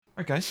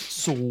Alright, guys.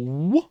 So,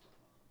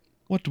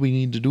 what do we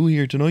need to do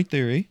here tonight,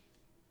 there, eh?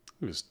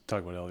 We just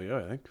talk about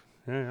LVO, I think.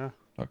 Yeah.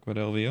 Talk about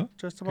LVO,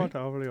 Just about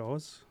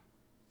LVOs.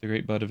 the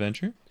Great Bud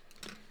Adventure,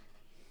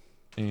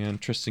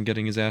 and Tristan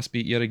getting his ass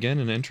beat yet again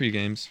in entry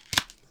games.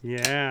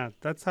 Yeah,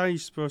 that's how you're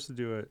supposed to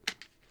do it.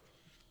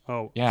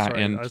 Oh, Yeah,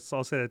 sorry. and-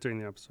 I'll say that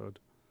during the episode.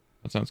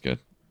 That sounds good.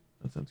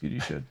 That sounds good. You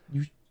should.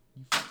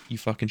 You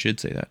fucking should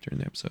say that during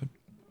the episode.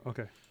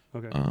 Okay.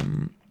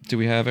 Do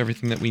we have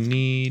everything that we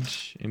need?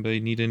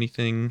 Anybody need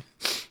anything?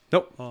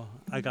 Nope. Oh,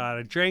 I got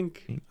a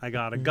drink. I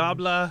got a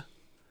gobbler.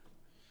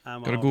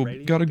 I'm Got a all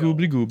ready got to a go.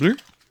 goobly goobler.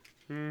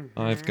 Mhm.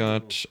 I've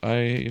got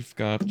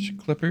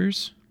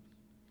clippers.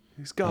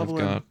 He's I've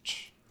gobbling. got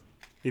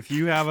If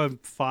you have a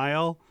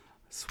file,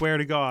 swear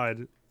to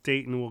God,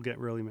 Dayton will get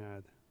really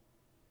mad.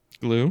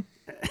 glue.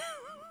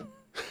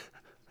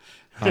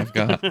 I've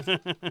got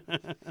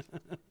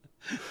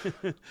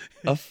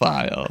a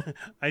file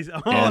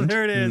and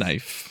There it is.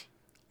 knife.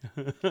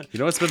 You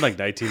know, it's been like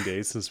 19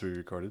 days since we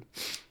recorded.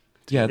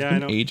 Yeah, it's Yeah, been I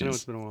know it's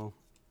ages. been a while.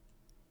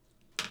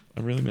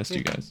 I really missed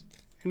you guys.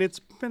 And it's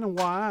been a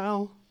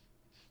while.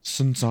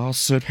 Since I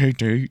said, hey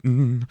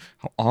Dayton,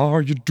 how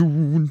are you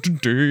doing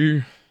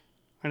today?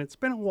 And it's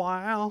been a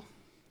while.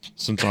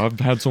 Since I've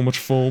had so much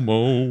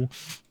FOMO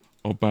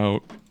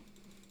about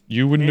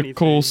you and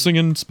Nicole Anything.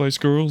 singing Spice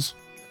Girls.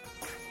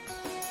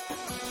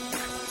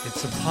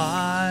 It's a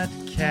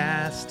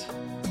podcast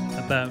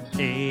about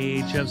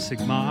Age of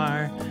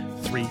Sigmar.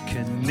 3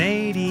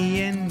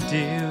 Canadian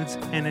dudes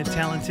and a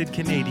talented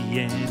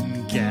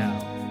Canadian gal.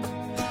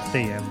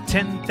 They have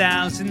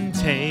 10,000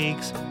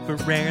 takes,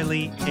 but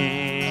rarely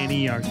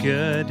any are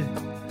good.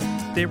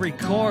 They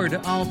record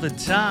all the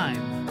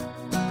time,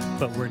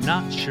 but we're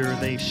not sure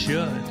they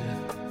should.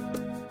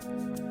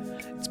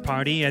 It's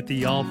party at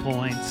the All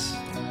Points.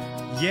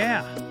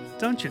 Yeah,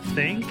 don't you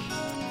think?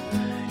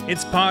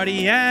 It's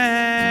party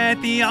at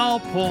the All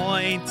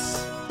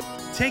Points.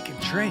 Take a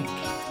drink.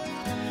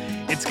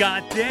 It's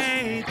got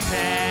day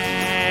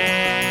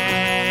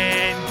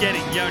 10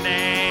 getting your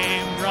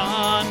name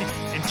wrong,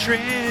 and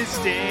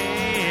Tristan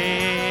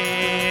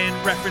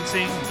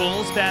referencing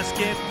Bulls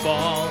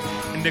basketball,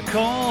 and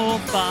Nicole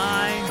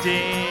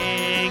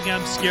finding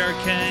obscure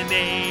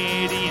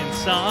Canadian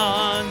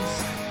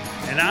songs,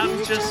 and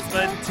I'm just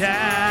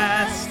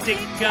fantastic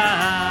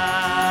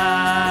guy.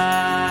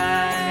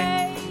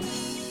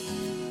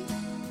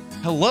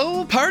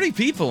 Hello, party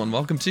people, and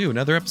welcome to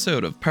another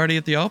episode of Party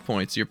at the All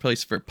Points, your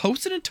place for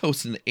posting and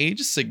toasting the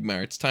Age of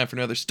Sigmar. It's time for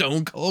another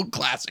Stone Cold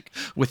Classic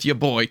with your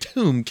boy,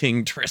 Tomb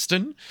King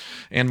Tristan,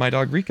 and my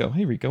dog, Rico.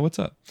 Hey, Rico, what's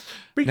up?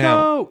 Rico!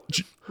 Now,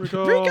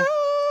 Rico. Rico!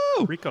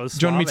 Rico's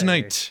Joining me suave.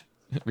 tonight.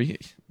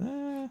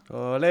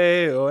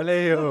 Ole,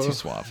 ole, Too oh.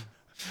 suave.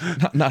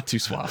 Not too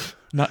suave.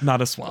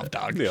 Not a suave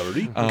dog. Yeah,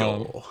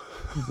 Rico.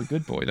 He's a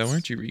good boy, though,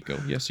 aren't you, Rico?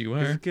 Yes, you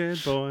He's a are.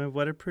 good boy.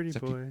 What a pretty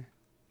Except he- boy.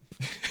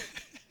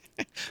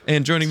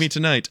 And joining me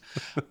tonight,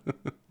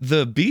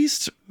 the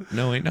Beast.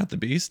 No, wait, not the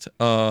Beast.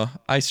 I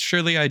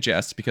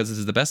jest because this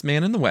is the best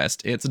man in the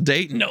West. It's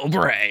Dayton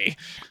O'Bray.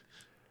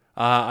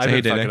 I've Say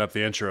hey, been fucking Dede. up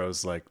the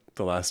intros like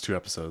the last 2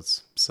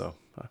 episodes, so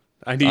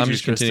I need I'm you,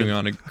 just Tristan. continuing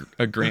on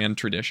a grand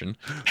tradition.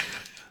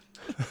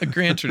 A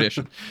grand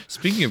tradition.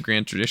 Speaking of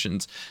grand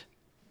traditions,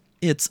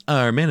 it's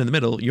our man in the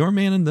middle, your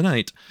man in the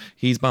night.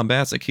 He's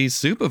bombastic. He's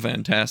super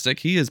fantastic.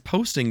 He is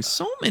posting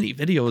so many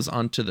videos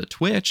onto the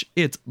Twitch.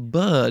 It's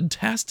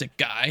Bud-tastic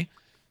guy.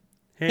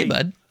 Hey,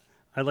 Bud.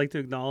 I'd like to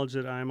acknowledge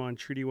that I'm on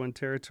Treaty 1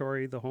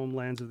 territory, the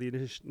homelands of the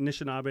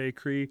Anishinaabe,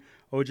 Cree,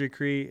 Ojibwe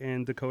Cree,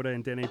 and Dakota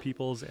and Dene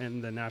peoples,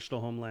 and the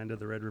national homeland of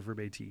the Red River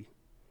Métis.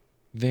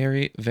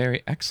 Very,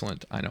 very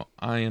excellent. I know.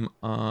 I am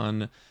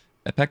on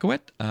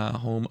Epekawet,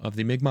 home of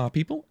the Mi'kmaq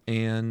people,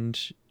 and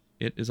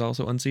it is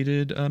also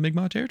unceded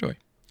Mi'kmaq territory.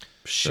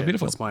 Shit,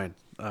 beautiful. what's mine?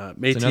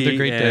 Métis another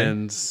great day.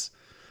 and...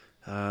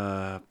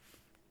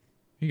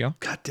 Here you go.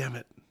 God damn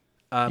it.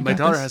 You My got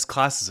daughter this. has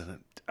classes in it.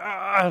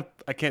 I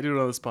can't do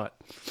it on the spot.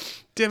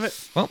 Damn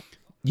it. Well,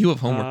 you have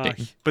homework,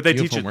 Dayton. But they You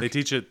have teach it. homework.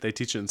 They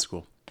teach it in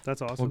school.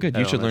 That's awesome. Well, good. At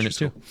You should learn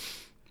it elementary too.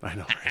 school. I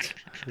know, right?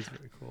 That's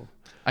very cool.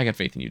 I got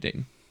faith in you,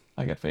 Dayton.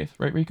 I got faith.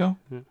 Right, Rico?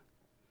 What are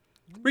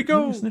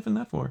Rico! you sniffing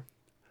that for?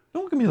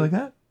 Don't look at me like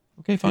that.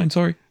 Okay, fine.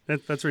 Sorry.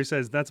 That's where he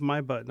says, that's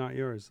my butt, not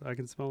yours. I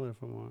can smell it if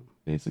I want.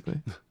 Basically.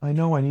 I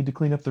know I need to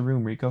clean up the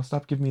room, Rico.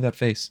 Stop giving me that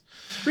face.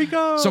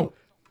 Rico! So,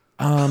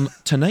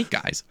 tonight,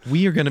 guys,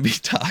 we are going to be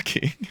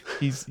talking.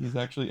 He's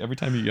actually, every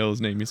time you yell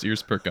his name, his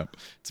ears perk up.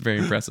 It's very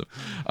impressive.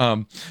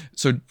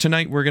 So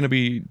tonight we're going to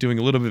be doing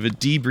a little bit of a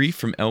debrief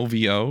from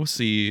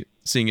LVO.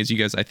 Seeing as you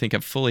guys, I think,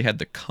 have fully had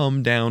the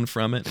come down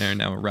from it and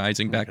are now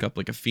rising back up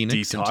like a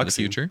phoenix into the Detoxing.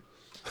 future.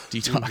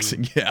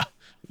 Detoxing, yeah.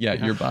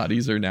 Your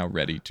bodies are now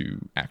ready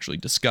to actually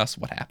discuss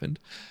what happened.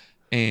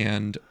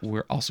 And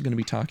we're also going to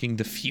be talking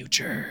the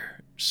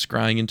future,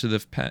 scrying into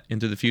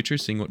the future,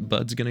 seeing what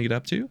Bud's going to get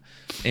up to.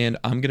 And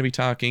I'm going to be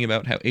talking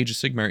about how Age of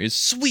Sigmar is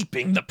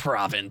sweeping the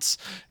province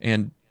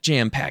and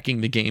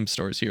jam-packing the game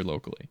stores here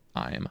locally.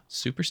 I am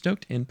super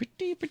stoked and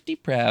pretty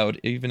proud,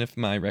 even if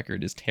my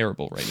record is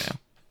terrible right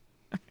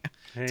now.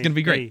 Hey, gonna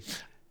be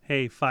great.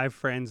 Hey, 5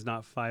 friends,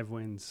 not 5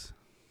 wins.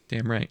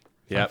 Damn right.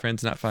 Yep. 5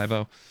 friends, not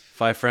 5-0.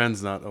 5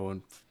 friends, not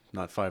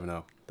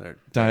 5-0. There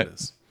it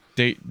is.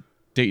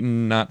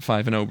 Dayton, not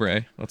 5-0,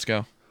 Bray. Let's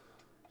go.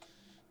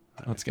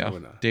 Let's I go.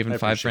 would not. Dave and I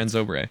 5 appreciate friends,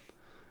 O'Bray.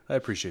 I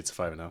appreciate it's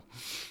 5-0.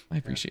 I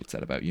appreciate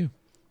that about you.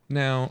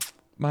 Now,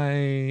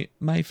 my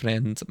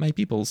friends, my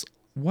peoples,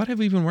 what have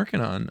we been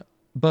working on?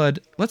 Bud,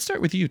 let's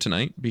start with you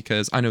tonight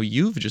because I know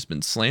you've just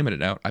been slamming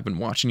it out. I've been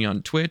watching you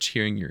on Twitch,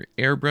 hearing your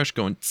airbrush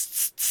going.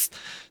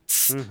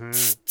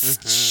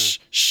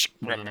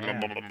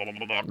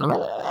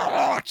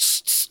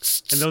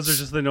 And those are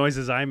just the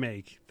noises I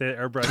make. The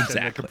airbrush and the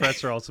Exactly.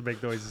 compressor also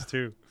make noises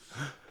too.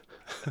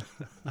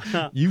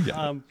 You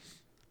got it.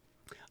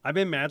 I've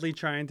been madly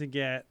trying to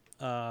get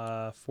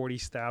 40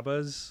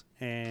 Stabas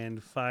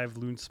and 5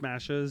 Loon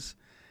Smashes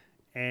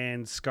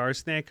and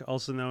Skarsnik,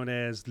 also known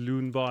as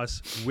Loon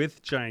Boss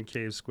with Giant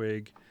Cave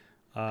Squig,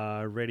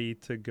 ready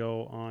to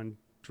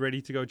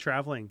go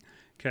traveling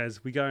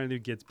because we got a new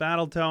Gitz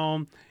Battle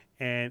Tome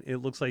and it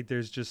looks like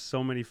there's just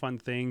so many fun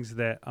things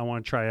that I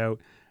want to try out.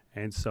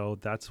 And so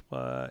that's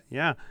what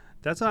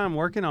I'm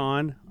working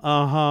on.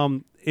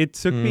 It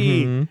took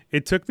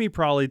me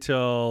probably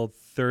till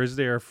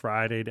Thursday or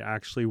Friday to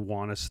actually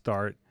want to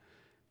start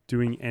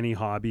doing any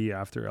hobby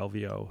after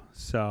LVO.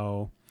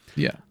 So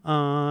Yeah.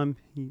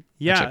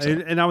 checks out.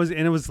 and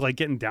it was like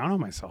getting down on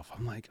myself.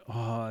 I'm like,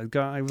 I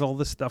have all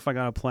this stuff I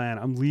got to plan.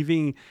 I'm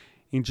leaving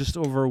in just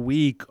over a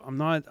week. I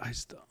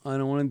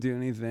don't want to do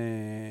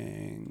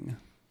anything.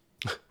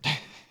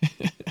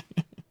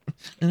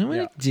 I don't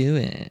want to do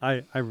it.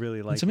 I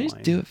really like Can somebody wine.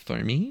 just do it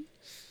for me?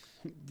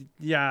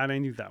 Yeah, and I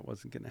knew that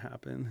wasn't going to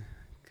happen.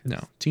 No.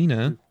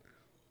 Tina.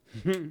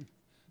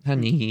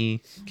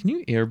 Honey, can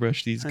you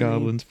airbrush these Honey.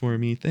 goblins for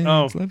me? Thanks.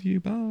 Oh. Love you.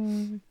 Bye.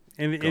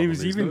 And it Goblin was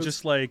these even goes.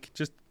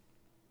 just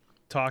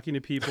talking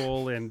to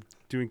people and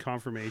doing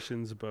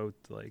confirmations about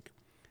like,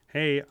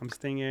 hey, I'm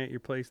staying at your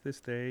place this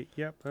day.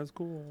 Yep, that's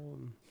cool.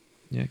 And,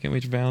 Yeah, can't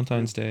wait for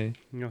Valentine's Day.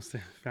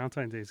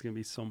 Valentine's Day is gonna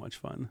be so much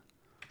fun.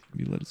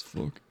 You let us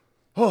fuck.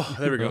 Oh,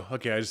 there we go.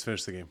 Okay, I just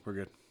finished the game. We're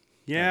good.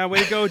 Yeah,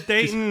 way to go,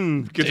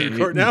 Dayton. Good to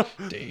record now?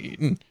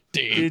 Dayton.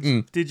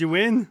 Did you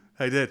win?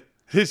 I did.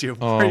 Did you?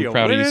 Oh, Are I'm you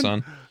proud of you, winning?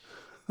 son.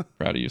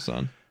 Proud of you,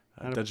 son.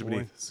 Dungeon Attaboy.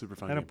 Beneath, super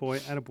fun. game.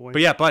 Attaboy.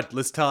 But yeah, Bud,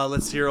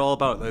 let's hear all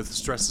about the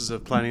stresses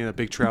of planning a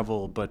big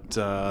travel. But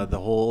the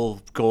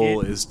whole goal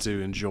is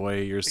to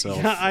enjoy yourself.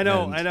 Yeah, I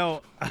know.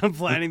 and- I'm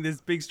planning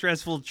this big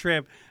stressful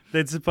trip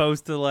that's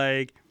supposed to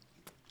like,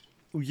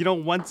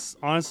 once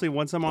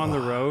I'm on the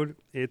road,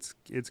 it's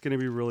gonna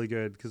be really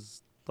good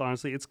because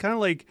honestly, it's kind of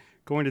like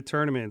going to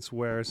tournaments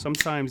where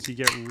sometimes you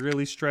get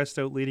really stressed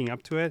out leading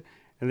up to it,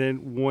 and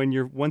then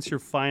once you're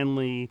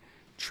finally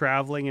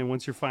traveling and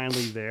once you're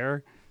finally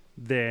there,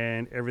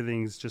 then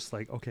everything's just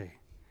like, okay,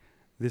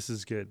 this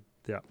is good.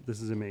 Yeah,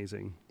 this is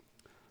amazing.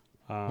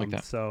 Like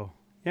that. So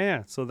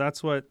yeah. So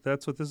that's what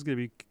this is gonna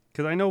be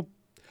because I know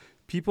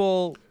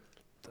people.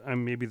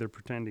 Maybe they're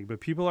pretending, but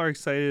people are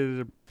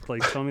excited to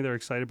like tell me they're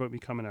excited about me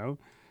coming out,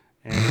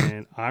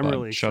 and I'm Bud,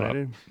 really shut up.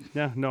 excited.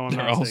 Yeah, no, I'm They're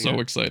not all saying so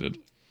it. excited.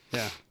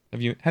 Yeah.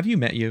 Have you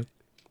met you?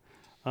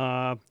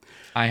 Uh,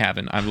 I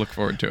haven't. I look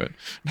forward to it.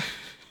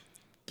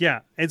 yeah,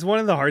 it's one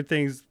of the hard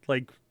things.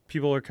 Like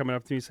people are coming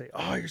up to me and say,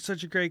 "Oh, you're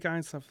such a great guy"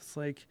 and stuff. It's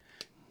like,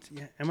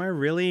 yeah, am I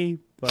really?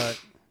 But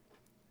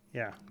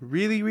yeah,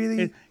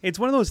 Really? it's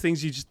one of those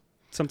things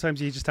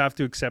sometimes you just have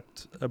to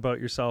accept about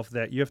yourself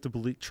that you have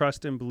to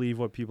trust and believe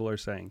what people are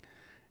saying.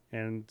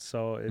 And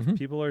so if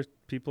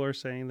people are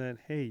saying that,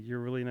 hey, you're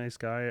a really nice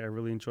guy, I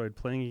really enjoyed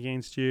playing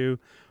against you,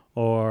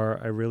 or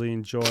I really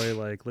enjoy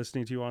like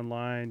listening to you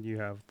online, you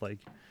have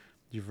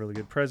really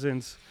good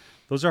presence.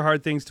 Those are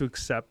hard things to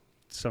accept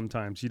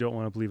sometimes. You don't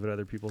want to believe what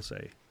other people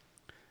say.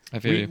 I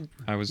feel you.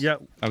 I was yeah.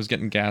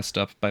 getting gassed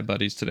up by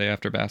buddies today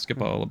after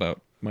basketball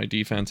about my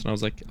defense, and I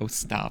was like, "Oh,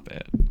 stop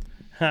it!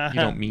 You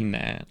don't mean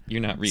that. You're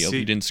not real. See,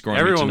 you didn't score on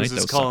me everyone tonight, was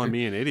just though, calling sucker."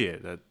 me an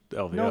idiot at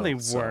LVO. No, they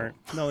so- weren't.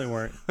 No, they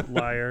weren't.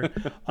 Liar.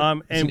 He's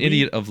And an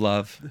idiot of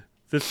love.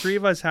 The three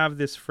of us have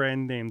this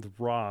friend named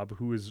Rob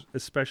who is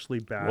especially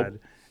bad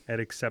at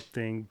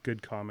accepting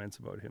good comments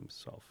about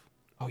himself.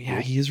 Oh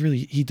yeah,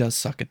 he does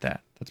suck at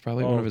that. That's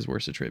probably one of his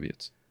worst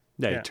attributes.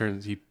 Yeah, Yeah.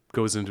 he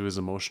goes into his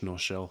emotional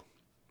shell.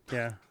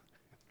 Yeah.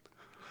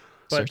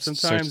 But Starts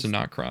sometimes to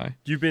not cry.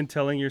 you've been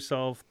telling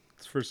yourself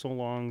for so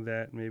long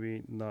that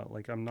maybe not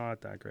like I'm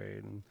not that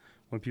great, and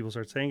when people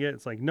start saying it,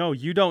 it's like, no,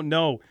 you don't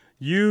know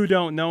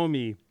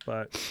me.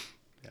 But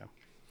yeah.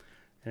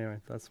 Anyway,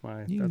 that's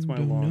my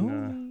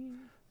long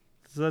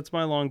so that's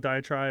my long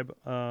diatribe.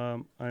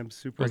 I'm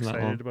super Wasn't that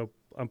excited about.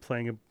 I'm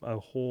playing a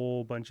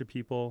whole bunch of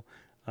people.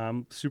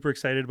 I'm super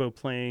excited about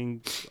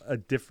playing a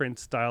different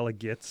style of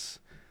Gits.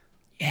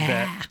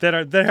 Yeah. That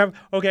have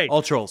okay.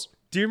 All trolls.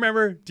 Do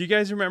you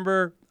guys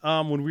remember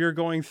when we were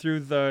going through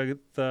the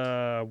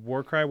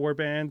Warcry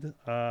warband?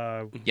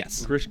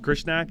 Yes.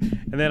 Grishnak,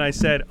 and then I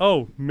said,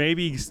 "Oh,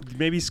 maybe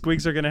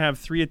Squigs are gonna have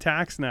 3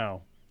 attacks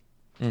now."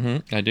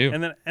 I do.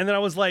 And then I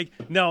was like,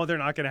 "No, they're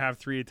not gonna have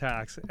 3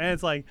 attacks." And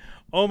it's like,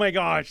 "Oh my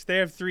gosh, they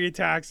have 3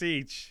 attacks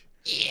each."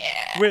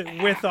 Yeah.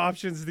 with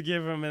options to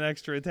give him an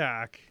extra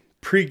attack.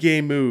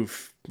 Pre-game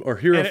move or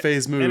hero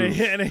phase move.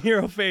 And a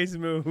hero phase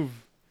move.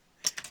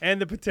 And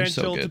the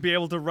potential to good. be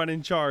able to run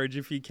in charge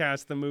if he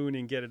casts the moon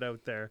and get it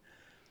out there.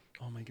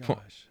 Oh my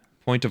gosh.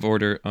 Point of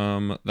order.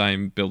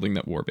 I'm building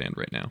that warband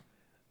right now.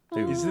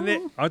 Isn't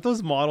it? Aren't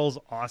those models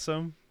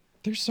awesome?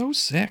 They're so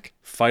sick.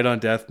 Fight on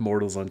death,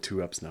 mortals on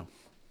 2-ups now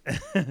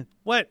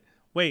What?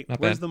 Wait, Not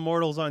where's bad. the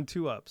mortals on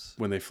 2-ups?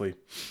 when they flee.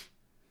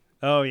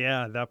 Oh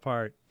yeah, that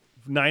part.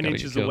 9 Gotta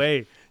inches get killed.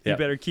 away. Yeah. You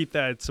better keep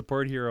that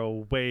support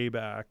hero way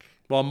back.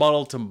 Well,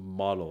 model to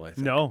model, I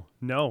think. No.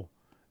 Nope.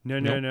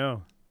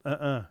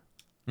 Uh-uh.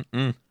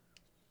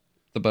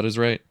 The butt is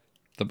right.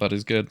 The butt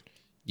is good.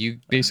 You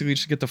basically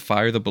just get to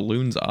fire the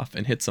balloons off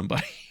and hit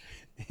somebody.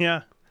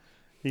 Yeah.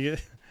 You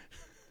get...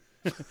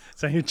 Is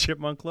that your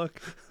chipmunk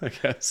look? I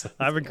guess.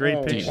 I have a great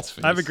Oh. picture. Dean's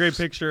I have a face. great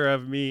picture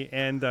of me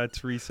and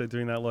Teresa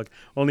doing that look.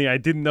 Only I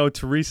didn't know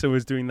Teresa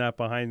was doing that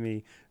behind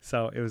me,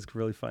 so it was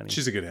really funny.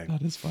 She's a good hang.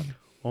 That is funny.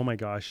 Oh my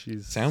gosh,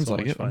 she's Sounds so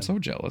like much it. I'm fun. so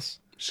jealous.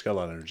 She's got a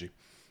lot of energy.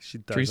 She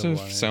does. Teresa a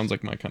lot of sounds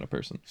like my kind of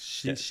person.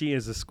 She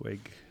is a squig.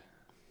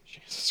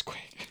 She's a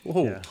squig.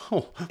 Whoa. Yeah.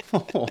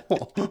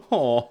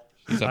 Oh.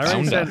 She's a I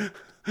already pounder.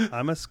 said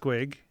I'm a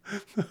squig.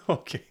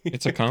 Okay.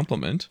 It's a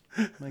compliment.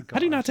 My gosh. How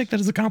do you not take that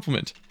as a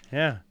compliment?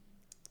 Yeah.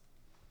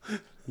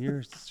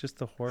 You're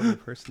just a horrible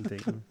person,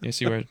 Dayton.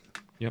 Yes, you are.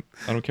 Yep.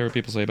 I don't care what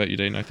people say about you,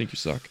 Dayton. I think you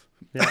suck.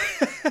 Yeah.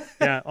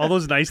 Yeah. All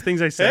those nice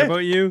things I said Hey, about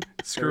you, Here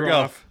screw we go.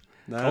 off.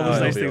 No, All those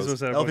nice LVOs. things was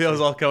said about LVO's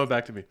you. all coming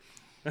back to me.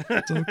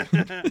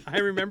 I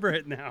remember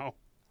it now.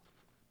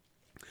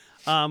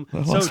 Well,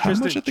 So how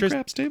much at the Tristan,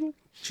 craps table?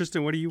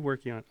 Tristan, what are you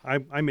working on?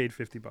 I made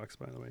 $50,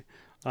 by the way.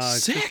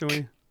 Sick. Tristan, what are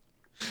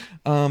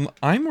you-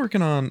 I'm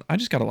working on. I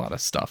just got a lot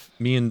of stuff.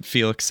 Me and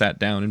Felix sat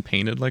down and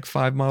painted like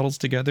 5 models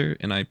together,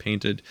 and I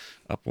painted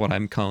up what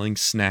I'm calling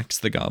Snacks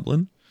the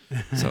Goblin.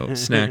 So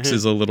Snacks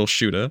is a little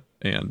shooter,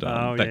 and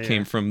Oh, that yeah,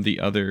 came yeah. from the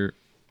other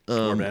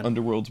Warband.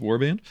 Underworld's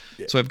Warband.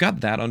 So I've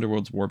got that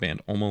Underworld's Warband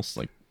almost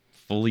like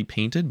fully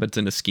painted, but it's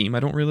in a scheme I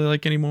don't really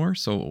like anymore.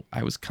 So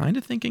I was kind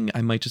of thinking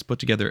I might just put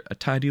together a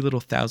tidy little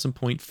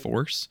 1,000-point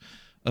force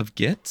of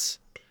Gits.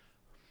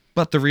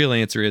 But the real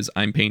answer is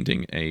I'm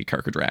painting a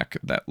Karkadrak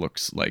that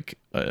looks like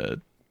a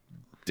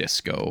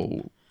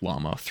disco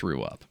llama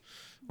threw up.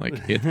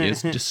 Like, it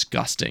is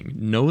disgusting.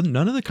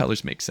 None of the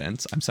colors make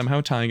sense. I'm somehow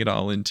tying it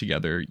all in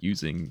together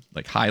using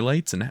like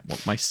highlights, and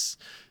my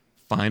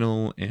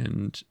final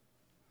and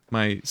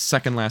my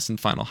second last and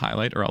final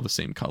highlight are all the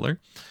same color.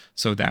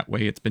 So that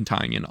way it's been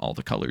tying in all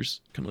the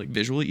colors kind of like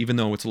visually, even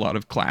though it's a lot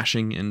of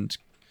clashing and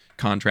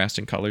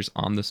contrasting colors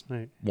on this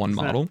Wait, one is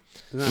that- model.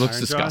 Isn't that It looks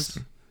Iron Jaws?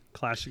 disgusting.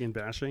 Clashing and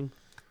bashing.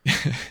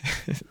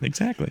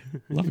 Exactly.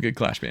 Love a good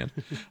clash band.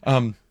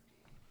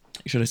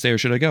 Should I stay or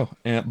should I go?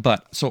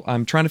 But so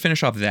I'm trying to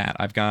finish off that.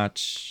 I've got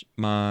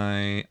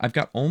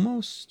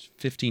almost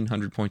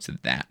 1,500 points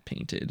of that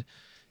painted,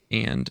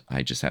 and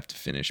I just have to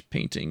finish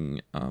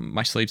painting.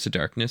 My Slaves to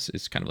Darkness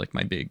is kind of like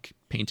my big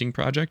painting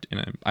project,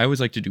 and I always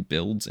like to do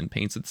builds and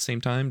paints at the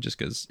same time, just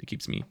because it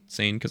keeps me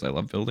sane. Because I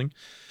love building.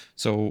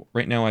 So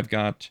right now I've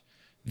got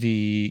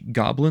the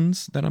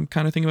goblins that I'm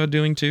kind of thinking about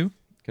doing too,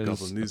 because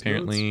Goblin these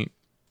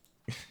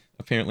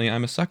apparently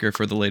I'm a sucker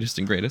for the latest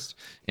and greatest,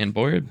 and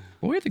boy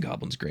are the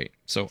goblins great.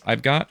 So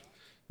I've got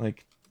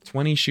like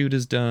 20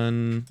 shooters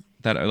done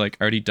that are like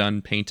already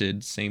done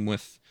painted, same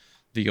with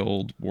the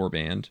old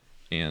warband,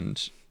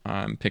 and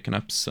I'm picking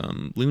up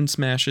some loon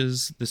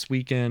smashes this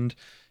weekend,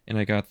 and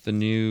I got the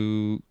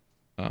new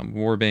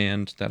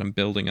warband that I'm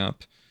building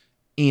up,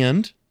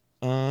 and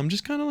I'm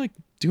just kind of like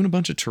doing a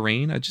bunch of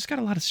terrain. I just got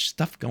a lot of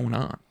stuff going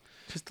on.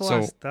 Just a lot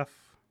of So- stuff.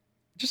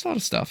 Just a lot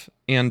of stuff.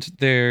 And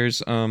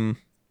there's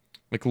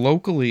like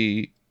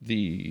locally,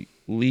 the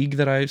league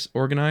that I've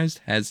organized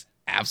has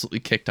absolutely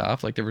kicked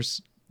off. Like, there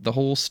was the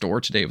whole store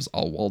today was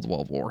all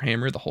wall-to-wall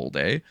Warhammer the whole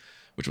day,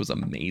 which was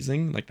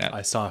amazing. Like that.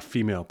 I saw a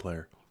female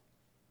player.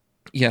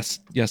 Yes,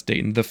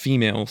 Dayton. The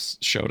females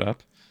showed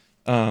up.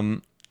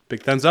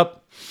 Big thumbs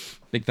up.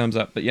 Big thumbs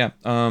up. But yeah.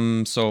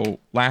 So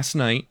last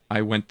night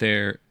I went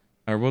there.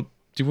 Or well,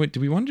 do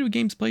we want to do a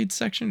games played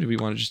section? Or do we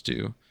want to just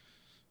do?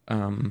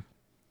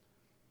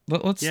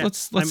 Let's Yeah,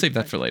 save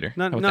that for later.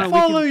 No, How about no, that? we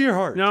Follow can- your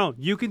heart. No,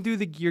 you can do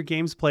your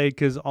games played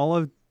because all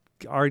of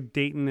our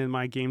Dayton and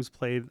my games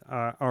played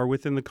are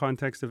within the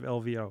context of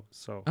LVO.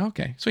 So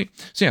Okay, sweet.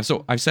 So yeah,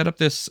 so I've set up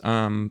this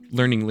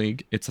learning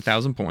league. It's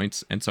 1,000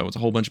 points, and so it's a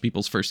whole bunch of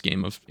people's first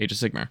game of Age of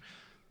Sigmar.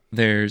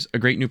 There's a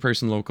great new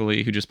person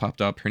locally who just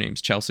popped up. Her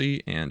name's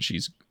Chelsea, and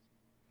she's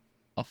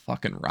a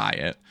fucking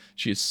riot.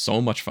 She is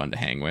so much fun to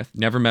hang with.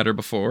 Never met her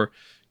before.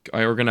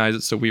 I organized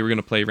it so we were going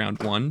to play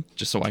round 1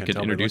 just so I could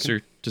tell me introduce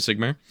her to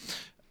Sigmar.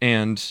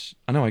 And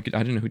I know I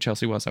didn't know who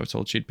Chelsea was. I was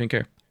told she had pink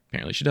hair.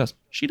 Apparently she does.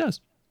 She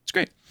does. It's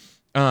great.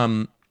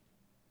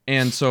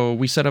 And so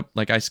we set up,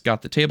 like, I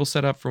got the table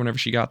set up for whenever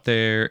she got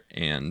there,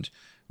 and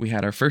we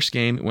had our first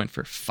game. It went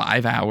for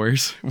 5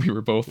 hours. We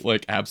were both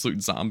like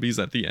absolute zombies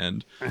at the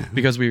end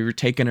because we were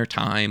taking our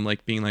time,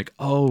 like being like,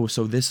 oh,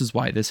 so this is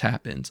why this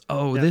happens.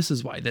 Oh, this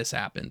is why this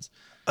happens.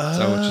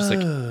 So it's just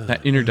like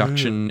that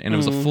introduction, and it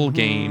was a full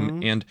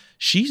game, and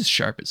she's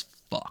sharp as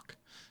fuck.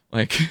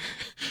 Like,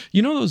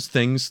 you know those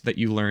things that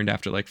you learned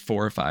after like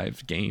 4 or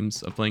 5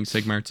 games of playing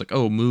Sigmar? It's like,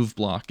 oh, move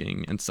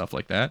blocking and stuff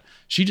like that.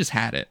 She just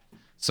had it.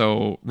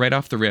 So right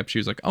off the rip, she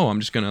was like, oh, I'm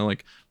just going to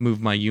like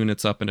move my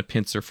units up in a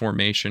pincer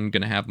formation,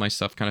 going to have my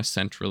stuff kind of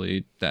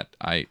centrally that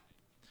I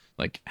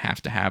like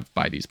have to have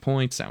by these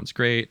points. Sounds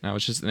great. And I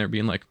was just in there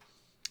being like,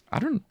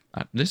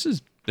 this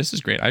is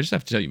great. I just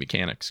have to tell you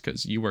mechanics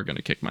because you are going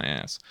to kick my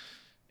ass.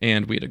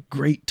 And we had a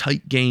great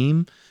tight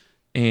game,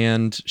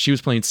 and she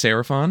was playing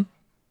Seraphon.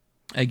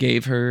 I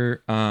gave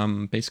her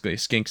basically a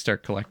skink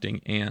start collecting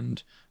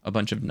and a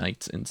bunch of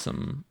knights and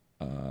some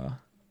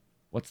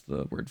what's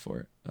the word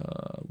for it?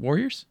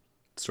 Warriors?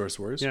 Source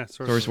Wars? Yeah,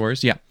 Saurus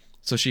Warriors, yeah.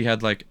 So she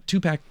had like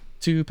two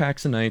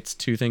packs of knights,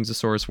 2 things of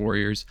Saurus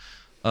Warriors,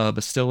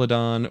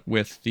 Bastiladon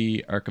with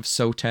the Ark of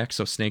Sotek,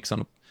 so snakes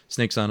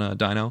on a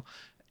dino,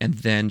 and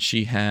then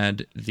she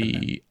had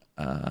the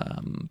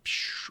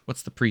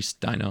what's the priest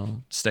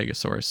dino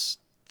Stegosaurus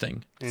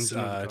thing?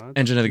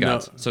 Engine of the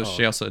Gods. So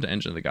she also had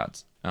Engine of the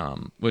Gods,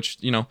 which,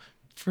 you know,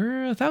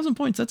 for 1,000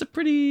 points, that's a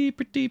pretty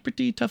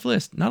tough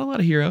list. Not a lot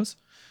of heroes,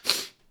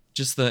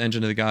 just the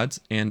Engine of the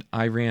Gods. And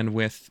I ran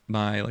with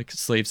my like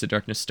Slaves of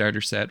Darkness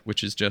starter set,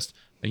 which is just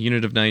a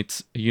unit of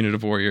knights, a unit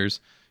of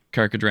warriors,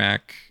 Karkadrak,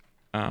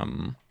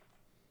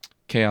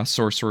 Chaos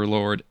Sorcerer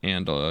Lord,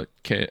 and a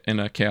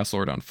Chaos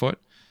Lord on foot.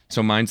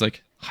 So mine's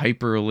like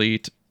hyper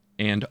elite,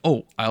 and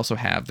I also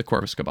have the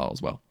Corvus Cabal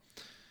as well.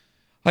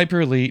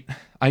 Hyper elite,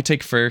 I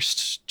take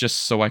first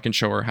just so I can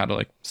show her how to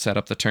like set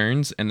up the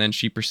turns, and then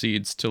she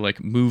proceeds to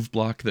like move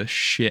block the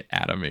shit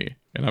out of me.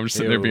 And I'm just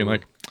sitting there being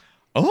like,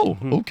 oh,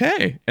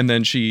 okay. And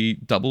then she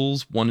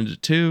doubles 1 into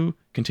 2,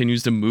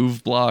 continues to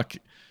move block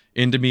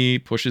into me,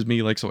 pushes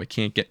me like so I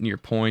can't get near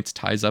points,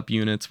 ties up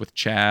units with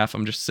chaff.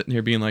 I'm just sitting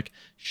here being like,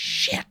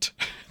 shit,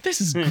 this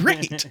is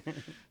great.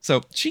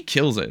 So she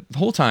kills it. The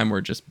whole time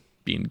we're just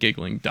being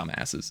giggling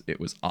dumbasses. It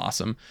was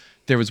awesome.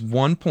 There was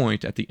one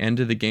point at the end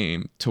of the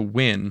game to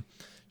win.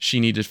 She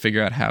needed to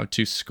figure out how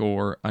to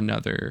score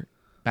another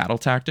battle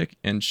tactic,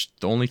 and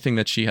the only thing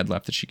that she had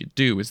left that she could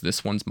do is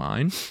this one's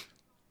mine.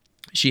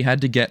 She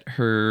had to get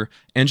her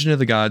Engine of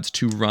the Gods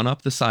to run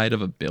up the side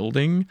of a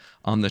building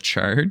on the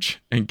charge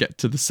and get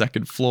to the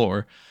 2nd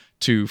floor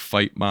to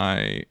fight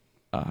my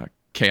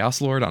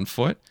Chaos Lord on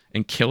foot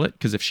and kill it,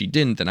 because if she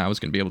didn't, then I was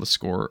going to be able to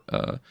score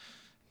a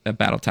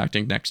battle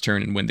tactic next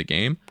turn and win the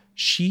game.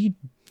 She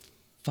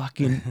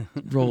fucking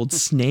rolled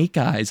snake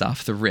eyes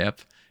off the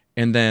rip.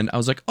 And then I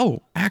was like,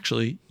 oh,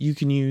 actually, you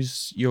can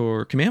use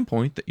your command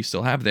point that you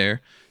still have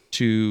there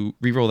to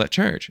reroll that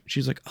charge.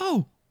 She's like,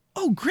 oh,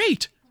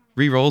 great.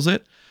 Rerolls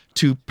it.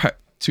 2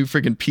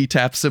 friggin'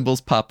 P-tap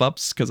symbols pop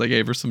ups because I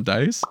gave her some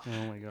dice.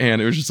 Oh my God.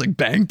 And it was just like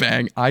bang,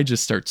 bang. I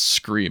just start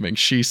screaming.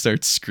 She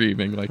starts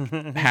screaming.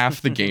 Like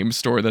half the game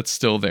store that's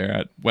still there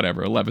at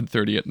whatever,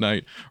 11:30 at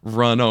night,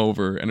 run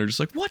over and are just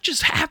like, what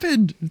just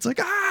happened? It's like,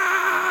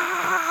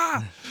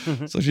 ah!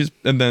 So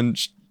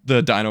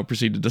the dino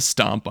proceeded to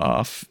stomp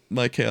off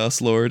my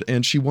Chaos Lord,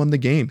 and she won the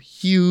game.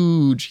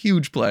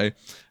 Huge play.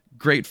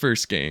 Great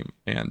first game,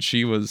 and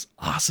she was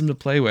awesome to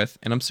play with,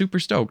 and I'm super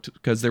stoked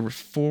because there were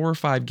 4 or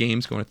 5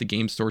 games going at the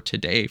game store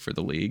today for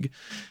the league,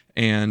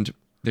 and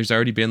there's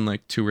already been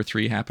like 2 or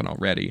 3 happen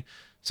already.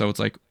 So it's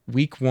like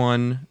week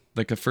 1,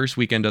 like the first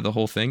weekend of the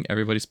whole thing,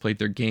 everybody's played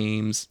their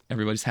games,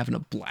 everybody's having a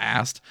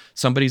blast.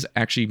 Somebody's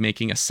actually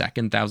making a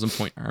second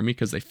 1,000-point army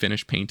because they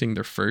finished painting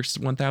their first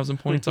 1,000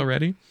 points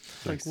already.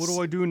 Like, what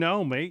do I do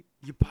now, mate?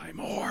 You buy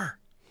more,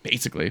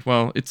 basically.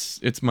 Well,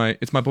 it's my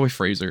boy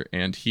Fraser,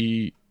 and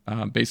he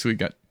basically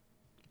got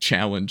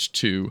challenged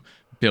to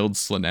build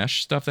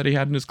Slaanesh stuff that he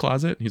had in his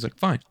closet. He's like,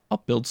 fine,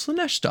 I'll build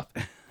Slaanesh stuff.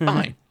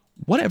 Fine,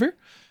 whatever.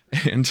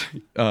 And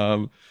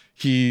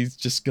he's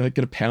just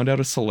gonna pound out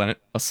a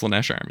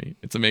Slaanesh army.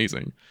 It's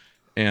amazing.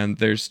 And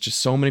there's just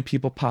so many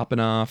people popping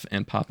off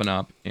and popping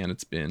up, and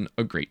it's been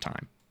a great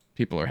time.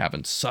 People are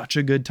having such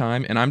a good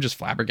time, and I'm just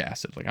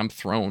flabbergasted. Like, I'm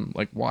thrown,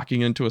 like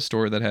walking into a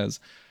store that has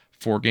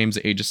 4 games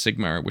of Age of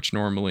Sigmar, which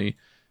normally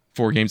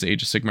 4 games of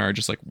Age of Sigmar are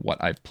just like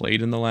what I've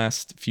played in the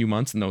last few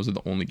months, and those are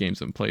the only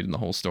games I've played in the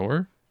whole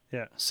store.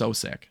 Yeah. So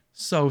sick.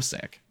 So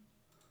hyped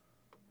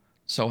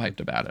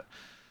about it.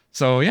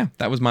 So yeah,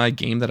 that was my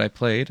game that I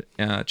played.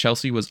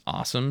 Chelsea was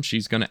awesome.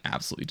 She's going to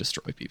absolutely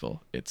destroy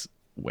people. It's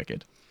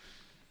wicked.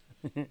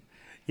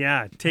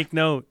 Yeah, take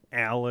note,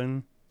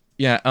 Alan.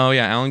 Yeah, oh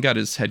yeah, Alan got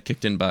his head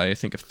kicked in by, I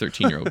think, a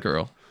 13-year-old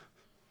girl.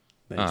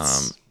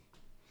 Nice.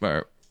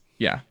 No,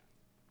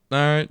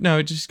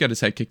 he just got his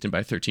head kicked in by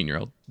a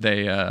 13-year-old.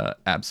 They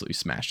absolutely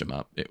smashed him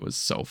up. It was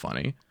so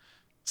funny.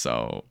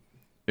 So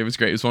it was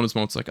great. It was one of those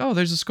moments like, oh,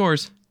 there's the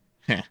scores.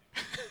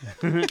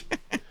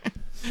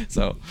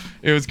 So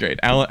it was great.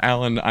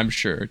 Alan, I'm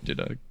sure,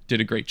 did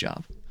a great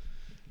job.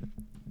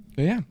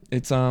 But yeah,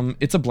 it's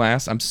a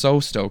blast. I'm so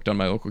stoked on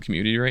my local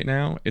community right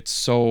now. It's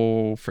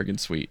so friggin'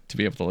 sweet to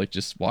be able to like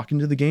just walk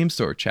into the game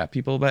store, chat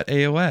people about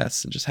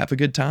AOS, and just have a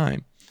good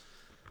time.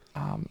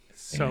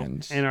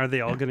 And are they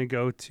all going to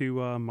go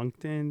to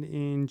Moncton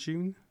in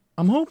June?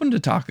 I'm hoping to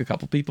talk a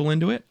couple people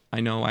into it.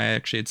 I know I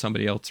actually had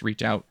somebody else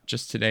reach out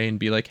just today and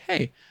be like,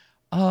 hey,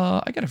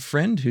 I got a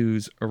friend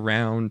who's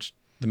around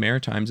the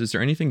Maritimes. Is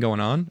there anything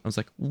going on? I was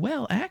like,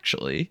 well,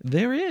 actually,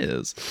 there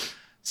is.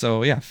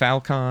 So yeah,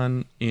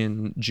 Falcon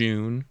in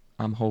June.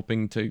 I'm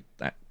hoping to,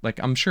 like,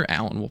 I'm sure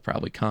Alan will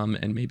probably come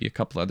and maybe a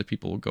couple other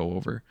people will go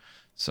over.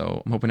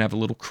 So I'm hoping to have a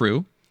little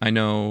crew. I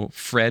know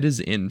Fred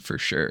is in for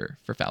sure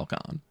for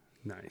Falcon.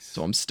 Nice.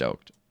 So I'm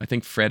stoked. I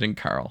think Fred and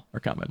Carl are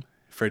coming.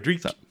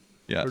 Frederick.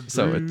 Yeah.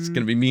 So it's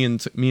gonna be me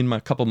and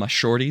my couple of my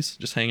shorties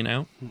just hanging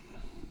out.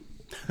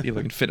 See if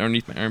I can fit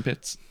underneath my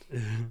armpits.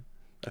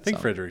 I think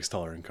Frederick's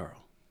taller than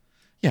Carl.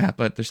 Yeah,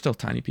 but they're still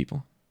tiny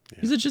people.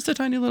 Yeah. He's just a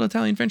tiny little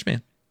Italian French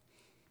man.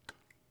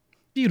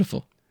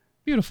 Beautiful,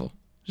 beautiful.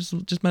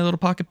 Just my little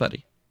pocket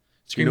buddy.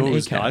 You know Screaming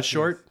who's ACAB. not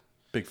short?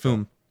 Big Phil.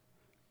 Boom.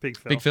 Big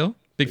Phil. Big Phil.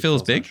 Big Phil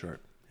is Phil's not big.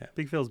 short. Yeah.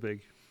 Big Phil's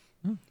big.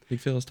 Big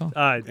Phil is tall.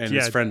 And yeah.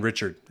 his friend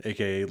Richard,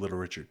 aka Little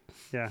Richard.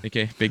 Yeah.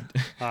 Okay, big.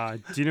 Do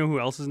you know who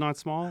else is not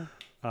small?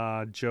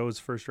 Joe's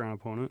first round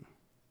opponent.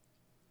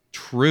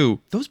 True.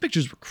 Those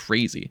pictures were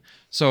crazy.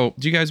 So,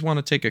 do you guys want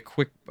to take a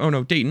quick? Oh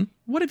no, Dayton.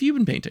 What have you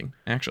been painting?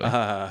 Actually,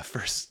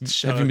 First,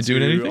 shout Have you out been doing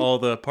to anything? all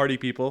the party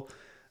people.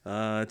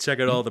 Check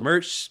out all the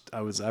merch.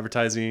 I was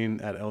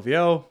advertising at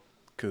LVO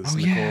because Oh,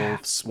 Nicole yeah.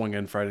 swung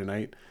in Friday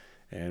night,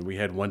 and we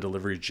had one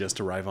delivery just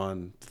arrive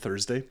on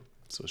Thursday,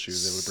 so she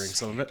was able to bring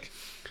some of it.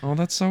 oh,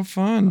 that's so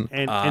fun.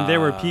 And there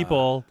were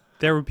people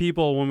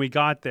when we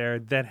got there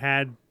that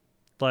had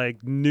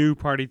like new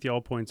Party at the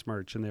All Points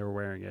merch and they were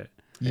wearing it.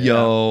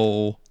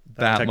 Yo,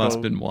 that Tycho- must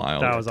have been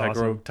wild. That was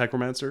awesome.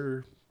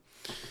 Techromancer.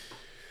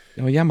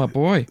 Oh yeah, my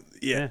boy.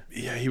 Yeah,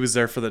 he was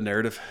there for the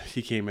narrative.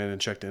 He came in and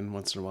checked in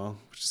once in a while,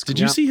 which is cool. Did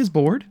you see his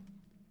board,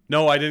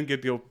 No, I didn't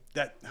get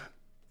that.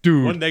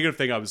 dude? One negative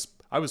thing, I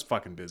was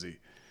fucking busy,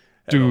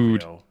 at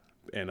Dude. LVO,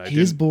 and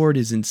His didn't- board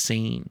is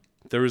insane.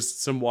 there was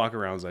some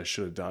walkarounds I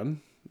should have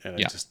done, and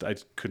Yeah. I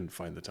couldn't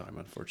find the time,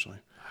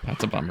 unfortunately.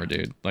 That's a bummer,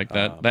 dude. Like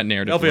that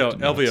narrative. LVO looked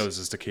nuts. LVO is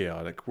just a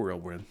chaotic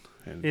whirlwind,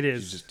 and It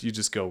is. You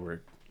just go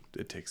where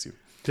it takes you.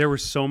 There were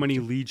so many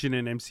Legion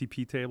and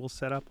MCP tables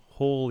set up.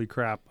 Holy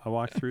crap. I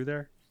walked through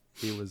there.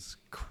 It was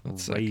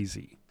sick.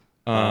 crazy.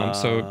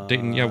 So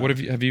Dayton, yeah, what have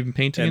you been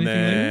painting And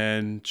anything lately?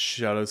 then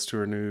shout outs to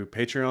our new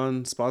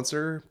Patreon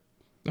sponsor,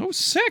 Oh,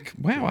 sick!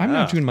 Wow, I'm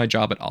not doing my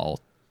job at all.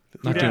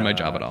 Not doing my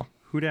job at all.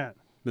 Who dat?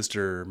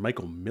 Mr.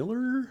 Michael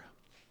Miller,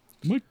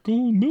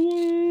 Michael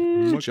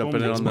Miller.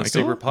 jumping in on the Michael?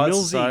 Saber Pod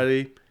Millsy.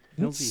 Society.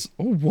 That's-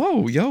 oh,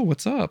 whoa, yo,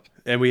 what's up?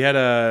 And we had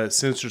a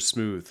Sinister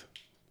Smooth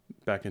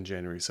back in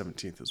January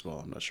 17th as well.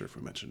 I'm not sure if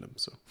we mentioned him.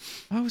 So,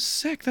 Oh,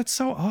 sick! That's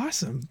so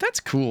awesome. That's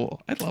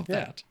cool. I love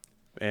that.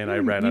 and I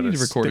ran we out need of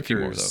to record a few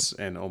more of stickers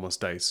and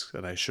almost dice,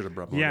 and I should have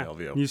brought more Yeah, to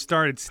LVO. you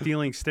started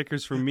stealing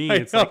stickers from me. I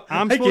It's know. like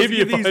I'm I supposed gave to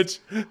you give a these.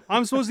 bunch.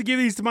 I'm supposed to give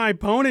these to my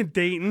opponent,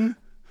 Dayton.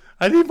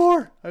 I need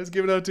more. I was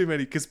giving out too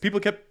many because people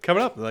kept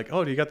coming up. They're like,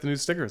 "Oh, do you got the new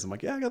stickers?" I'm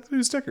like, "Yeah, I got the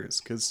new stickers."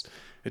 Because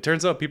it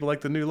turns out people like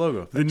the new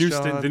logo. The Thanks, new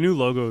Sean. the new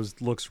logos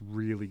looks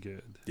really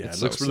good. Yeah, It's it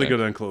so looks really sick. good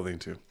on clothing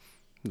too.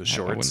 The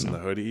shorts wouldn't and know.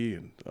 the hoodie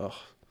and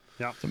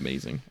It's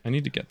amazing. I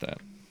need to get that.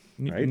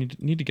 Right?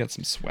 Need to get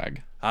some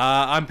swag.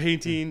 I'm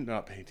painting.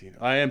 Not painting.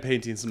 I am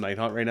painting some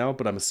Nighthaunt right now,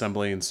 but I'm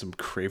assembling some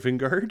Craven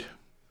Guard.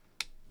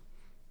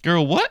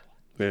 Girl, what?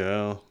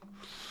 Yeah,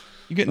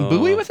 You getting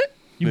buoy with it?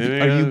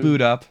 Are you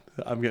booed up?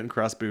 I'm getting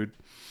cross-booed.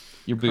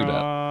 You're booed up.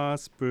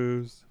 Cross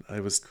booze. I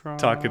was Cross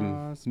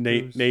talking.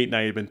 Nate boost. and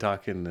I had been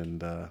talking,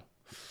 and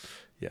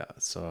yeah,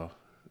 so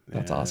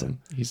That's awesome.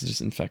 He's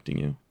just infecting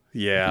you.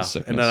 yeah. His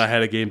sickness. And then I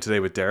had a game today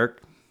with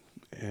Derek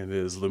and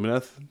his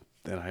Lumineth,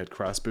 and I had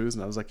crossbows,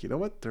 and I was like, you know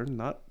what? They're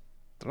not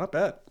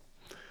bad.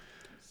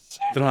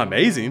 They're not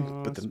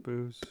amazing, but Cross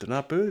booze. they're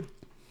not bad.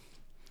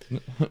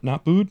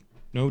 Not booed?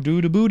 No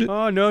do to boot it.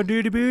 Oh no,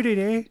 duty booty,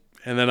 eh?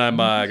 And then I'm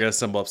gonna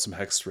assemble up some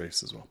Hex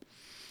Wraiths as well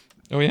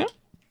Oh yeah?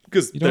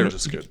 because don't they're have-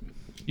 just good.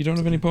 You don't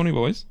have any pony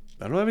boys?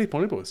 I don't have any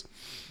Pony Boys.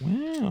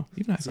 Wow.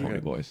 Even I have pony okay.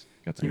 boys.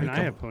 Got some Even good I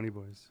couple. have pony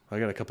boys. I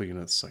got a couple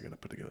units I gotta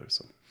put together.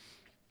 So,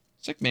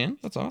 Sick, man.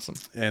 That's awesome.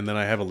 and then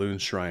I have a Loon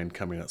Shrine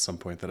coming at some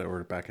point that I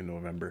ordered back in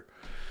November.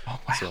 Oh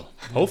wow. So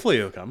hopefully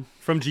it'll come.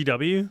 From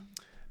GW?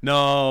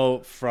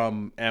 No,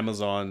 from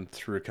Amazon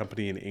through a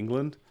company in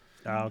England.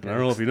 Oh, okay. I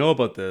don't know if you know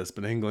about this,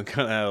 but England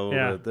kind of had a little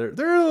Yeah. bit.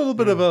 They're a little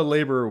bit of a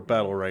labor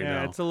battle right Yeah,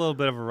 now. it's a little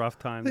bit of a rough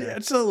time there. Yeah,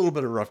 it's a little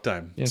bit of a rough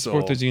time. Yeah, so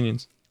support those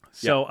unions.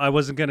 So I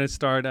wasn't gonna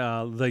start.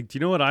 Like, do you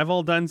know what I've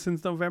all done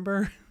since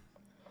November?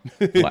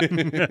 What?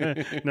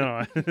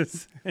 No.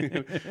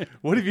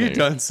 what have you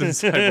done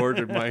since I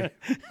ordered my?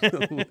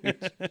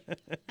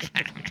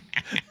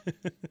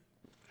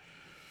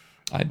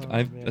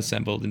 I've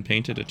assembled and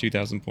painted a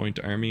 2,000 point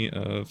army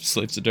of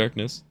Slaves of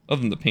Darkness.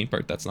 Other than the paint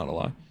part, that's not a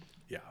lie.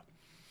 Yeah.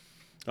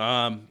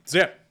 So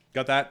yeah,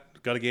 got that.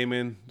 Got a game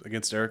in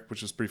against Eric,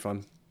 which was pretty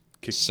fun.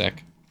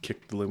 Sick.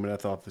 Kicked the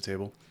Lumineth off the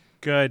table.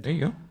 Good. There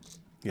you go.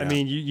 Yeah. I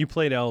mean, you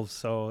played elves,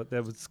 so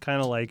that was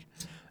kind of like,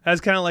 that's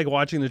kind of like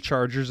watching the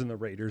Chargers and the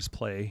Raiders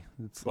play.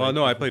 It's well, like,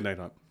 no, I played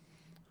Nighthaunt.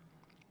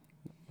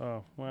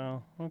 Oh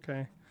well,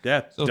 okay.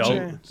 Yeah, Still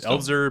el- cheap.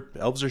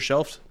 elves are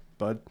shelved,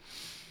 bud.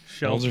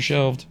 Elves are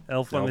shelved.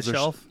 Elf on the Elves are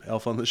shelf.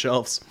 Elf on the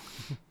shelves.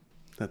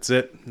 That's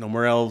it. No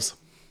more elves.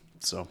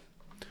 So,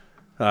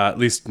 at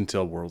least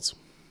until Worlds.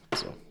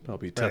 So I'll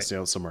be testing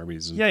out some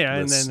armies and Yeah,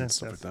 and lists then and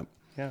stuff like that.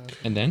 Yeah.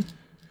 And then?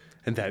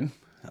 And then,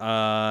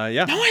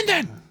 yeah. No, and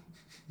then!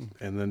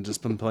 And then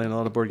just been playing a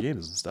lot of board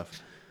games and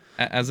stuff.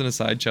 As an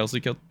aside, Chelsea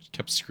kept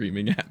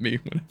screaming at me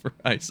whenever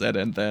I said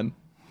 "and then,"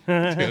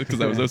 because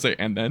I was going to say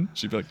 "and then."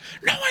 She'd be like,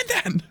 "No,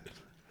 and then."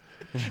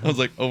 I was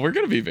like, "Oh, we're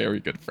gonna be very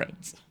good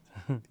friends.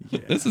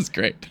 This is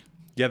great."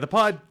 Yeah, the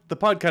pod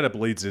kind of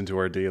bleeds into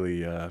our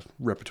daily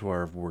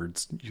repertoire of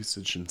words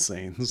usage and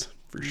sayings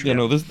for sure. Yeah,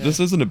 no, this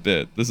isn't a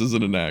bit. This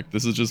isn't an act.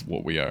 This is just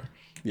what we are.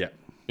 Yeah.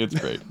 It's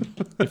great.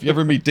 If you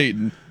ever meet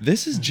Dayton,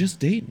 this is just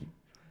Dayton.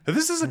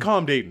 This is a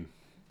calm Dayton.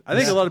 I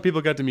think a lot of people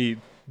got to meet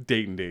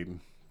Dayton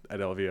at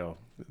LVO.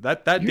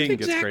 That You're the Dayton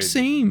gets exact crazy.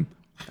 same.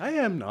 I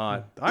am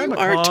not. I'm You a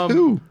are calm,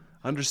 too.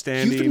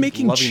 understanding, You've been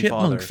making loving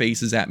chipmunk father.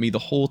 faces at me the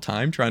whole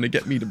time, trying to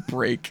get me to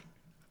break.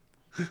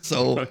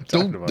 So I'm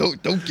talking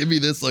about? don't give me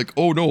this like,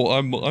 oh no,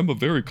 I'm a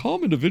very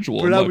calm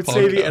individual. But on I my would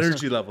say the podcast."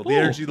 energy level. The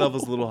energy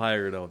level's a little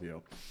higher at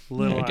LVO.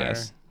 Little I higher.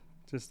 guess.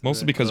 Just a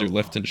Mostly bit. because you're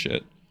lifting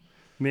shit.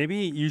 Maybe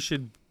you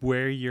should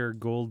wear your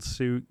gold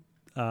suit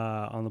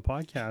on the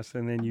podcast,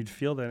 and then you'd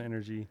feel that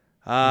energy.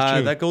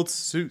 true. That gold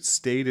suit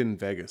stayed in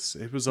Vegas.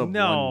 It was a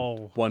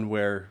No. one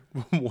wear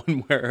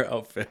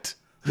outfit.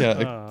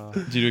 Yeah.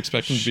 Do you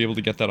expect him to be able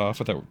to get that off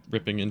without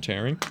ripping and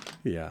tearing?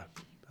 Yeah,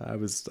 I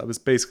was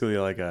basically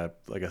like a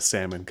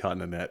salmon caught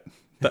in a net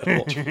that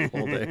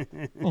whole day.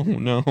 Oh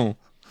no.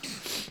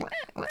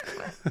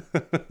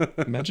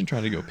 Imagine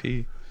trying to go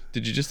pee.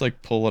 Did you just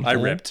like pull a hole? I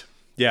ripped.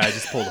 Yeah, I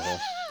just pulled a hole.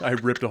 I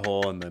ripped a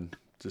hole and then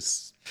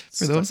just.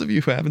 For those of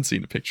you who haven't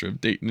seen a picture of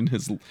Dayton in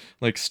his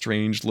like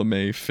strange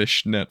lame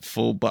fishnet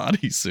full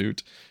body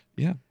suit,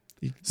 yeah.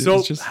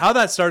 So just how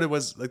that started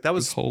was like that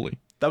was holy.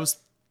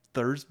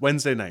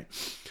 Wednesday night.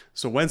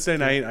 So Wednesday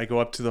night, I go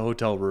up to the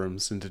hotel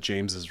rooms into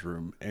James's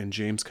room, and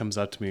James comes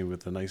up to me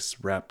with a nice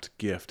wrapped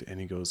gift, and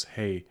he goes,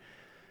 "Hey,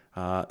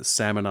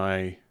 Sam and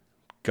I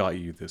got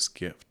you this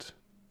gift,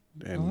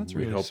 and that's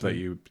we really hope that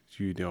sweet.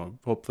 you know,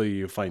 hopefully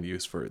you find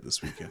use for it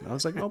this weekend." I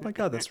was like, "Oh my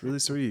god, that's really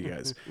sweet, of you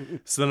guys."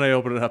 So then I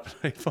opened it up,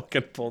 and I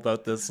fucking pulled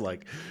out this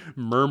like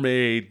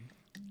mermaid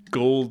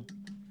gold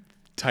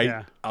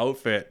type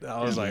outfit.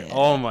 I was like,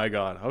 "Oh my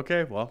god,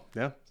 okay, well,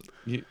 yeah,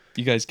 You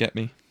guys get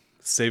me.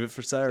 save it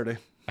for Saturday."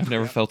 I've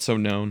never felt so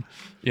known.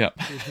 Yeah.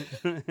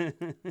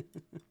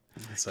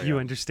 So, You yeah.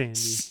 understand me.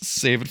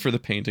 Save it for the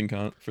painting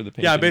for the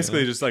painting. Yeah,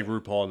 basically just like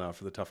RuPaul now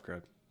for the tough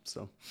crowd.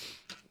 So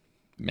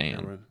man,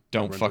 everyone-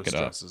 don't everyone fuck just it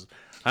up. dresses.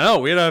 I know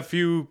we had a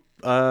few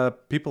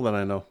people that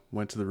I know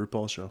went to the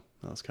RuPaul show.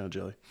 That was kind of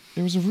jelly.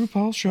 There was a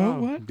RuPaul show. Oh.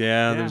 What?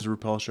 Yeah, Yeah. there was a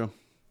RuPaul show.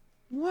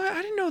 What?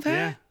 I didn't know Yeah,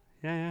 that.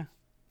 yeah.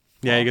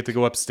 Yeah, you get to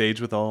go up stage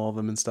with all of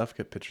them and stuff,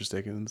 get pictures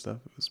taken and stuff.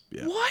 It was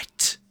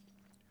What?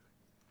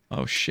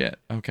 Oh shit.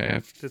 Okay,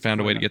 I've That's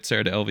found a way cool. to get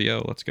Sarah to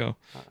LVO. Let's go.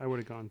 I would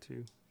have gone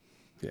too.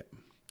 yeah.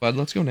 Bud,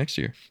 let's go next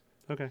year.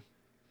 Okay.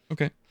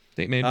 Okay.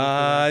 Date made.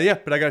 Yeah,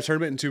 but I got a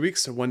tournament in 2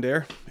 weeks, so one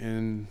day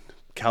in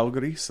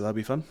Calgary, so that'll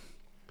be fun.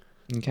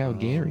 in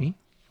Calgary.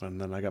 And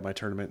then I got my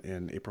tournament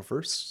in April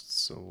 1st.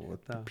 So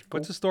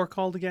What's the store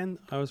called again?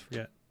 I always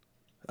forget.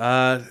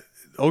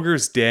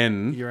 Ogre's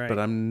Den, You're right. but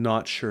I'm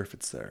not sure if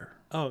it's there.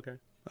 Oh, okay.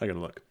 I gotta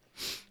look.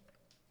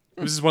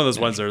 This is one of those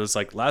ones where it's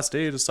like last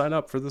day to sign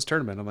up for this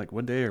tournament. I'm like,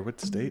 what day or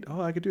what's date?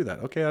 Oh, I could do that.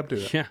 Okay, I'll do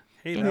that. Yeah.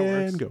 Hey, that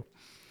works. And go.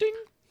 Ding.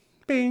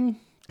 Bing.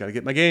 Gotta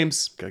get my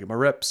games. Gotta get my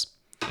reps.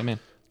 Yeah, man.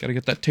 Gotta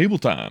get that table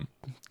time.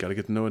 Gotta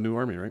get to know a new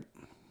army, right?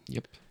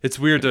 Yep. It's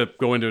weird to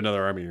go into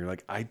another army and you're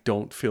like, I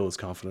don't feel as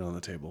confident on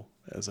the table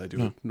as I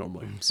do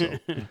normally. So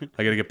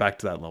I gotta get back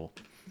to that level.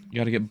 You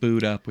gotta get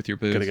booed up with your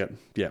booze. Gotta get,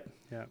 yeah.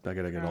 Yeah. I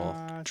gotta get all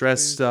Ah,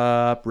 dressed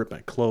up, rip my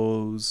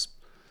clothes,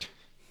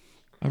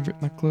 I've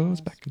ripped my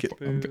clothes back and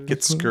forth. I've ripped my get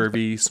clothes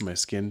scurvy so my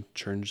skin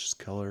turns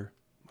color.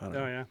 I don't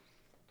know. Oh, yeah.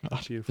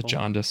 back- Beautiful. The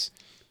jaundice.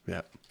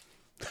 Yeah.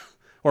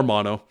 Or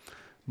mono.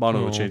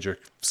 Mono would Oh. change your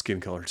skin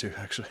color too,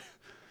 actually.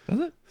 Does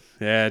it?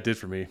 Yeah, it did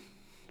for me.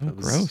 Oh, That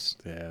was- gross.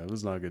 Yeah, it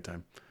was not a good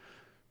time.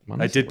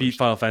 Mono's I the did beat worst.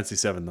 Final Fantasy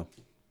 7 though.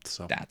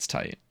 So That's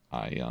tight.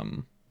 I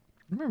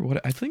remember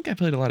what I think I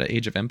played a lot of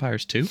Age of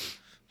Empires 2.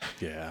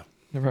 yeah.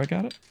 Never I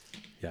got it.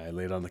 Yeah, I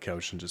laid on the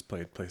couch and just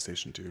played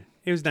PlayStation 2.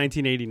 It was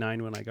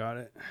 1989 when I got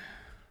it.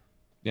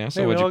 Yeah.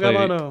 So Hey, what'd we you all got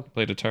play? mono.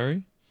 Played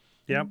Atari.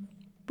 Yep.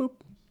 Boop.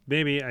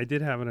 Maybe I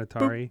did have an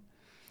Atari.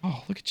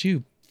 Oh, look at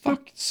you.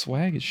 Fuck,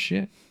 swag as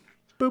shit.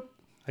 Boop.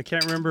 I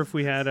can't remember if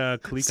we had a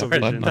Sorry,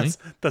 Blood ColecoVision. money.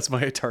 that's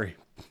my Atari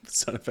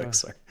sound effects.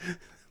 Sorry.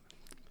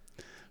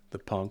 The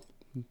punk.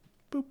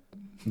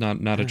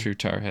 Not a true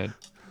tar head.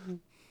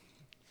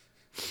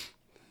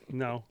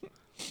 No.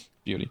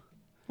 Beauty.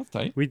 That's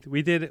tight. We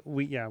did have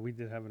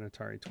an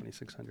Atari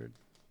 2600.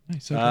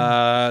 Nice.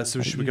 Okay.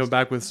 So should we go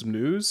back with some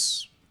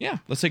news? Yeah.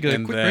 Let's take a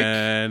And quick break.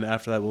 then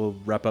after that, we'll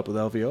wrap up with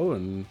LVO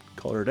and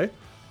call it a day.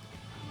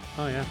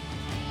 Oh yeah.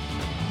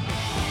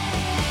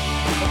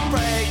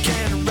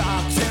 Breaking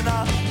rocks in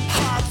a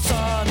hot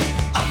sun.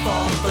 I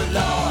fought the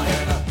law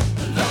and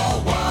a law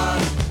won.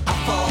 I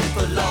fought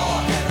the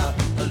law and a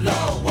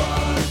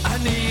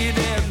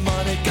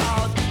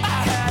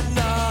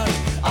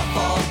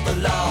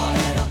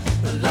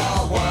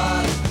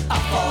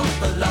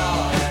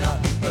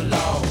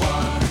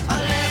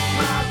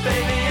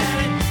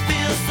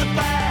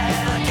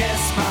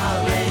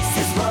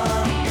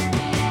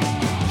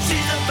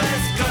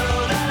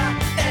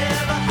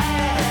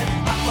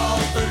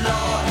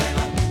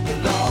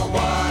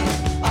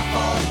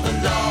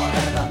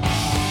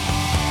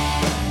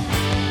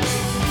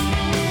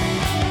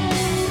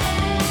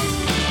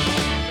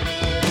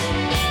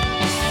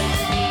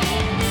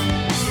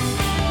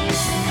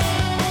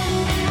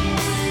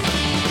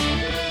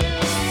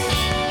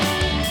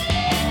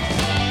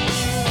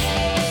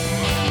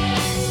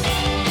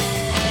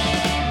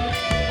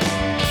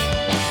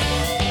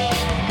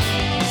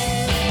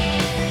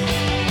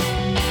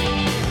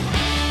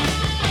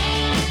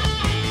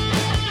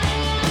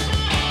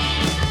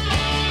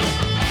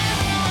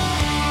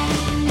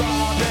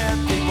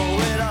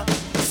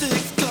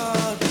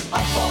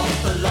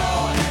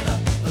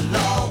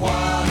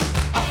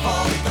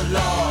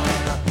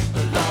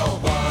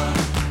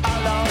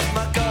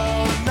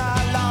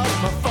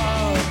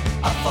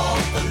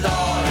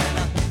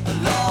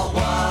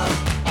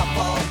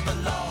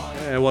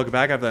And welcome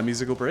back after that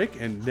musical break.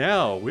 And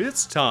now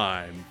it's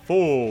time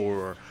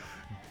for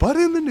Bud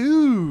in the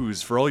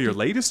News for all your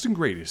latest and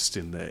greatest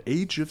in the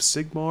Age of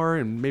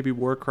Sigmar and maybe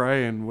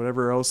Warcry and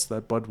whatever else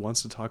that Bud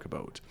wants to talk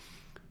about.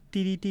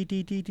 Good evening.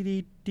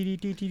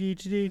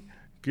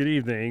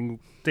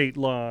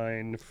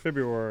 Dateline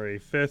February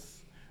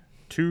 5th,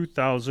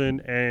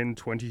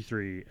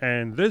 2023.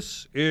 And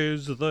this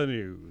is the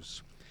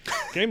news.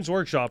 Games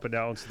Workshop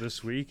announced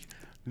this week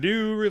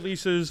new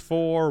releases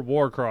for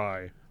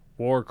Warcry.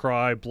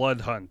 Warcry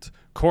Blood Hunt.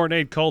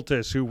 Khornate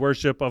cultists who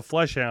worship a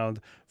fleshhound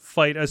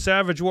fight a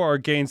savage war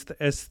against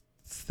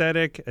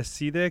ascetic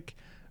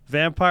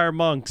vampire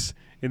monks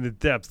in the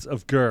depths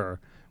of Gur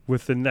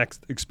with the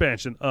next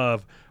expansion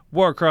of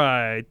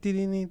Warcry.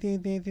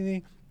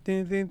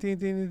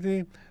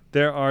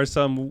 There are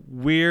some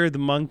weird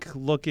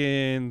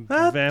monk-looking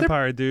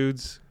vampire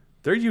dudes.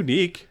 They're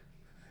unique.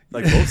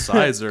 Like, both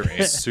sides are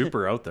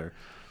super out there.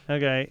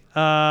 Okay.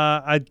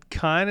 I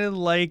kind of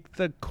like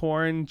the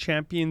Khorne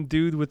champion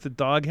dude with the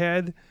dog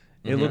head.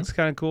 It looks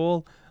kind of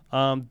cool.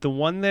 The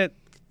one that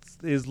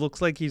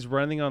looks like he's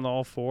running on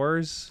all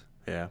fours.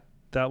 Yeah.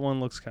 That one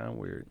looks kind of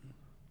weird.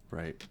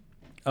 Right.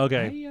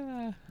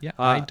 Okay.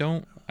 I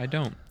don't. I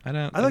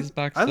This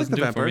box like doesn't the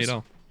do it for me vampires. at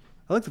all.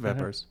 I like the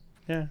vampires.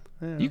 Yeah.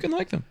 You can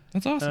like them.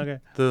 That's awesome. Okay.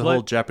 The Blood-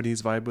 whole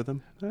Japanese vibe with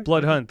them.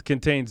 Blood Hunt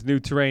contains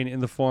new terrain in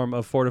the form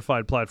of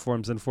fortified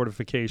platforms and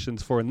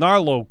fortifications for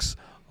Narloks,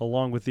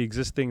 along with the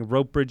existing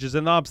rope bridges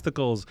and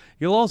obstacles.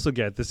 You'll also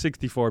get the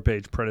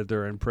 64-page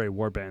Predator and Prey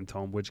Warband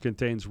tome, which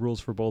contains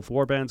rules for both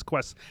Warbands,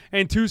 quests,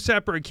 and 2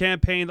 separate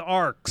campaign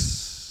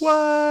arcs.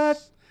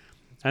 What?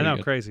 I know,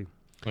 good. crazy.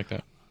 Like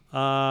that. Then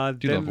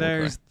love Warcry.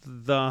 there's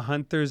the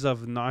Hunters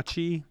of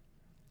Nachi.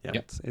 Yeah.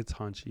 Yep. It's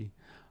Hanchi.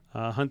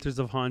 Hunters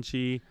of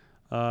Hanchi.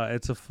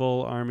 It's a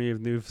full army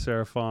of new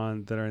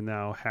Seraphon that are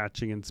now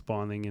hatching and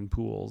spawning in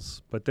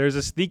pools. But there's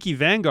a sneaky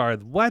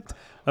vanguard. What?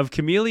 Of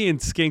chameleon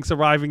skinks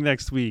arriving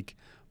next week.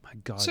 My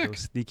God, Sick. those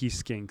sneaky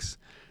skinks.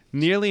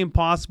 Nearly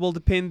impossible to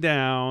pin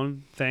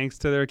down thanks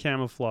to their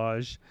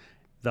camouflage.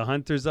 The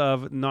Hunters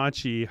of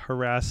Nachi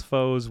harass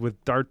foes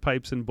with dart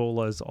pipes and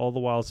bolas, all the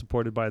while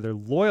supported by their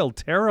loyal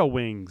Terra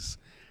wings.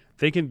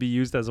 They can be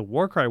used as a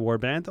Warcry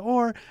warband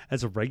or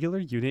as a regular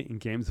unit in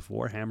games of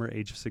Warhammer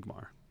Age of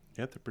Sigmar.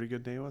 Yeah, they're pretty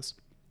good in AOS.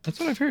 That's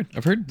what I've heard.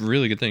 I've heard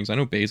really good things. I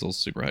know Basil's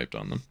super hyped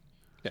on them.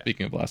 Yeah.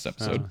 Speaking of last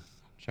episode,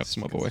 shout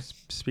some up away.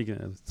 Speaking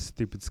of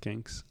stupid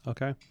skinks,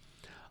 okay.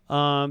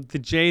 The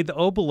Jade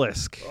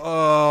Obelisk.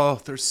 Oh,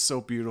 they're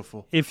so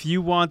beautiful. If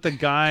you want the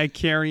guy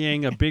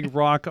carrying a big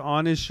rock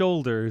on his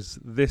shoulders,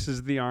 this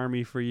is the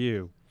army for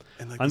you.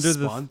 And like Under the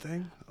the spawn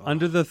thing? Oh.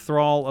 Under the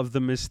thrall of the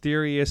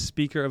mysterious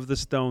Speaker of the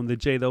Stone, the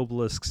Jade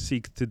Obelisk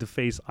seeks to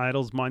deface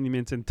idols,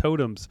 monuments, and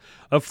totems.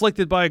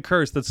 Afflicted by a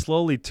curse that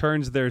slowly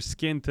turns their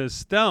skin to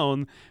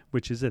stone,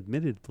 which is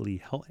admittedly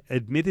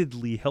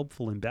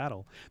helpful in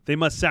battle, they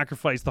must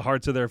sacrifice the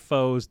hearts of their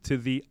foes to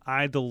the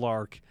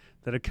idolarch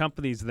that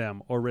accompanies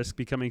them, or risk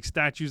becoming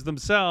statues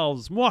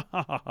themselves.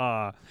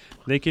 Mwahaha!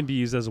 They can be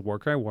used as a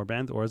Warcry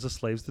warband or as a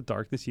Slaves to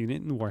Darkness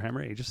unit in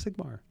Warhammer Age of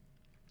Sigmar.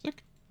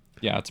 Sick.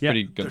 Yeah, it's Yeah.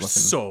 pretty good They're looking.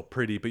 so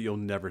pretty, but you'll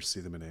never see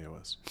them in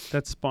AOS.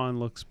 That spawn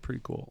looks pretty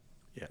cool.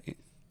 Yeah.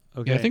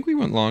 Okay. Yeah, I think we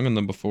went long on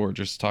them before,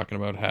 just talking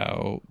about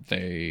how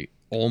they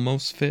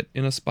almost fit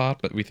in a spot,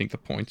 but we think the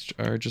points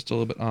are just a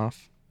little bit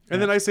off.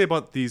 And then I say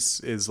about these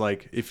is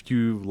like, if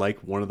you like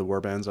one of the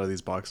warbands out of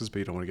these boxes, but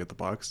you don't want to get the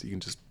box, you can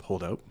just pull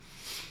it out.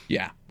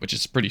 Yeah, which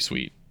is pretty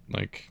sweet.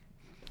 Like,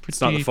 It's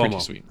not the pretty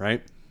FOMO, sweet.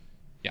 right?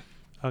 Yeah.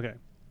 Okay.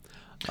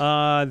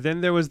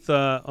 Then there was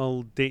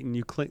the Dayton.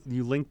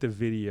 You linked the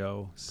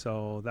video,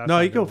 so that's No,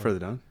 not you go gonna further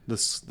down. The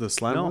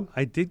slam No, one?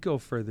 I did go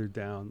further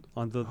down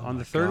on the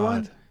my third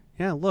one. God.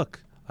 Yeah,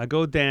 look, I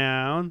go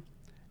down.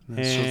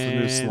 This was the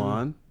new and-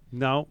 salon.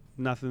 No,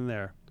 nothing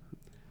there.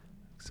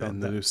 So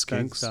And the new that's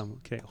skinks? dumb.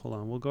 Okay, hold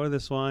on. We'll go to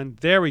this one.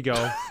 There we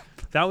go.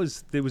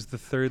 It was the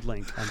third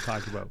link I'm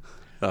talking about.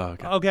 Oh,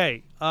 okay.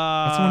 Okay.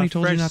 That's the one he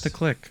told you not to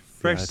click.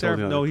 Fresh Yeah, I told Seraph.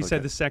 you not to No, he click said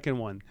it. the second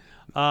one.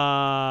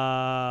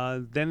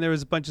 Then there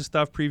was a bunch of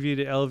stuff previewed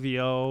to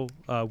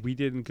LVO. We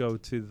didn't go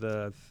to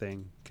the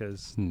thing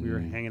because we were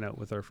hanging out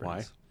with our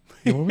friends.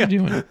 Yeah, what were we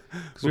doing?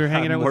 Because we were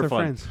hanging out with More our fun.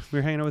 friends. We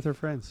were hanging out with our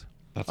friends.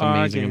 That's Our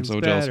amazing. I'm game's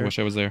so jealous. I better. wish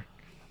I was there.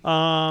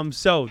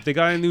 So they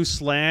got a new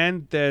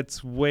slan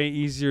that's way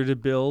easier to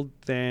build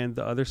than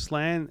the other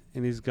slan,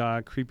 and he's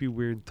got creepy,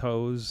 weird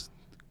toes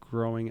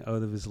growing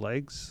out of his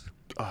legs.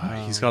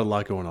 He's got a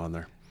lot going on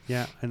there.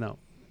 Yeah, I know.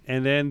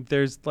 And then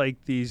there's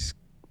like these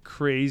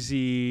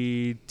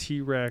crazy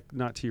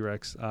not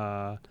T-Rex.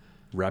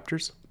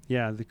 Raptors?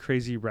 Yeah, the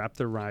crazy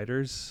raptor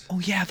riders. Oh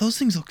yeah, those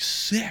things look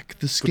sick.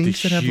 The With the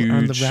skinks that have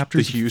on the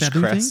raptors the huge feather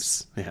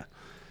crests. Yeah. things.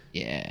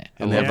 Yeah, I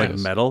And they love have like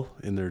those. metal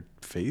in their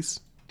face.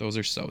 Those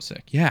are so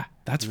sick. Yeah,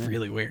 that's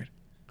really weird.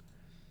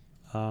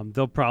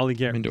 They'll probably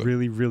get into it.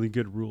 really, really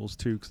good rules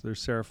too because they're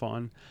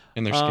Seraphon.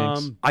 And they're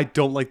skinks. I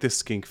don't like the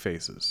skink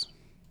faces.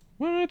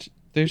 What?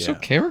 They're so Yeah.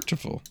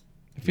 characterful.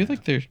 I feel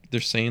like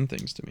they're saying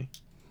things to me.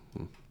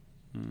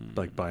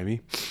 Like by me.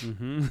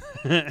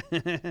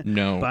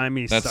 No, Buy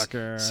me,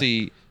 sucker.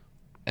 See,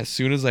 as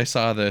soon as I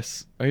saw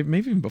this, or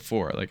maybe even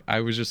before, like I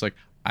was just like,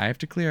 I have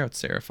to clear out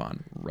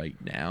Seraphon right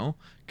now,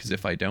 because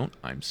if I don't,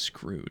 I'm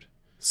screwed.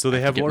 So they I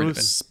have have to get one rid with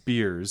of it.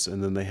 spears,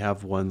 and then they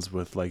have ones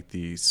with like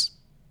these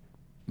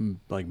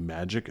like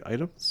magic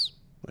items,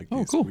 like Oh,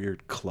 these cool.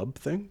 weird club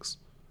things.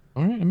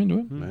 All right, I'm into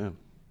it. Man,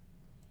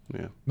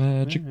 yeah.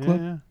 Magic Club.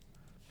 Yeah.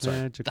 Sorry.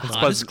 Magic The Club.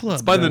 hottest club.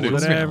 it's by the in news.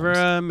 Whatever,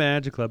 realms.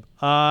 Magic Club.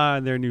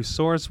 Their new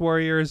Source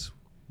Warriors,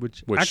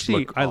 which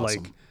actually look I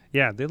awesome. like.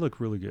 Yeah, they look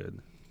really good.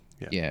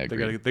 Yeah,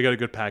 agreed. they got a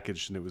good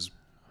package, and it was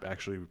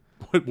actually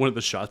one of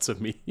the shots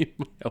of me in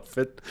my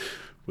outfit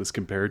was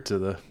compared to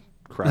the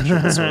crash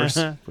of the source,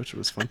 which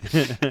was fun.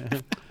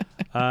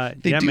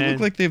 They yeah, do man. look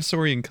like they have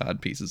Saurian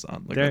cod pieces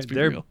on. Like, let's be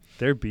they're real.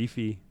 they're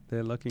beefy.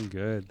 They're looking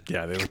good.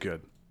 Yeah, they look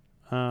good,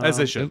 as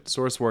they should.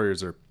 Source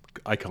warriors are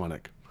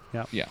iconic.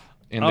 Yeah,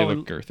 and they Oh,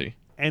 look girthy.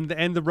 And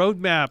the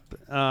roadmap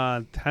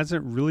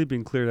hasn't really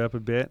been cleared up a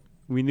bit.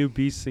 We knew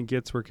beasts and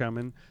gits were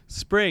coming.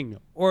 Spring,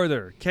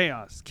 order,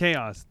 chaos,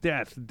 chaos,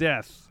 death,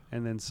 death,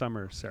 and then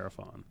summer,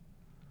 Seraphon.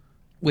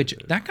 Which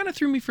that kind of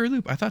threw me for a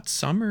loop. I thought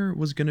summer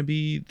was gonna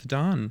be the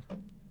dawn,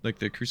 like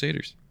the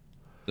Crusaders,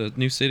 the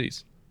new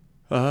cities.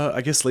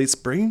 I guess late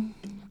spring,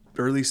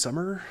 early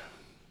summer.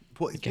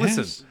 Well, guess.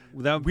 listen,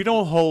 Without we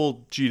don't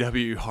hold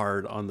GW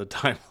hard on the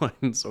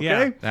timelines, okay?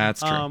 Yeah.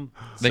 That's true.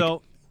 They-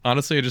 so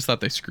honestly, I just thought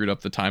they screwed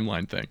up the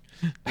timeline thing.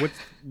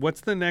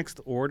 what's the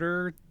next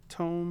order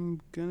tome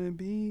gonna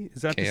be?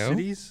 Is that the KO?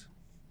 cities?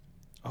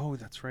 Oh,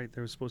 that's right.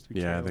 There was supposed to be.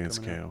 Yeah, I KO think it's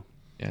coming out. KO.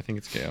 Yeah, I think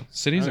it's KO.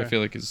 Cities, I Okay.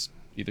 feel like is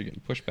either getting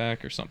pushed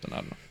back or something.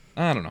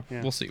 I don't know.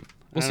 Yeah. We'll see. I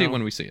We'll don't see it know.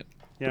 when we see it.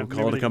 Yeah, Don't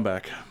call it a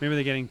comeback. Maybe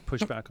they're getting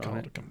pushed back Call on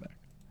it a it. comeback.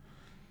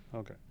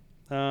 Okay.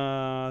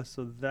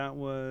 So that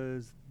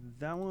was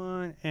that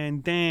one,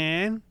 and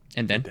then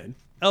And then Dead.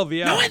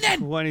 LVL No, and then-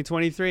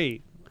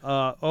 2023.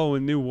 A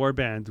new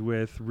warband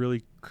with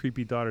really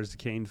creepy Daughters of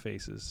Cain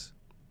faces.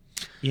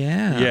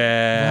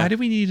 Yeah. Why do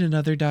we need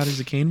another Daughters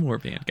of Cain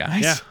warband,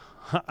 guys?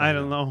 Yeah, I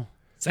don't know.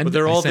 Send, But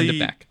they're all send the it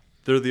back.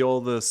 they're all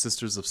the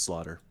Sisters of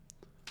Slaughter.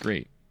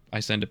 Great.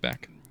 I send it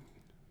back.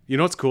 You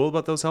know what's cool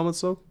about those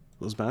helmets though?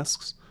 Those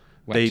masks?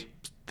 What?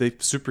 They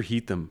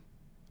superheat them,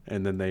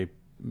 and then they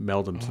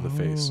meld them to the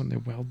face. and they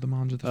weld them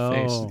onto the Oh.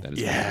 face. That is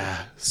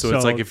Yeah. So, So-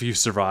 it's like if you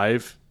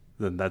survive,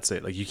 then that's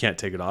it. Like you can't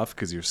take it off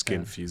because your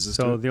skin fuses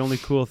So to it. the only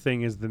cool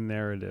thing is the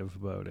narrative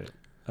about it.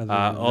 Other than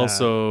that-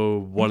 Also,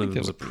 one think of they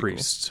them's a look pretty cool.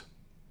 priest.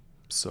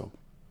 So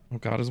Oh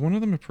God, is one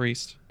of them a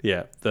priest?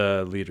 yeah,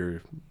 the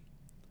leader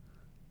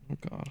Oh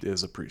God.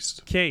 is a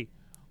priest. okay,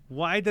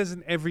 why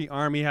doesn't every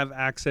army have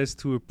access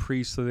to a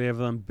priest so they have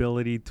the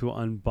ability to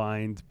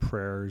unbind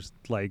prayers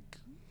like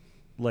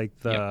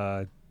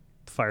the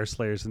Fire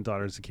Slayers and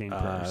Daughters of Cain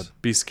prayers?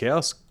 Beast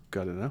Chaos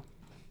got it now.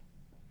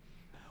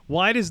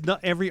 Why does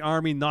not every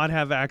army not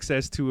have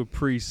access to a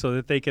priest so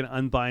that they can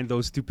unbind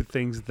those stupid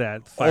things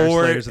that Fire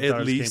Or Slayers and at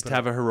Daughters of Cain least put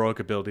have up? a heroic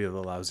ability that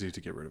allows you to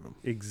get rid of them.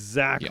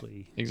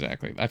 Exactly.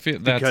 Exactly. I feel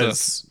that's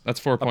Because that's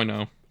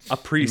 4.0. A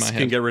priest my can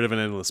head. get rid of an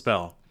endless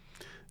spell,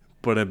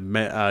 but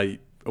a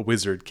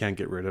wizard can't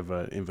get rid of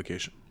an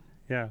invocation.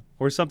 Yeah.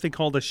 Or something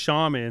called a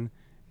shaman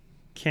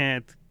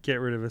can't get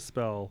rid of a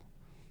spell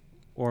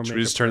or Should make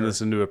we a just turn prayer.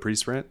 this into a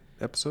priest rant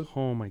episode?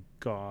 Oh my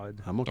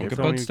god. I'm okay. Don't with get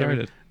that. Don't bud even get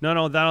me- started.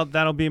 No,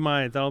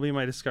 that'll be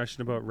my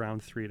discussion about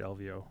round 3 at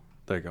LVO.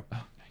 There you go.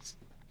 Oh, nice.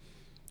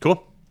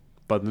 Cool.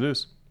 Bud in the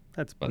news.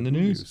 That's Bud in the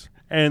news.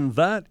 And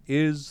that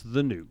is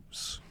the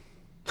news.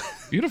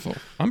 Beautiful.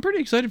 I'm pretty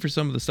excited for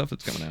some of the stuff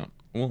that's coming out.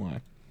 I won't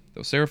lie.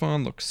 Though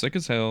Seraphon looks sick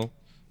as hell.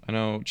 I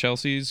know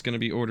Chelsea's gonna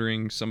be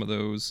ordering some of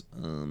those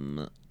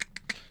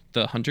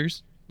the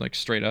hunters, like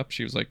straight up.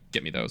 She was like,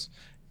 get me those.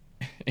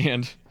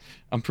 And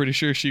I'm pretty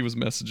sure she was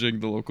messaging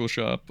the local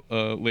shop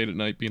late at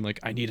night being like,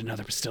 I need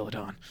another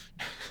Bastillodon.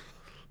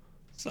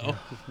 So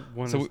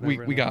One so is we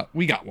never we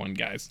enough. got one,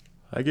 guys.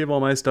 I gave all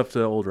my stuff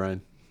to old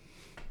Ryan.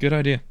 Good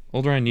idea.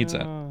 Old Ryan needs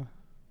that.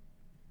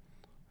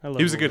 I love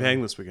He was a good Wolverine.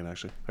 hang this weekend,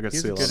 actually. I got to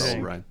He's see a a lot good of hang.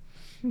 old Ryan.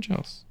 I'm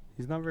jealous.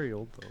 He's not very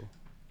old though.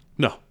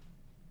 No,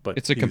 but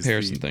It's a he's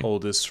comparison the thing.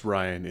 Oldest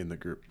Ryan in the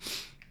group,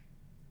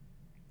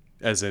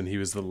 as in he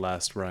was the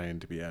last Ryan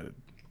to be added.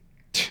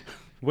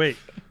 Wait,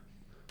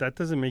 that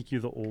doesn't make you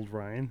the old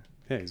Ryan.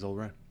 Yeah, he's old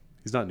Ryan.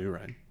 He's not new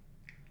Ryan.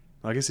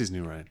 I guess he's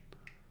new Ryan.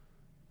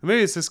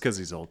 Maybe it's just because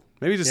he's old.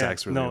 Maybe he just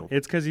acts really no, old.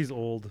 it's because he's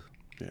old.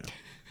 Yeah.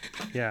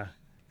 Yeah,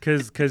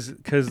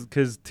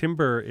 because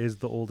Timber is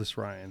the oldest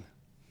Ryan.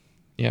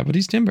 Yeah, but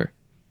he's Timber.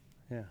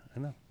 Yeah, I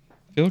know.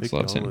 Felix They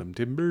loves call him. him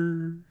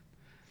Timber.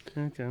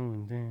 I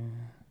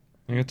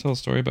got to tell a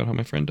story about how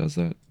my friend does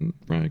that. And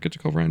Ryan, I get to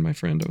call Ryan my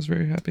friend. I was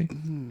very happy.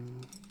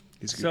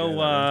 He's a good So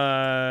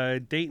guy,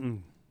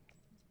 Dayton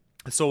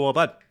so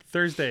bud.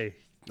 Thursday.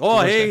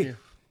 Oh, You hey. left-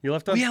 You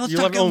left on. Yeah, let's you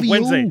talk left on LVO.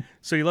 Wednesday.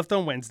 So you left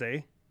on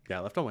Wednesday. Yeah,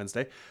 I left on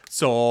Wednesday.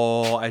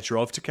 So I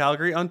drove to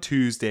Calgary on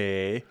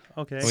Tuesday.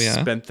 Okay. Oh,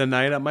 yeah? Spent the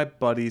night at my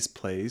buddy's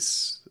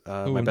place.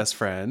 My Ooh. best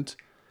friend,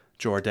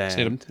 Jordan.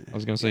 Stayed up- I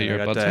was gonna say, And you're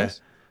I at got Bud's to-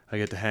 house? I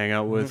get to hang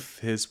out with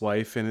his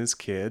wife and his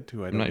kid,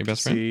 who I don't not get your to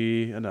best friend?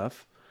 see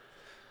enough.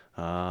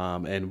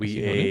 And we he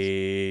who it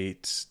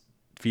ate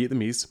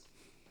Vietnamese.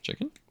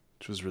 Chicken?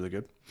 which was really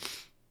good.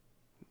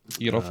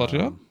 You get all flooded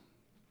up?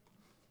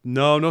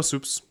 No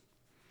soups.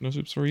 No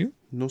soups for you?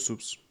 No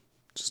soups.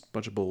 Just a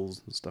bunch of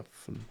bowls and stuff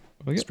and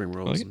I like it. spring I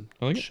rolls like it. and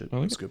I like it. shit. I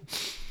like It was good.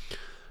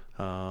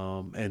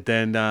 And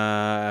then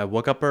I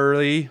woke up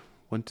early,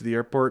 went to the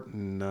airport,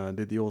 and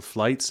did the old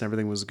flights.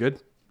 Everything was good.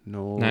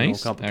 No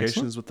Nice. complications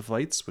Excellent. with the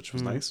flights, which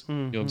was nice.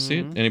 You love to see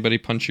it? Anybody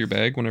punch your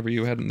bag whenever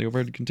you had it in the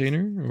overhead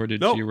container? Or did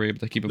Nope. you were able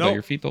to keep it by Nope.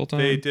 your feet the whole time?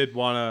 They did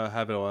want to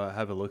have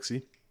a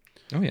look-see.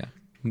 Oh, yeah.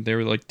 They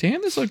were like,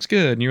 damn, this looks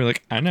good. And you were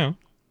like, I know.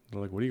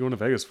 They're like, what are you going to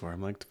Vegas for?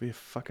 I'm like, to be a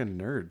fucking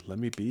nerd. Let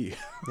me be.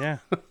 Yeah.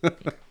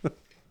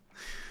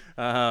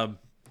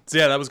 So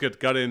yeah, that was good.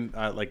 Got in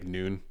at like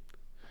noon.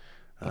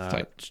 That's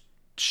tight.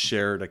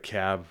 Shared a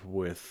cab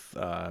with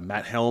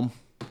Matt Helm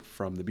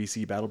from the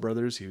BC Battle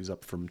Brothers. He was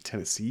up from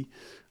Tennessee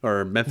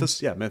or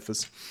Memphis. Yeah,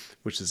 Memphis,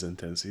 which is in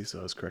Tennessee.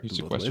 So I was correct You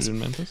in both ways. sequestered in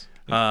Memphis?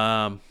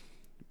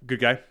 Good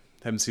guy.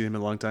 Haven't seen him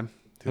in a long time.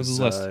 How's his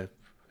list?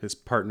 His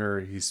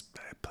partner, he's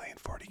playing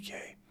 40K.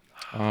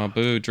 Oh,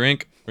 boo.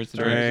 Drink. Where's the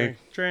drink?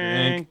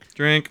 Drink.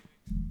 Drink.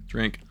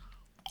 Drink.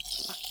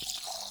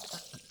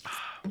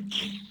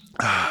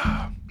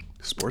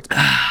 Sports.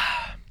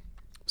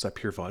 Was that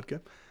pure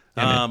vodka?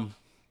 Yeah, man.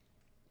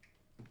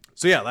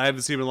 So yeah, I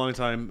haven't seen him in a long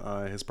time.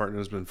 His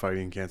partner's been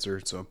fighting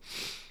cancer, so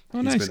Oh,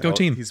 he's nice. been Go out-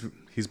 team.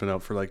 He's been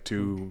out for like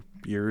 2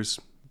 years,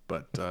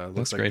 but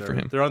looks like great for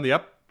him. They're on the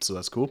up, so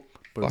that's cool.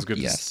 But it's Fuck good.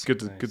 yes. Good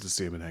to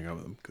see him and hang out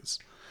with him because.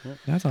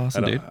 That's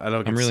awesome, dude. I don't get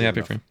I'm to really see happy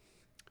enough. for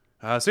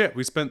him. So yeah,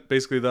 we spent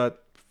basically that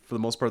for the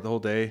most part the whole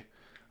day.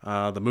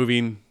 The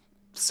moving,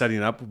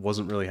 setting up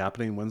wasn't really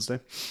happening Wednesday,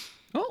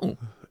 Oh.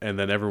 and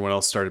then everyone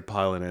else started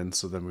piling in.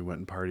 So then we went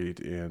and partied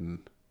in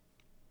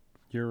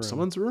Your room.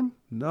 someone's room.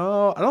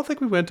 No, I don't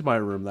think we went to my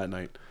room that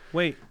night.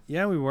 Wait.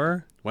 Yeah, we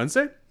were.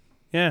 Wednesday?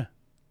 Yeah.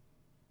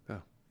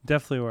 Oh.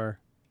 Definitely were.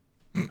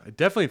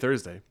 Definitely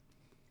Thursday.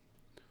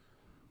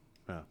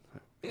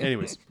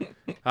 Anyways,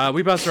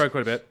 we bounced around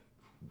quite a bit.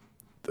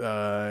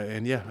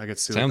 And yeah, I got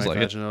to see Sounds like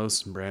like it.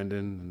 Vaginos and Brandon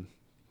and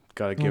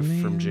got a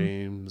gift from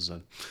James.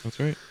 And That's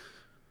right.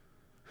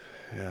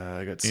 yeah,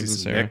 I got to see James and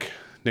some Sarah. Nick.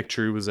 Nick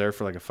True was there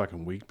for like a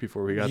fucking week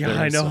before we got Yeah, there.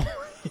 I know.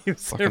 so- He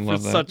was there Fucking for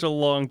love that. such a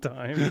long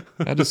time.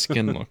 How'd his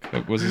skin look?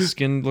 Was his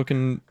skin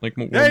looking like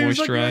more yeah,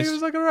 moisturized? he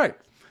was like all right.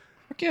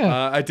 Fuck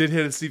yeah. I did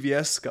hit a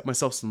CVS, got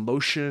myself some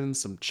lotion,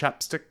 some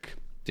chapstick,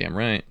 Damn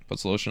right.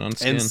 Puts lotion on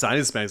skin. and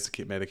sinus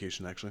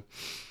medication actually.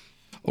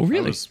 Oh,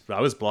 really?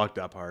 I was blocked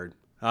up hard.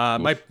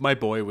 My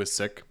boy was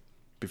sick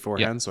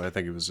beforehand, Yeah. so I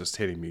think it was just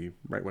hitting me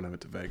right when I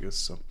went to Vegas.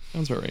 So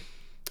Sounds about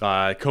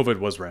right. COVID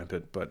was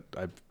rampant, but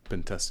I've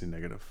been testing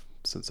negative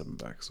since I've been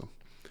back. So,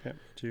 Yeah,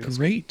 cheers.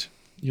 Great.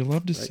 You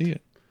love to see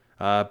it.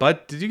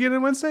 but did you get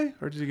in Wednesday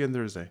or did you get in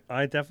Thursday?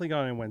 I definitely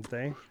got in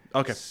Wednesday.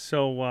 Okay,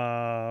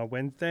 So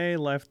Wednesday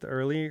left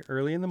early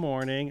in the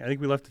morning. I think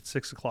we left at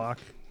 6:00,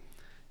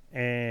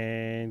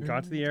 and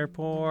got to the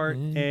airport.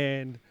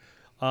 And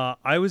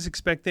I was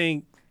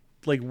expecting,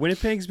 like,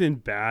 Winnipeg's been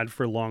bad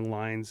for long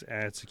lines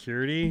at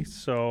security.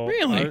 So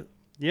Really?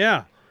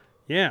 yeah.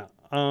 I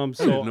didn't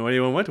So know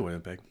anyone went to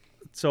Winnipeg.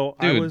 I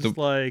Dude, was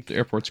like, The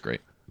airport's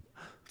great.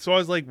 so I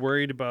was like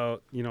worried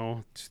about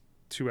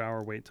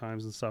 2-hour wait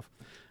times and stuff.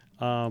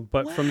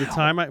 But from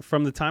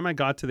the time I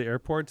got to the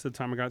airport to the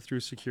time I got through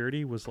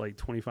security was like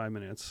 25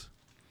 minutes.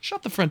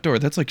 Shut the front door.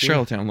 That's like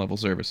Charlottetown level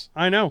service.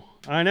 I know.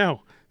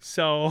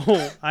 So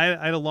I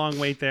had a long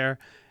wait there,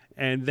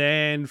 and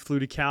then flew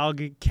to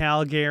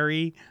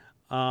Calgary,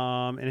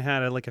 and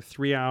had a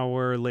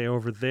 3-hour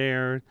layover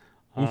there,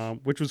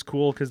 which was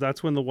cool because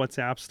that's when the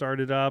WhatsApp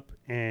started up.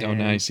 And Oh,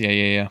 nice.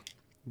 Yeah.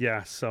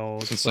 Yeah, so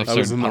It's just, like I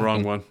was in the popping.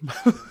 wrong one.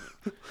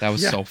 That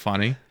was Yeah. so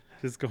funny.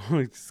 just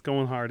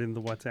going hard in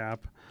the WhatsApp.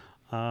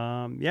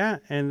 Yeah,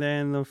 and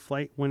then the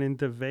flight went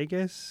into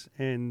Vegas,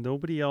 and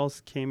nobody else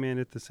came in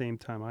at the same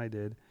time I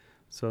did.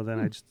 So then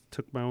I just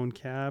took my own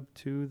cab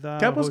to the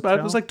Cab was bad. It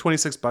hotel. was like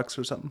 $26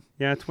 or something.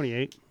 yeah,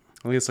 28.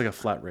 I think it's like a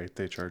flat rate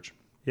they charge.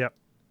 Yep.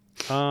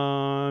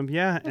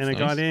 Yeah, and I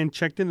got nice. in,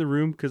 checked in the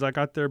room because I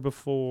got there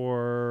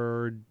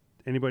before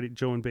anybody,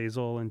 Joe and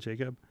Basil and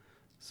Jacob.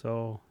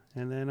 So,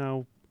 and then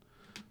I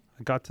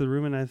got to the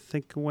room, and I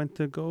think I went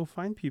to go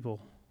find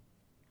people.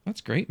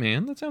 That's great,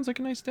 man. That sounds like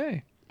a nice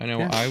day. I know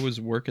Yeah. I was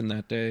working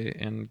that day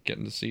and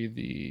getting to see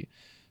the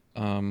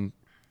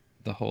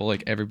whole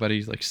like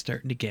everybody's like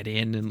starting to get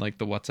in and like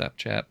the WhatsApp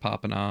chat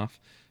popping off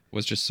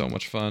was just so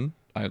much fun.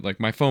 I like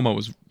my FOMO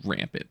was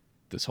rampant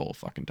this whole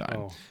fucking time.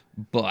 Oh.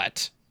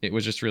 But it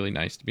was just really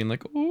nice to be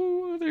like,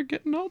 oh, they're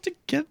getting all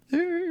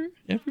together.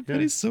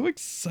 Everybody's so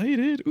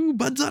excited. Ooh,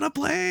 Bud's on a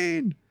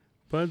plane.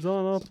 Bud's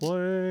on a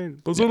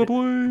plane. Was on a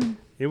plane.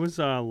 It was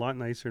a lot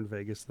nicer in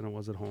Vegas than it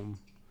was at home.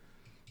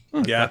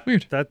 Yeah.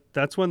 Weird.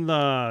 That's when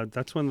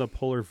the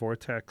polar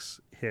vortex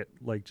hit,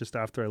 like just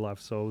after I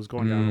left. So it was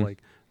going down to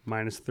like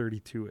minus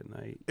 32 at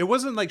night. It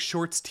wasn't like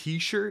shorts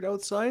t-shirt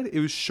outside. It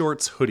was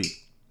shorts hoodie.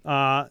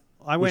 I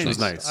went was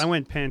nice. I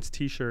went pants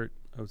t-shirt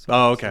outside.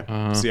 Oh, okay.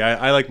 Uh-huh. See,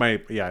 I like my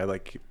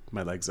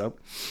legs up.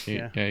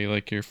 Yeah, you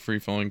like your free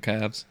flowing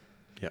calves.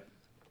 Yeah.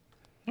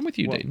 I'm with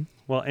you, well, Dayton.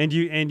 Well, and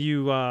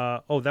you.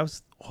 That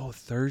was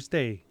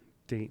Thursday,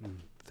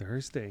 Dayton.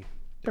 Thursday.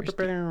 Okay,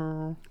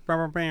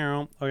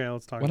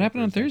 let's talk. What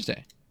happened on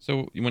Thursday?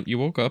 So you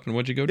woke up and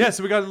what'd you go do? Yeah,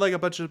 so we got like a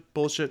bunch of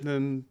bullshit, and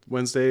then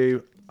Wednesday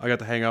I got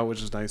to hang out,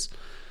 which is nice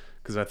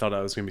because I thought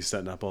I was gonna be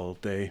setting up all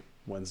day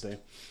Wednesday.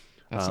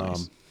 That's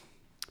nice.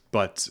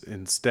 But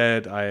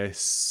instead, I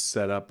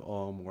set up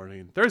all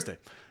morning Thursday.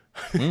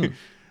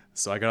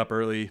 So I got up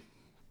early,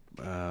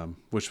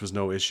 which was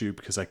no issue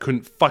because I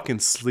couldn't fucking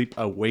sleep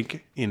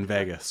awake in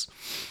Vegas.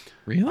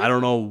 Really? I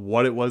don't know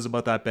what it was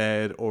about that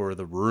bed or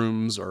the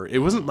rooms, or it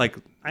wasn't like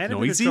I had a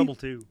bit noisy. of trouble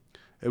too.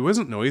 It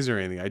wasn't noisy or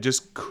anything. I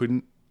just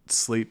couldn't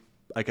sleep.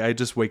 Like I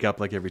just wake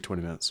up like every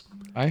 20 minutes.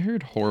 I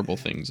heard horrible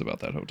things about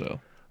that hotel.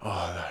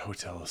 Oh, that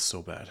hotel is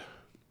so bad.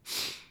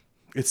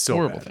 It's so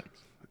Horrible bad. things.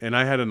 And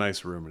I had a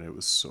nice room, and it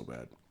was so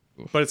bad.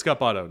 Oof. But it's got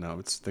bought out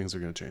now. Things are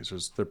going to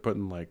change. They're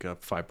putting like a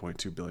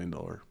 $5.2 billion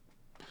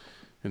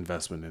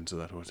investment into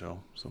that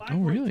hotel. So Oh,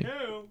 really?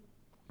 Yeah.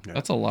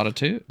 That's a lot of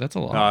two. That's a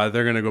lot.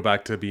 they're going to go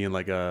back to being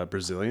like a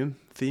Brazilian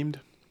themed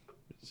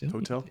Brazilian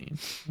hotel. theme.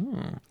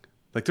 Oh.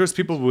 Like there's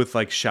people with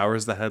like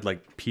showers that had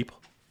like peep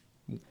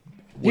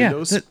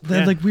windows. Yeah, that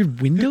had like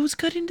weird windows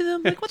cut into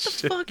them. Like, what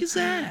the fuck is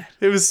that?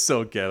 It was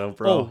so ghetto,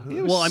 bro.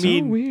 It was Well, I so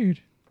mean,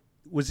 weird.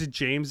 was it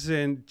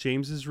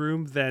James's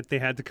room that they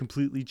had to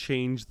completely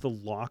change the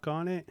lock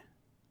on it?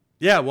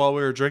 Yeah, while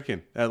we were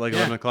drinking at like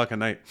 11 o'clock at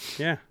night,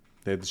 Yeah.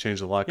 they had to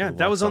change the lock. Yeah, and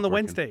that lock was on stopped the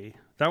working. Wednesday.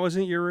 That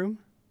wasn't your room?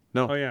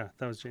 No, Oh, yeah,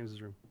 that was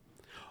James's room.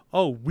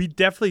 Oh, we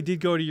definitely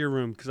did go to your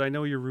room because I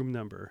know your room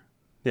number.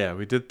 yeah,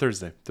 we did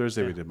Thursday.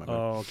 Thursday we did my bed.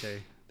 Oh,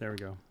 okay. There we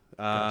go.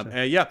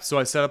 And yeah, so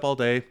I set up all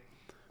day.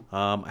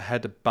 I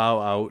had to bow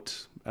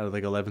out at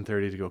like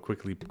 11:30 to go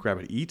quickly grab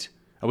and eat.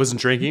 I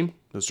wasn't drinking.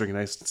 I was drinking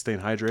ice, staying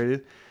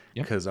hydrated,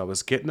 Yep. because I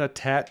was getting a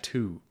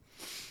tattoo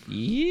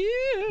Yeah.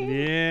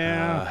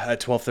 Yeah. at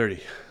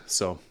 12:30.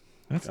 So,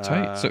 That's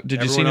tight. So,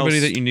 did you see everyone anybody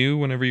else- that you knew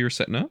whenever you were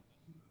setting up?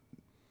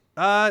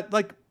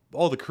 like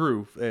all the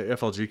crew,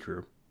 FLG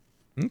crew.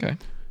 Okay.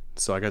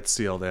 So I got to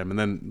see all them, and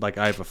then like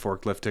I have a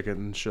forklift ticket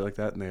and shit like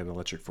that, and they had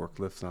electric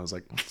forklifts, and I was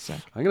like, Sick.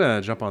 I'm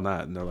gonna jump on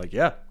that, and they're like,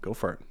 yeah, go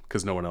for it,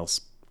 because no one else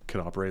can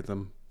operate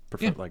them,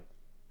 Yeah. like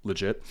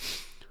legit.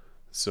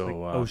 So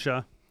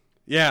OSHA.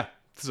 yeah,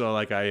 so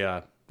like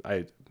I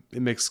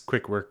it makes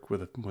quick work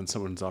with it when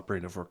someone's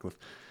operating a forklift.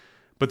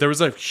 But there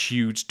was a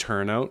huge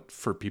turnout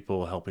for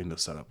people helping to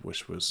set up,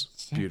 which was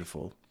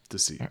beautiful to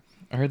see.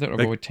 I heard that our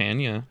boy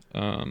Tanya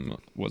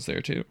was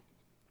there too.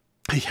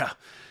 Yeah.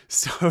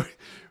 So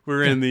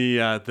we're in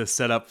the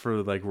setup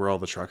for like where all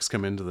the trucks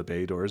come into the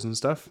bay doors and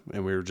stuff,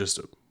 and we're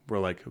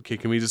like, okay,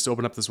 can we just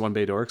open up this one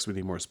bay door because we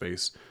need more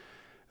space?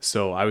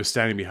 So I was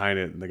standing behind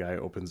it, and the guy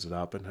opens it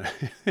up,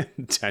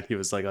 and Tanya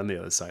was like on the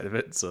other side of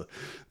it. So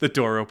the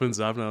door opens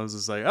up, and I was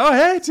just like, "Oh,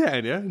 hey,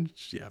 Tanya!" And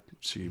she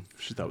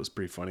thought it was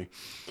pretty funny.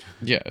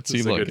 Yeah, it It's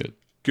seemed a like good, it.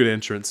 good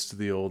entrance to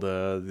the old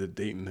the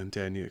Dayton and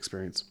Tanya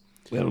experience.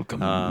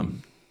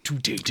 Welcome to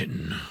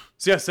Dayton.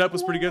 So yeah, setup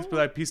was pretty good, but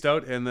I pieced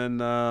out, and then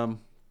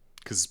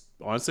because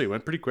honestly, it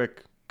went pretty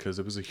quick because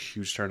it was a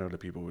huge turnout of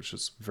people, which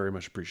was very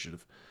much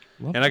appreciative.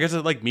 Love And I got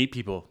to like meet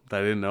people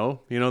that I didn't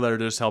know, that are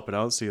just helping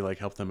out. So you like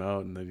help them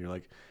out, and then you're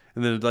like,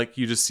 and then like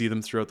you just see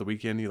them throughout the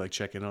weekend. You like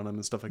check in on them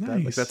and stuff like that.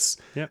 Like Nice. that's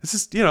Yeah. it's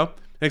just and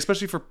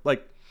especially for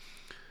like,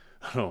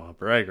 I don't want to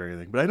brag or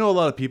anything, but I know a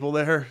lot of people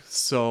there,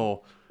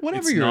 so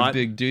Whenever it's you're not, a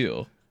big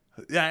deal.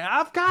 yeah,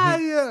 I've got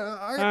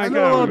I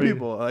know a lot of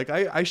people. Like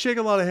I shake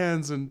a lot of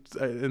hands and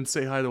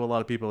say hi to a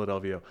lot of people at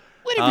LVO.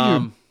 Whenever you're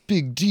a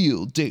big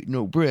deal, Dayton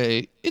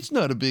O'Bray, it's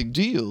not a big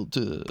deal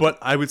to. But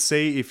I would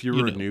say if you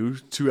were know. new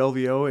to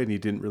LVO and you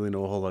didn't really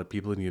know a whole lot of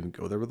people and you didn't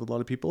go there with a lot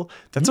of people,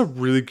 that's a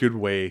really good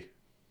way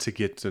to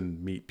get to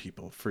meet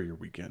people for your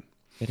weekend.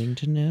 Getting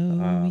to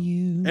know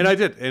you. And I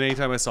did. And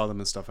anytime I saw them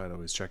and stuff, I'd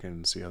always check in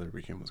and see how their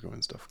weekend was going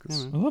and stuff.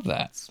 'Cause I love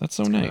that. That's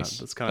so nice.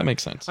 That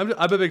makes sense. I'm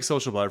a big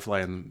social butterfly,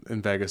 and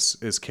Vegas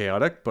is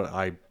chaotic, but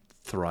I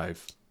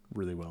thrive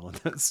really well in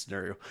that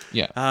scenario.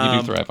 Yeah,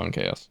 you do thrive on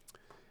chaos.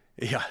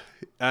 Yeah.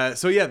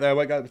 So yeah,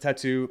 I got the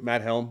tattoo.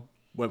 Matt Helm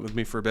went with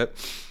me for a bit.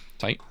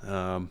 Tight.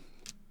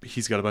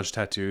 He's got a bunch of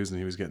tattoos, and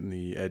he was getting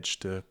the edge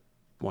to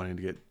wanting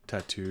to get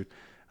tattooed.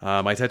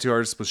 My tattoo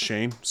artist was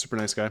Shane, super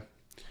nice guy.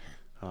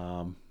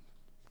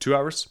 2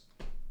 hours,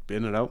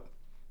 in and out.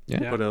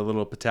 Yeah. Put a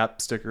little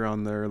Patap sticker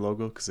on their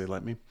logo because they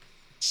let me.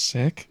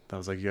 Sick. I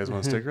was like, "You guys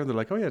want a sticker?" They're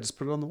like, "Oh yeah, just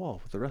put it on the wall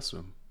with the rest of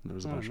them." And there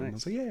was a bunch of them. I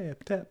was like, "Yeah,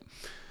 Patap."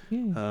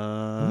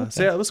 Yeah.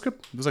 So yeah, it was good.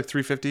 It was like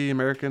 $350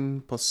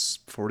 American plus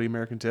 $40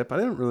 American tip. I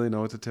didn't really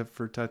know what to tip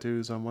for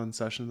tattoos on one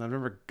session. I've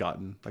never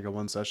gotten like a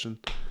one session.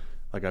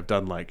 Like I've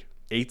done like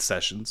 8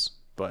 sessions,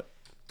 but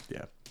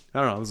yeah, I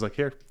don't know. I was like,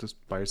 here,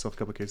 just buy yourself a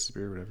couple cases of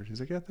beer or whatever. He's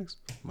like, yeah, thanks.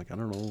 I'm like, I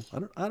don't know. I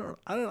don't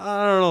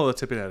know the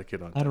tipping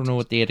etiquette on. I don't know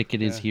what the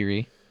etiquette is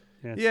here.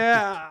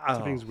 Yeah,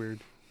 Tipping's weird.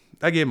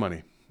 I gave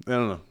money. I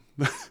don't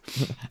know.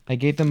 I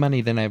gave them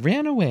money, then I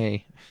ran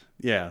away.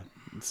 Yeah,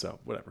 so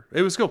whatever.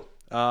 It was cool.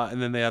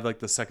 And then they have like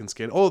the second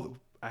skin. Oh,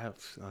 I'm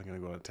gonna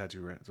go on a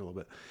tattoo rant for a little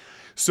bit.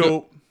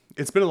 So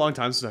it's been a long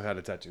time since I've had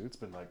a tattoo. It's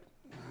been like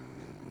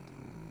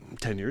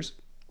 10 years.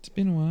 It's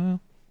been a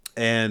while.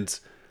 And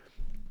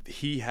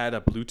he had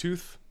a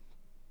Bluetooth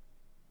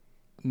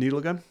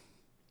needle gun.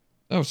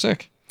 Oh,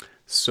 sick.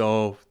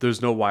 So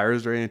there's no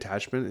wires or any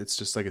attachment. It's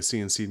just like a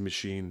CNC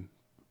machine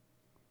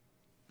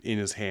in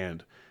his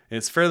hand. And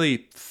it's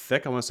fairly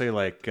thick. I want to say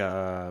like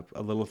a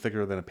little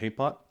thicker than a paint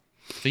pot.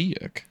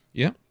 Thick.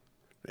 Yeah.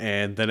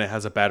 And then it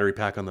has a battery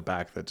pack on the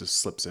back that just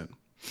slips in.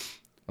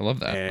 I love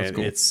that. That's And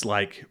cool. it's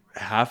like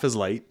half as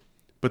light.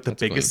 But the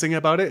biggest thing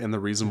about it, and the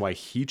reason why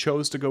he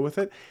chose to go with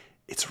it,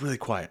 it's really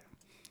quiet.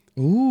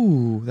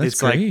 Ooh, that's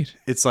It's great.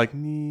 like wow.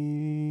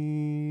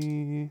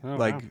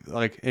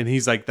 and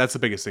he's like, that's the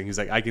biggest thing. He's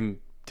like, I can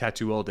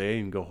tattoo all day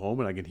and go home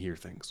and I can hear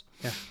things.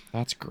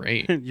 That's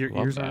great. Your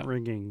Love ears that. aren't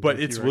ringing. But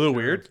like it's you really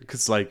actually weird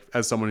because, like,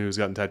 as someone who's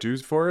gotten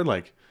tattoos before,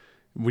 like,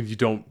 when you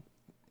don't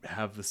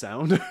have the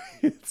sound,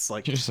 it's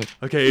like, You're just like,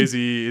 okay, is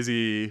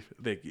he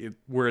like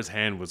where his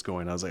hand was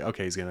going? I was like,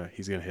 okay, he's gonna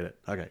hit it.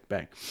 Okay,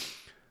 bang.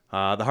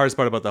 The hardest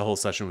part about that whole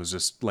session was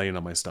just laying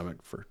on my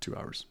stomach for 2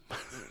 hours.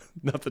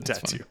 Not the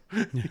tattoo.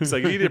 He's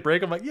like, you need a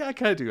break? I'm like, yeah, I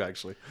kind of do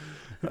actually.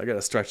 I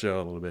gotta stretch it out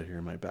a little bit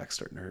here. My back's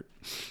starting to hurt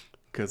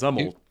because I'm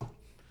old.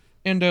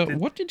 And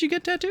what did you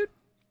get tattooed?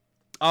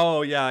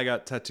 Oh yeah, I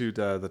got tattooed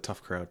the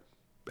Tough Crowd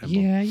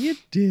emblem. Yeah, you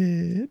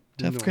did.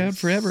 Tough Crowd Nice.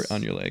 Forever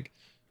on your leg.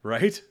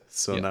 Right?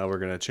 So Yeah. now we're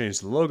going to change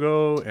the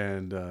logo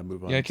and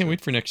move on. Yeah, I can't wait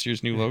for next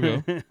year's new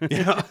logo.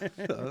 Yeah.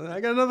 I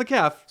got another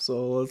calf,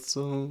 so let's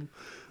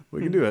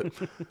we can do it.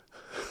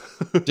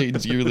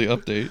 Dayton's yearly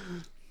update.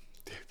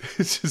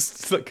 It's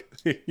just like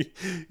you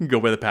can go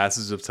by the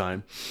passage of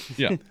time.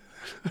 Yeah.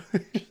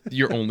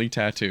 Your only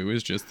tattoo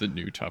is just the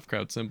new Tough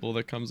Crowd symbol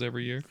that comes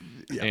every year.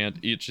 Yeah. And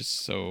it's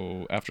just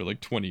so, after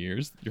like 20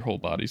 years, your whole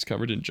body's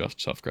covered in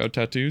just Tough Crowd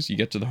tattoos. You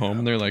get to the home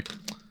and they're like,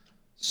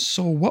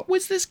 so what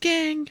was this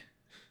gang?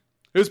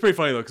 It was pretty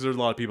funny though, because there's a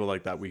lot of people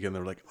like that weekend. They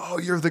were like, "Oh,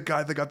 you're the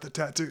guy that got the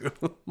tattoo."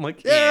 I'm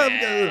like,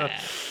 "Yeah,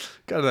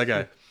 got that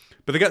guy."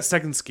 But they got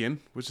second skin,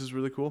 which is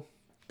really cool.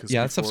 'Cause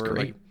Yeah, that stuff's before,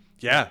 great. Like,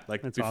 yeah,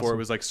 like That's before awesome. it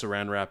was like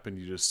saran wrap and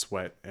you just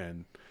sweat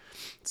and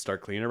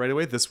start cleaning it right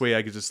away. This way,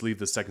 I could just leave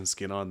the second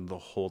skin on the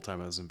whole time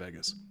I was in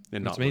Vegas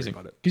and It's not worry amazing.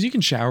 about it. Because you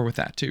can shower with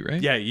that too,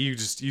 right? Yeah, you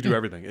do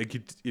everything. Like,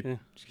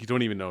 you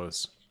don't even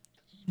notice.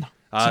 No.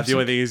 The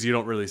only thing is you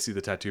don't really see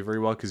the tattoo very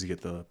well because you get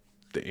the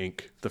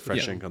ink, the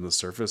fresh Yeah. ink on the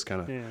surface,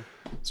 kind of Yeah,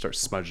 start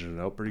smudging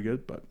it out pretty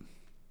good. But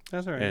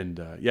that's all right. and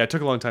yeah, it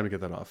took a long time to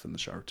get that off in the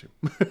shower too.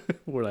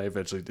 When I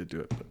eventually did do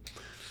it,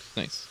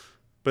 Nice.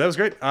 but that was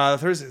great.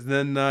 Thursday,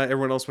 then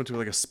everyone else went to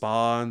like a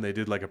spa and they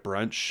did like a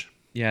brunch.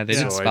 Yeah, they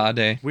did So spa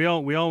day. We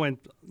all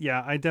went.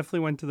 Yeah, I definitely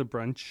went to the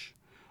brunch.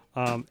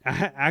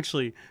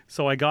 Actually,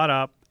 so I got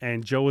up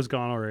and Joe was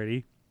gone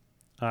already.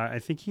 I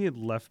think he had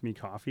left me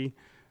coffee.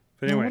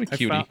 But Oh, anyway, what a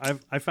cutie.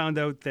 I found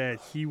out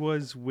that he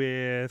was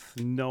with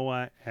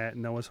Noah at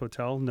Noah's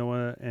hotel.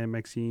 Noah and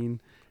Maxine.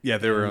 Yeah,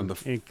 they were on the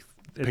at Pink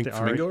the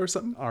Flamingo or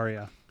something.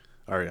 Aria.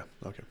 Aria,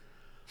 okay.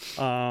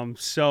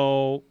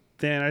 So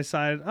then I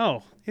decided,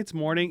 oh, it's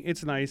morning.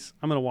 It's nice.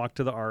 I'm going to walk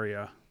to the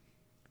Aria,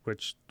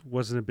 which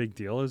wasn't a big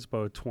deal. It was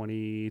about a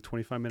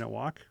 25-minute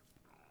walk.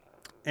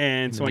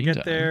 And so I get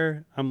Meantime.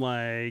 there. I'm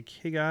like,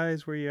 hey,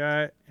 guys, where you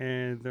at?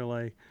 And they're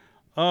like,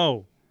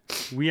 oh,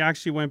 we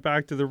actually went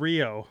back to the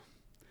Rio.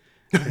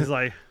 It's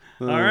like,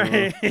 all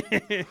right.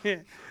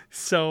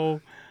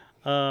 So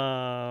then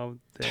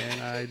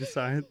I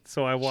decided,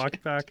 so I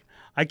walked back.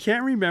 I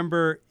can't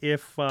remember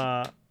if,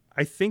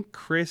 I think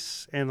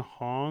Chris and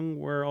Hong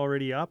were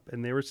already up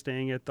and they were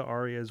staying at the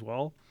Aria as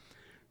well.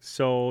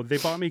 So they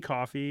bought me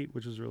coffee,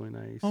 which was really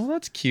nice. Oh,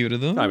 that's cute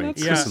of them. I mean,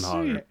 That's Chris yeah. and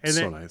Hog are And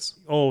so then- nice.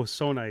 Oh,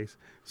 so nice.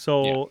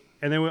 So, Yeah.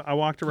 and then I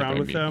walked around I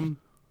with mean- them.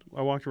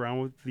 I walked around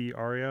with the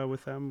Aria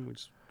with them. We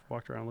just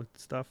walked around with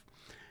stuff.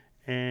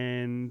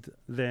 And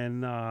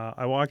then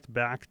I walked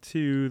back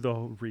to the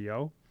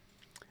Rio.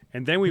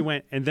 And then we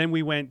went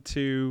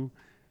to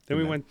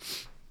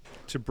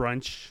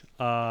brunch.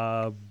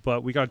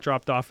 But we got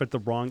dropped off at the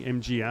wrong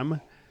MGM.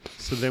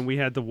 So then we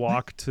had to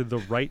walk to the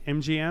right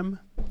MGM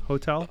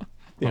hotel.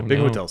 Yeah, Oh, big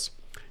no. hotels.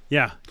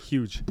 Yeah,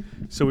 huge.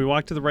 So we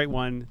walked to the right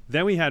one.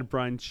 Then we had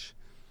brunch,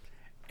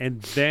 and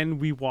then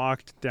we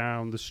walked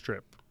down the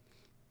strip,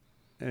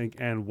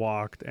 and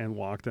walked and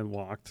walked and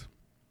walked.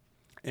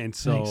 And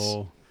so,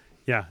 Nice.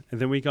 yeah. And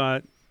then we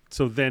got.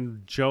 So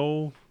then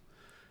Joe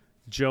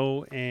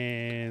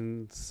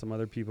and some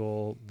other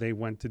people, they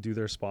went to do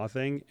their spa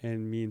thing,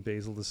 and me and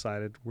Basil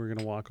decided we're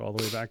gonna walk all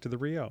the way back to the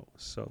Rio.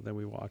 So then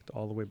we walked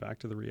all the way back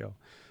to the Rio.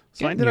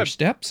 So I Getting ended your up.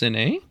 steps in,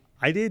 eh?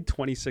 I did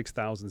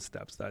 26,000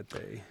 steps that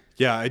day.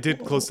 Yeah, I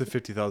did close to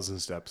 50,000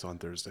 steps on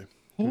Thursday.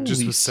 Holy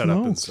Just with setup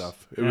and smokes.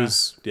 stuff. It Yeah.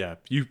 was, yeah,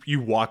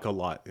 you walk a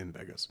lot in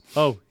Vegas.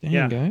 Oh, Dang,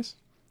 yeah. guys.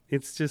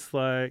 It's just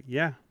like,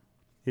 yeah.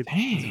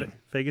 Dang.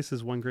 Vegas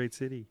is one great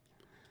city.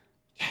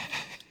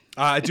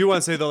 I do want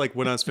to say though, like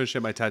when I was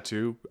finishing my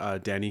tattoo,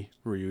 Danny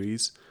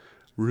Ruiz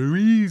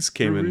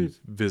came and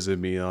visited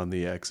me on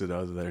the exit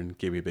out of there and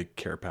gave me a big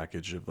care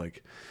package of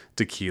like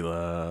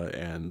tequila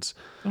and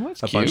Oh,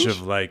 that's a cute. bunch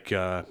of like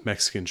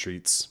Mexican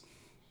treats.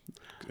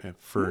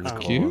 for Nicole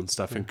cute. and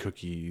stuff and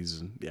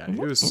cookies and it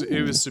was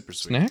super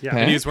sweet. Snack Yeah. pack.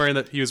 And he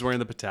was wearing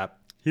the Patap.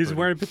 He was hoodie.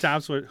 wearing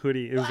Patap's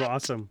hoodie. It was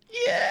awesome.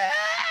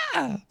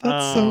 Yeah,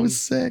 that's so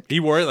sick. He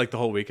wore it like the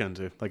whole weekend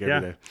too, like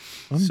every day.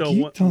 I'm So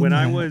geeked on when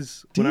I that.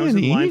 was in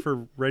Danny? line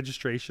for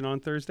registration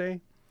on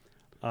Thursday,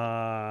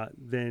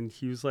 then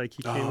he was like,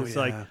 he came and was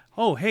like,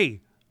 "Oh,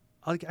 hey,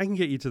 I can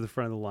get you to the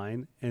front of the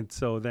line." And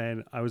so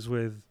then I was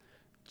with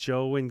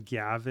Joe and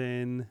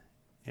Gavin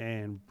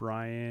and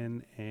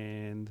Brian,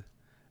 and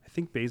I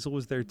think Basil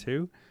was there too.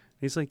 And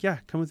he's like, "Yeah,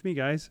 come with me,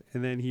 guys."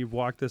 And then he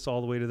walked us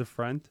all the way to the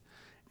front,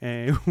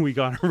 and we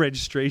got our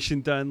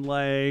registration done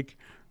like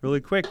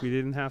really quick. We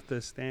didn't have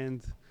to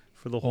stand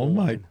for the whole Oh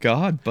my line.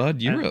 God,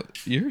 Bud,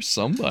 you're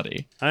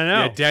somebody. I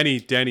know. Yeah,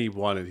 Danny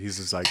wanted. He's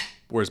just like,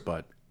 "Where's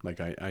Bud? Like,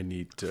 I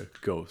need to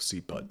go see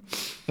Bud."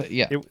 But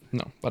yeah,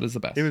 no, Bud is the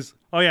best. It was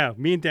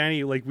me and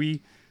Danny, like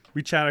we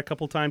chatted a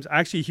couple times.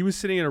 Actually, he was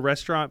sitting in a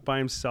restaurant by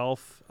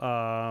himself.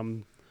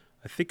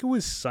 I think it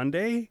was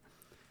Sunday.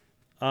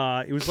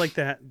 It was like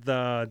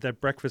that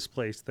breakfast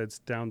place that's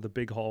down the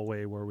big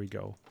hallway where we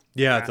go.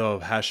 Yeah, the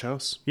Hash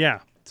House. Yeah.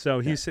 So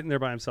he's sitting there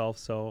by himself.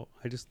 So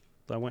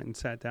I went and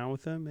sat down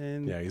with him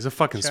and Yeah, he's a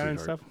fucking chatted and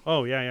sweetheart. stuff.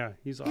 Oh yeah,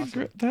 he's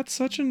awesome. That's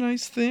such a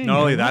nice thing. Not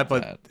only I that,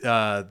 love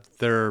but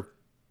they're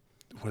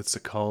what's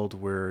it called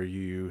where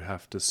you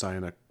have to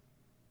sign a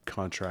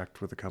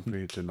contract with a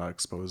company to not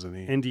expose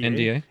any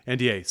NDA.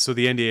 NDA. So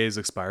the NDA is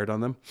expired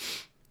on them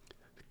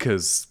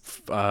because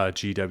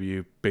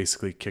GW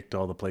basically kicked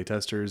all the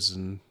playtesters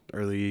and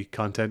early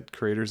content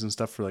creators and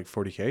stuff for like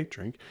 $40K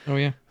drink. Oh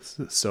yeah.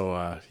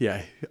 So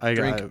yeah, I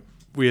got Drink.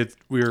 we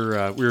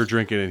were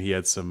drinking and he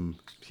had some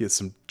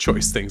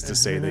choice things to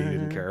say that he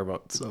didn't care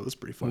about. So it was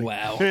pretty funny.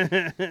 Wow.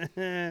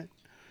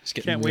 Just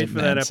getting Can't wait for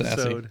mad that sassy.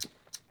 episode.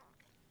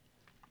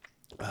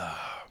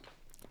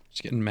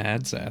 Just getting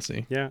mad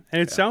sassy. Yeah,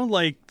 and it sounded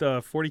like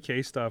the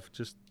 40K stuff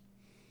just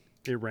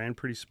it ran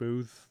pretty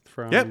smooth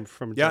from Yep.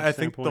 from a Yeah, drink I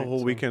think the standpoint, whole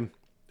so- weekend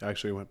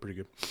actually went pretty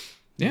good.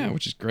 Yeah,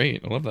 which is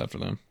great. I love that for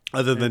them.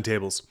 Other than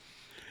tables.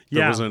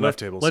 There wasn't enough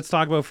tables. Let's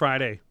talk about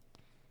Friday.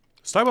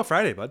 Let's talk about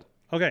Friday, bud.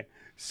 Okay,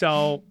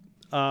 so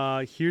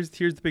here's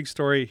the big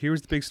story.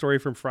 Here's the big story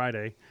from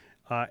Friday.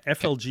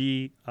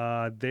 FLG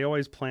they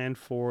always plan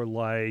for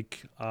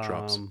like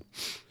Drops.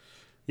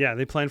 Yeah,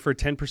 they plan for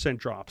 10%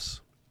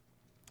 drops.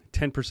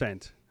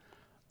 10%.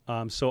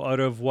 So out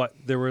of what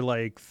there were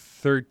like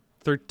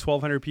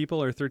 1,200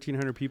 people or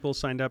 1,300 people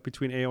signed up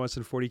between AOS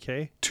and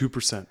 40K.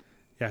 2%.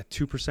 Yeah,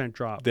 2%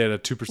 drop. They had a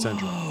 2%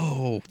 drop.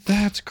 Oh,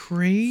 that's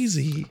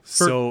crazy.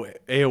 So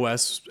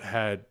AOS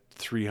had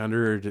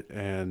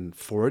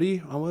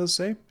 340, I want to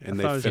say, and thought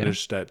it they was-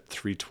 finished at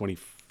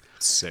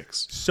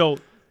 326. So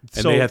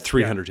And they had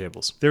 300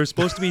 tables. There was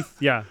supposed to be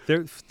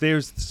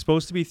there's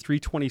supposed to be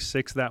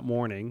 326 that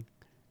morning,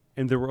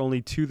 and there were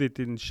only 2 that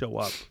didn't show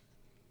up,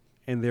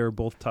 and they were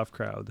both tough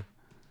crowd.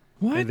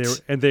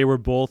 What? And they were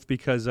both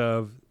because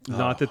of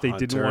not that they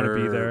didn't want to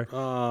be there.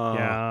 Oh,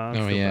 Yeah. I Oh,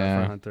 feel bad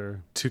yeah. for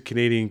Hunter. 2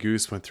 Canadian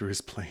Goose went through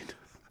his plane.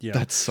 Yeah.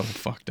 That's so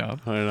fucked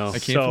up. I know. I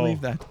can't So-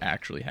 believe that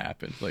actually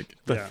happened. Like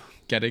Yeah.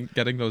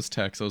 getting those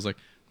texts, I was like,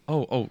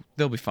 oh,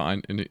 they'll be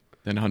fine. And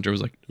then Hunter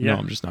was like, Yeah. no,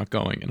 I'm just not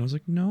going. And I was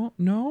like, no.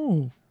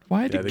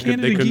 Why Yeah, did they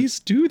Canada couldn't- Geese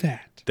do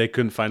that? They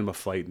couldn't find him a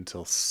flight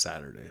until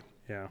Saturday.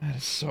 Yeah. That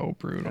is so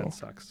brutal. That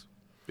sucks.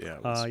 Yeah.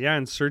 It was, Yeah,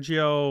 and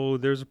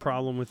Sergio, there's a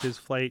problem with his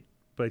flight,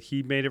 but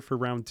he made it for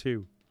round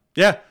 2.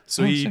 yeah.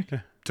 So Oh, he sick.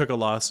 took a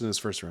loss in his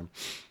first round.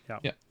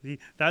 Yeah.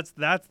 That's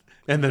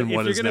And then if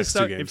won you're his gonna next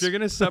 2 games. If you're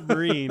gonna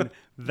submarine,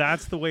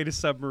 that's the way to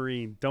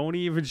submarine. Don't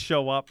even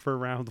show up for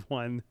round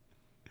 1.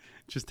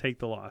 Just take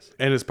the loss.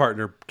 And his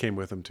partner came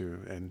with him too,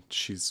 and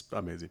she's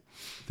amazing.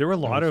 There were a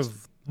lot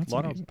of that's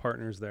lot amazing. of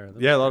partners there.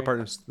 That Yeah, a was lot of great.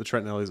 partners. The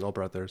Trent and Ellies all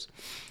brought theirs.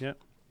 Yeah.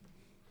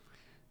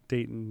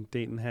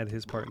 Dayton had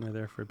his partner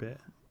there for a bit.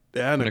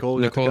 Yeah, Nicole.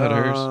 Nicole had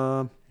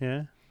hers.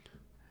 Yeah.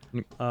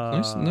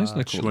 Nice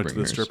Nicole She to went to bring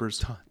the hers.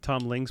 strippers.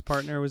 Tom Ling's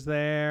partner was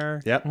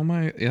there. Yep. Oh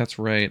my, yeah, that's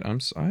right. I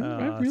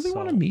really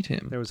want to so meet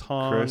him. There was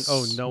Hong. Chris.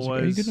 Oh, Was he- Noah's.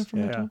 are you good enough for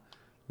yeah. Michael?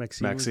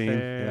 Maxine was Maxine,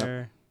 yeah.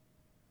 there.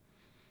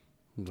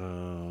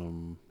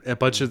 A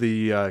bunch of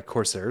the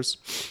Corsairs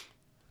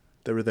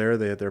that were there.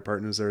 They had their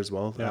partners there as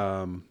well.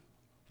 Yeah.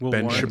 Will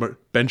Ben Warren.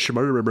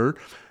 Shimmer,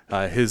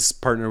 his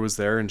partner was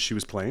there, and she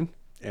was playing,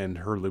 and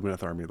her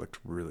Lumineth army looked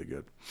really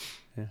good.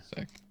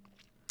 Sick.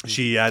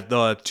 She had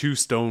the 2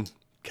 stone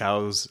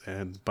cows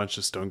and a bunch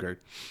of stone guard.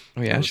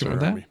 Oh yeah, was she her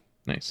went with that. army.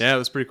 Nice. Yeah, it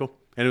was pretty cool,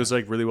 and it was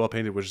like really well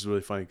painted, which is really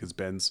funny because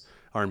Ben's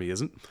army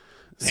isn't.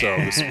 So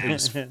it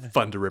was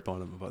fun to rip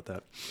on him about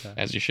that.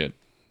 As you should.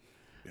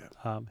 Hey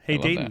I love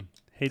Dayton. that.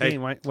 Hey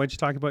Dayton. Why'd you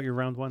talk about your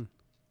round 1?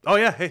 Oh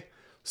yeah, hey,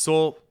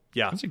 so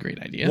yeah, That's a great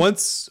idea.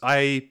 once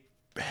I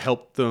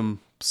helped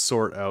them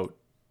sort out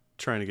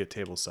trying to get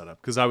tables set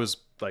up, because I was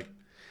like,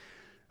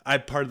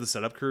 I'm part of the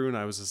setup crew, and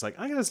I was just like,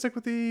 I'm gonna stick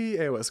with the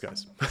AOS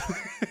guys.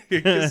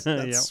 'Cause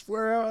that's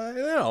where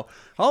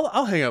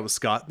I'll hang out with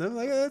Scott. And I'm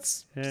like,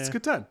 it's a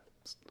good time.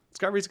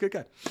 Scott Reed's a good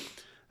guy.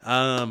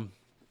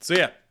 So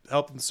yeah,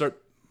 helped them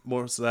sort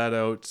most of that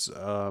out.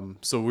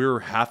 So we were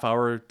half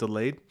hour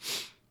delayed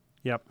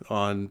Yep.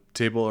 on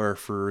table or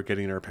for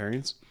getting our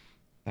pairings.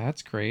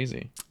 That's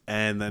crazy.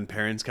 And then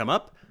pairings come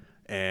up,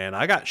 and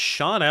I got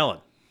Sean Allen,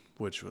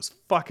 which was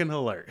fucking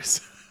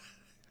hilarious.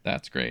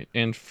 That's great.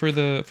 And for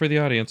the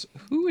audience,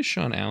 who is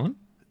Sean Allen?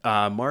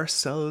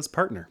 Marcella's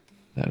partner,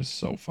 That is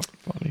so fucking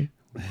funny.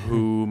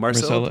 who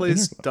Marcella Marcella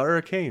plays Interclub.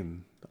 Dara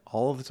Kane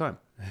all of the time.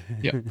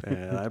 Yep.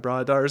 And I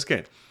brought Dara's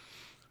Kane,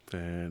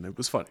 and it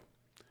was funny.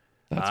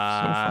 That's so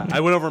funny. I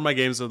went over my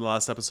games in the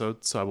last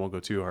episode, so I won't go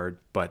too hard.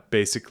 But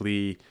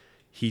basically,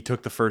 he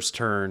took the first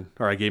turn,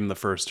 or I gave him the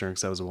first turn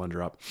because that was a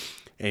 1-drop,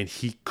 and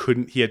he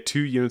couldn't. He had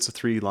 2 units of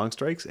 3 long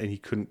strikes, and he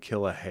couldn't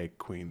kill a hag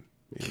queen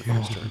in the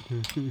first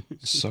turn.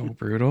 So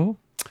brutal.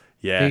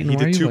 Yeah, Peyton, he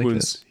why are did you 2 like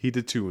wounds. this? He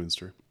did 2 wounds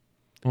to her.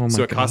 Oh my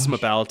So it cost him a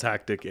gosh. battle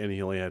tactic, and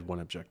he only had 1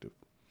 objective.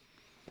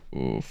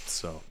 Oof.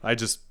 So I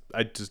just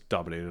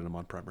dominated him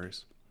on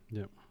primaries.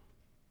 Yep.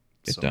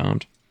 Get So-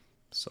 domed.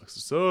 Sucks to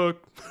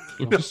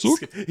suck.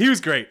 Suck. He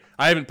was great.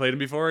 I haven't played him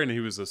before, and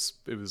it was a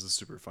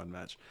super fun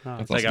match.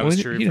 That's Like awesome. I was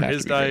Well, cheering he'd for have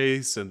his to be great.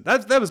 dice, and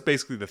that was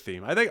basically the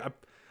theme. I think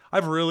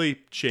I've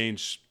really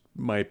changed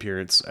my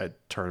appearance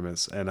at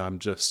tournaments, and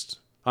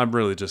I'm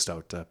really just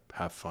out to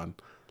have fun.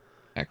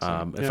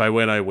 Excellent. If I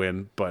win, I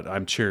win, but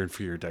I'm cheering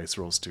for your dice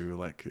rolls too.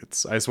 Like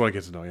I just want to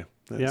get to know you.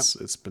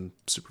 It's been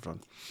super fun.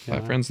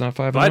 5 friends, not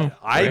 5 But and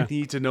I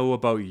need to know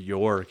about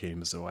your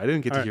games, though. I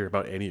didn't get to hear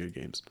about any of your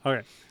games.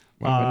 Okay.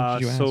 Why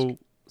did you ask?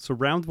 So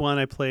round 1,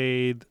 I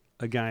played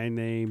a guy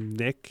named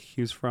Nick. He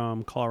was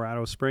from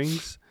Colorado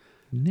Springs,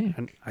 Nick.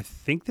 and I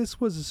think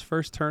this was his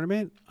first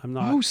tournament. I'm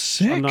not. Oh,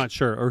 sick. I'm not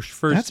sure. Or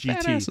first That's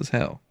GT. badass as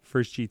hell.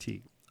 First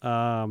GT.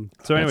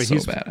 So anyway,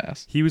 That's so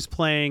badass. he was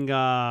playing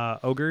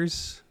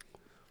ogres.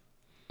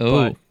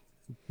 Oh,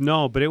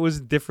 But it was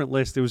a different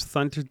list. It was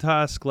Thunder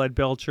Tusk, Lead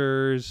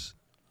Belchers,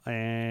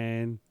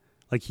 and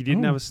like he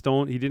didn't have a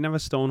stone. He didn't have a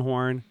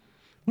Stonehorn.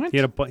 what? He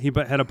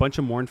had had a bunch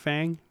of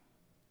Mournfang.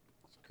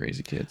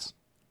 Crazy kids.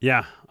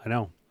 Yeah, I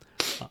know.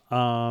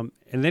 And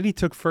then he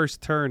took first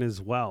turn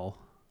as well,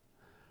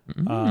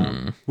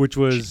 which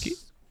Cheeky.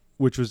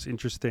 was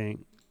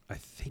interesting. I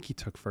think he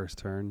took first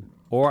turn,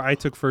 or I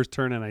took first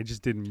turn and I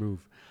just didn't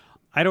move.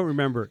 I don't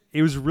remember.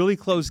 It was a really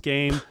close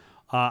game.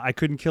 I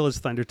couldn't kill his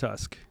Thunder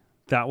Tusk.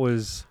 That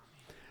was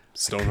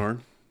Stonehorn?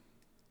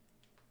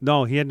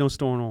 no. He had no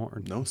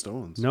Stonehorn. No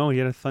stones. No, he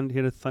had a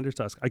Thunder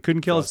Tusk. I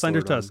couldn't kill his Frost Thunder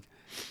Lord on. Tusk.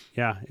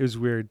 Yeah, it was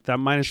weird. That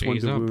minus 1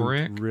 Cheese to up, wound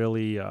brick.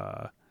 really.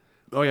 Oh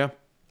yeah.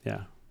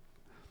 Yeah.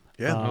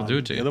 Yeah. I'll do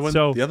it to The you. other one.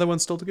 So- the other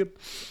one's still too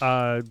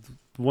good.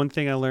 One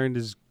thing I learned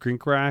is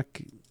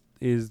Grinkrak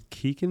is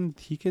he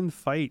can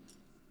fight.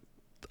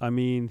 I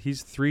mean,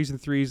 he's 3s and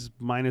 3s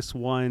minus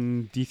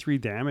 1 D3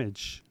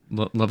 damage.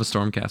 Love a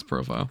Stormcast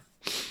profile.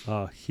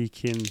 He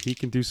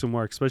can do some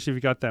work, especially if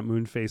you got that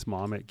Moonface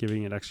Mommet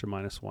giving it extra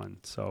 -1.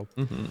 So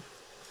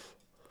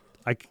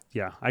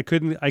I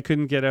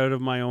couldn't get out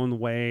of my own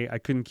way. I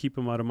couldn't keep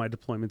him out of my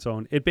deployment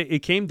zone.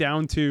 It came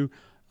down to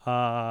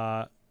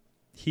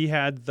he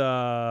had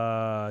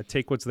the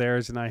take what's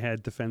theirs and I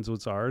had defends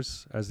what's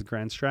ours as the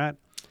grand strat.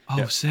 Oh,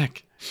 Yeah.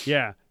 sick.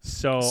 Yeah.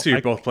 So So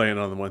you're both playing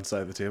on the one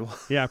side of the table.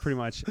 yeah, pretty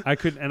much. I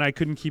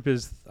couldn't keep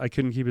his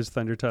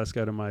Thunder Tusk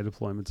out of my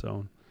deployment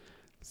zone.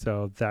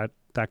 So that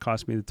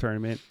cost me the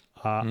tournament.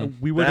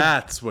 We would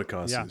have That's what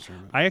cost Yeah. you the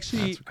tournament. I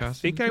actually That's what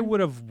cost think you I the would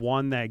have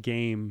won that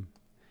game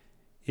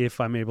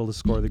if I'm able to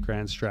score the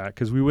grand strat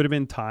because we would have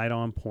been tied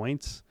on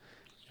points.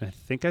 And I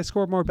think I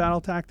scored more battle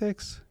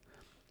tactics.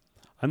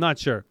 I'm not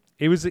sure.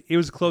 It was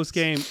a close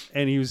game,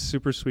 and he was a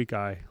super sweet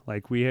guy.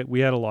 Like we had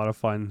a lot of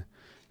fun,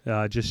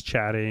 just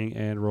chatting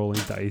and rolling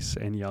dice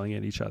and yelling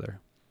at each other.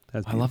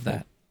 That's I love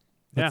beautiful.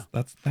 that.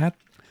 That was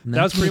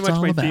That was what pretty it's much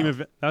all my about.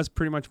 theme. That was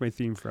pretty much my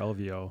theme for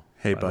LVO.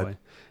 Hey, by the bud. way.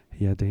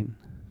 Yeah, Dayton.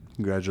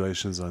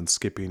 Congratulations on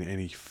skipping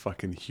any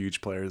fucking huge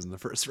players in the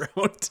first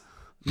round.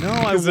 No,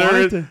 I 'Cause there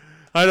wanted is- to.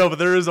 I know, but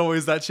there is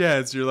always that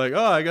chance. You're like,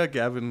 oh, I got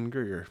Gavin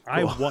Grieger.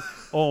 Cool.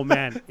 Oh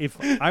man, if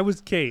I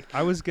was Kate,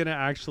 I was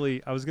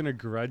gonna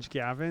grudge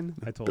Gavin.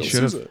 I told Bill you.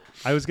 Should've- Sousa.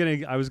 I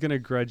was gonna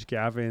grudge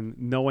Gavin,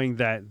 knowing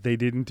that they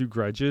didn't do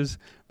grudges,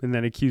 and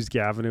then accuse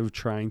Gavin of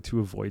trying to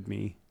avoid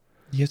me.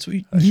 Yes,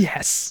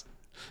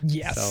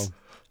 yes. So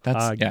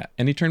That's yeah.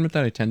 Any tournament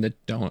that I attend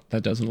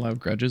that doesn't allow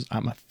grudges,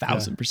 I'm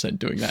 1,000%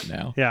 doing that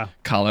now. yeah,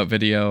 Call out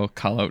video,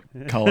 call out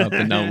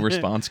the no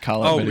response,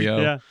 call out Oh,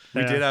 video. yeah,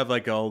 We yeah. did have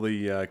like all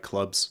the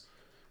clubs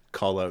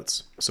call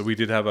outs. So we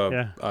did have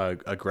Yeah.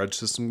 a grudge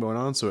system going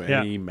on. So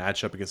any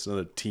matchup against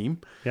another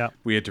team, Yeah,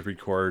 we had to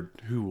record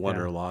who won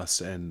Yeah. or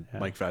lost, and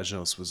Mike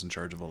Vaginos was in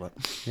charge of all that.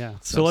 yeah.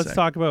 So, So let's sick.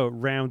 talk about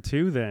round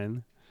 2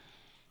 then.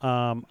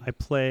 I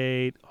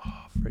played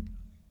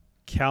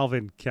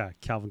Calvin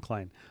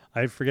Klein.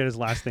 I forget his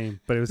last name,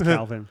 but it was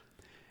Calvin.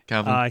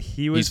 Calvin,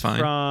 He was he's fine,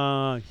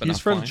 from but he's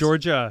not from flies.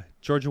 Georgia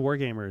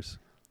Wargamers.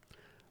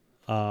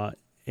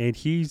 And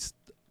he's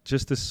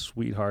just a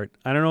sweetheart.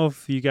 I don't know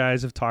if you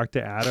guys have talked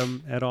to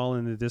Adam at all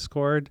in the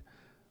Discord,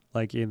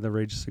 like in the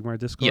Rage of Sigmar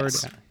Discord.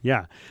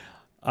 Yes.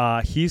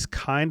 Yeah. He's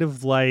kind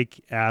of like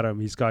Adam.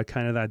 He's got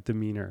kind of that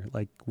demeanor.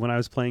 Like when I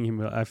was playing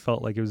him, I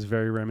felt like it was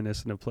very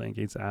reminiscent of playing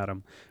against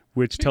Adam,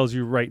 which tells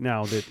you right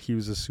now that he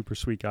was a super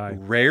sweet guy.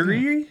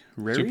 Rary?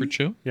 Super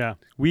chill. Yeah,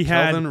 we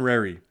had Calvin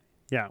Rary.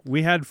 Yeah,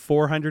 we had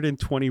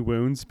 420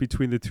 wounds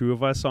between the two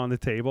of us on the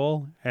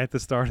table at the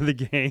start of the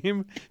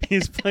game. He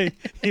was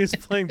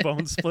playing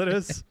Bone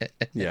Splitters.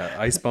 Yeah,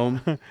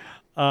 Icebone.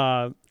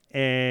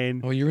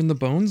 And Oh, you're in the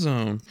bone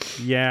zone.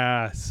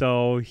 yeah,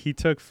 so he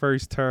took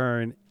first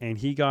turn and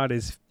he got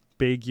his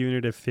big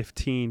unit of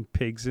 15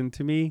 pigs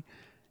into me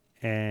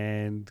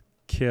and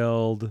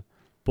killed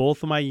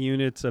both of my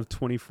units of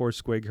 24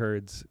 squig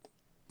herds.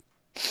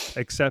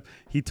 Except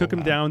he took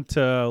him down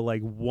to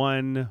like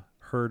one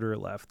herder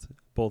left,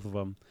 both of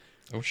them.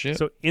 Oh shit.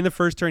 So in the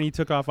first turn, he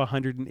took off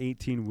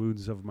 118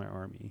 wounds of my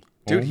army.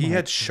 Dude, Oh he my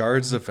had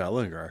shards of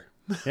Valingar.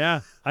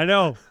 Yeah, I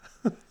know.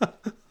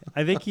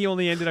 I think he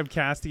only ended up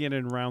casting it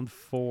in round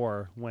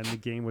 4 when the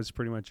game was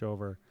pretty much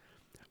over.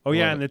 Oh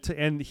yeah, Love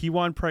and he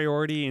won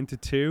priority into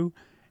 2,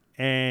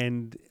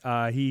 and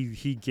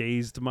he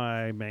gazed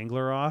my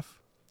Mangler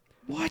off.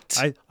 What?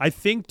 I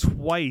think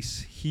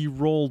twice he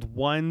rolled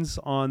ones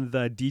on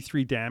the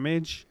D3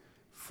 damage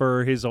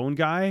for his own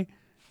guy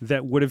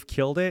that would have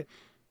killed it,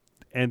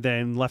 and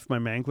then left my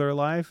Mangler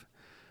alive.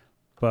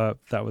 But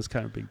that was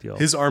kind of a big deal.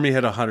 His army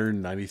had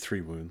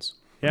 193 wounds.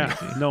 Yeah,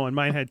 no, and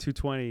mine had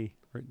 220.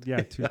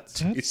 Yeah, That's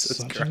Jesus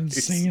such Christ. an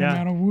insane Yeah.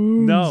 amount of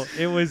wounds. no,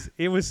 it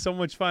was so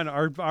much fun.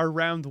 Our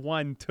round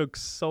 1 took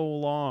so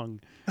long,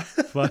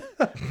 but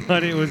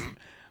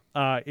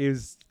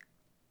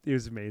it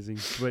was amazing.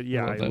 But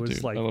yeah, I love that, it was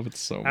dude. like I love it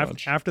so af-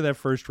 much. after that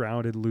first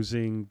round and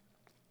losing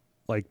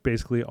like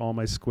basically all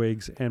my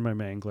squigs and my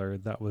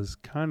Mangler, that was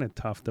kind of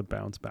tough to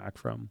bounce back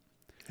from.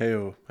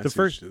 Hey-o. I The see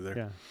first, what you did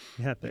there.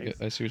 yeah,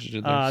 thanks. I see what you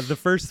did there. The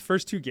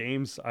first 2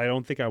 games, I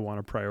don't think I won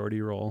a priority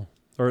roll,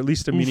 or at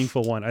least a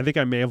meaningful one. I think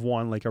I may have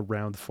won like a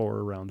round 4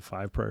 or round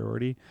 5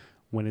 priority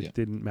when it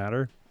didn't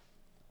matter.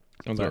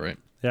 Sounds about right.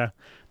 Yeah,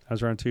 that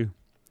was round 2.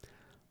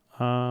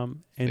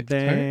 And It's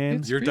then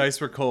It's Your pretty-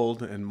 dice were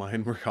cold and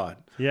mine were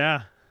hot.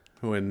 yeah,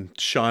 When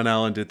Sean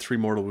Allen did 3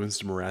 mortal wounds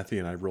to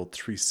Marathi, I rolled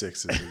 3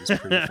 6s. It was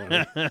pretty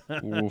funny.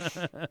 Oof.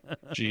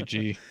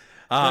 GG.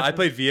 I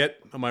played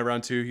Viet on my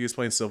round 2. He was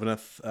playing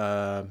Sylvaneth.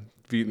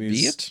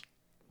 Vietnamese.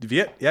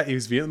 Viet? Yeah, he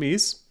was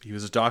Vietnamese. He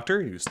was a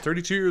doctor. He was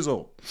 32 years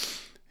old.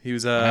 He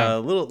was a Wow.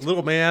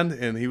 little man,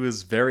 and he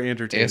was very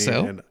entertaining.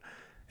 ASL?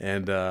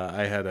 And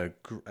I had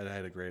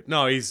a great.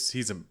 No,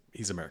 he's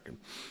American.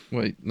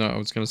 Wait, no, I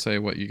was gonna say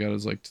what you got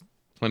is like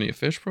plenty of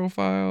fish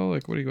profile.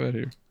 Like, what do you got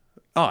here?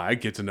 Oh, I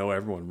get to know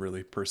everyone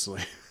really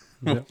personally.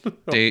 Date, When I'm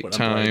playing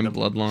time, them.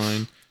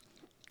 bloodline.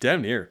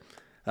 Damn near.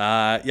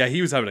 Yeah,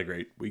 he was having a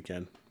great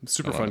weekend.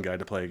 Super I love fun it. guy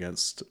to play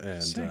against,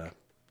 and Sick.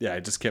 yeah, I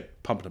just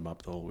kept pumping him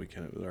up the whole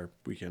weekend. It was our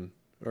weekend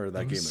or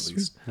that game at sweet.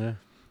 least.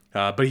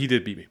 yeah. But he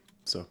did beat me,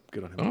 so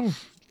good on him. Oh,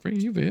 for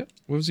you, Viet.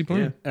 What was he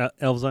playing?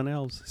 Elves on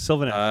elves.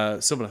 Sylvaneth.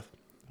 Sylvaneth,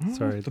 Oh,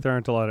 Sorry, there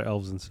aren't a lot of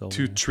elves in Sylvaneth.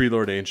 2 Tree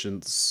Lord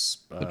Ancients,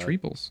 the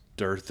Treeples.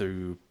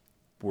 Durthu,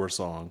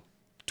 Warsong,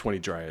 20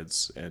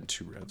 Dryads, and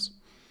 2 Revs.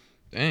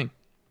 Dang.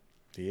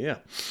 Yeah,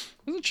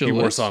 That's a chill he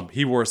list.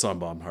 Warsong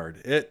bomb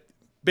hard. It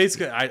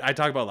basically I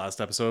talked about last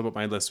episode, but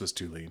my list was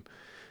too lean,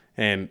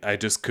 and I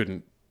just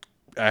couldn't.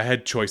 I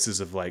had choices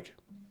of like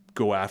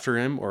go after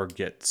him or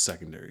get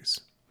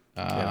secondaries.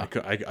 And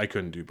I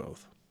couldn't do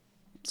both.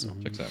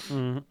 Checks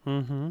out.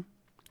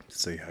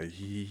 So yeah,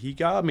 he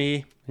got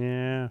me.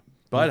 Yeah.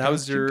 Bud, how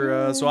was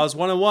your? So I was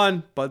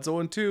 1-1. Bud's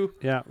 0-2.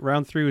 Yeah,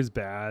 round 3 was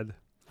bad.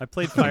 I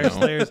played Fire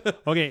Slayers.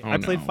 Okay, Oh, I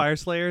played no. Fire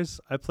Slayers.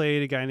 I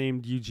played a guy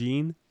named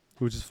Eugene,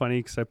 which is funny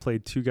because I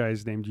played 2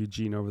 guys named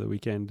Eugene over the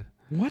weekend.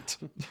 What?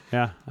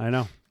 Yeah, I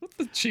know. What's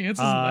the chances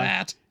of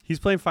that? He's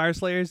playing Fire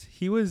Slayers.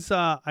 He was,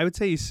 I would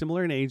say he's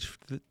similar in age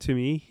to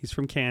me. He's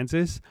from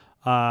Kansas.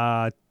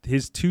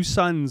 His 2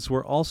 sons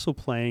were also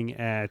playing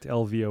at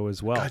LVO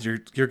as well. God,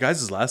 your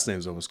guys' last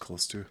name's almost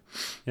close too.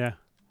 Yeah.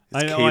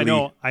 It's I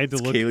know. Kaylee. I had to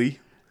It's look. Kaylee.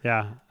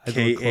 Yeah. I had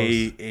to look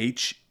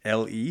close.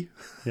 Kahle.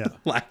 Yeah.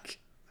 Like,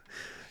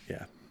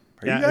 yeah.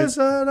 Are Yeah, you guys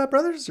not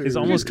brothers? Or It's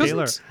almost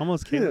cousins? Kaler.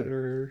 Almost Kaler.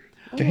 Or-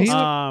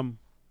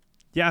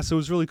 Yeah, so it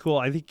was really cool.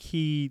 I think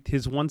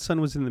his one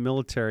son was in the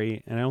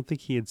military, and I don't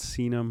think he had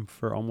seen him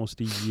for almost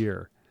a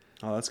year.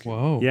 Oh, that's cool.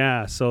 Whoa.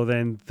 Yeah, so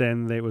then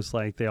it was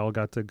like they all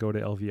got to go to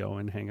LVO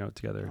and hang out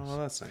together. Oh,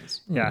 that's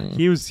nice. Yeah,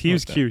 he was like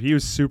that. cute. He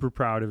was super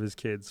proud of his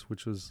kids,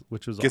 which was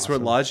Guess what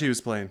awesome. lodge he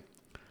was playing?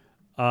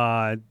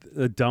 A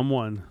dumb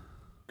one.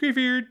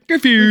 Greybeard.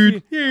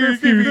 Griffith.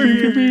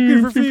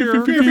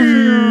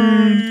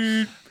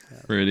 Greybeard.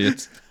 We're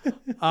idiots.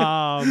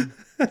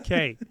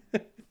 Okay,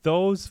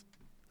 those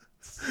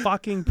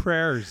fucking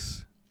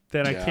prayers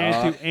that I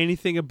can't do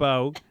anything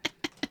about.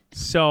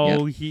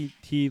 So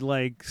he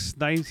like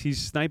snipes. He's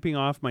sniping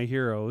off my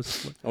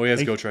heroes. Oh, he has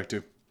Like- Go Trek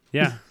too.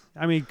 Yeah,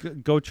 I mean,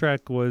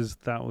 Gotrek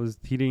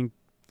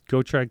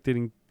Gotrek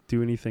didn't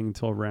do anything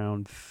until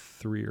round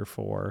 3 or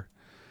 4.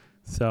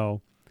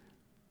 So,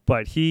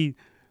 but he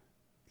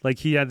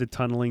had the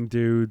tunneling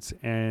dudes,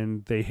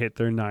 and they hit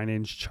their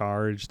 9-inch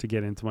charge to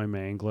get into my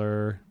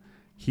Mangler.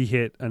 He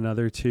hit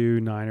another 2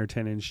 9 or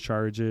 10-inch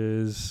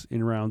charges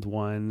in round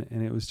 1,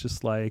 and it was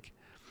just like,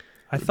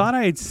 I thought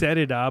I had set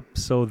it up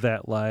so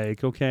that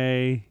like,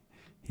 okay,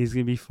 he's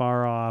gonna be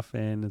far off,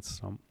 and it's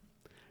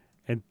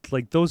and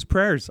like those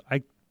prayers,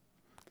 The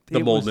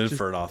it Molten was just-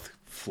 Infernoth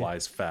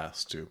flies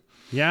fast too.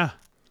 yeah,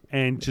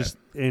 and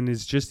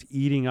is just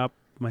eating up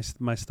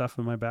my stuff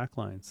in my back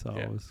line. So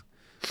Yeah. it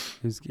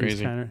was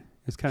Crazy. kind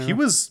of He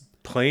was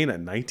playing at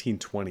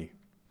 1920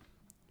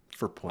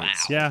 for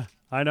points. yeah,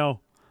 I know.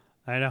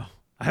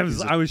 I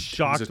was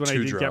shocked when I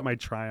didn't get two-drop. my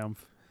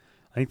triumph.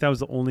 I think that was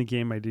the only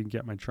game I didn't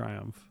get my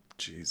triumph.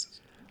 Jesus.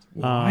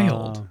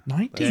 Wild.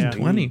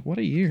 1920. What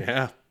a year.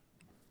 Yeah.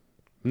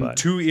 But-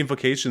 2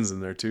 invocations in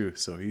there too,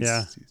 so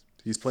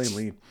he's playing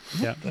lean.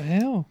 Yeah, What the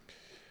hell?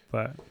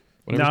 but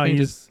Whatever's no,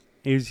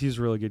 being he's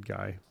a really good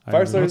guy. I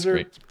Fire really- Starters are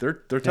great.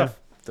 they're tough.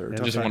 They're Yeah.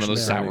 tough. Just one of those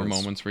action sour arenas.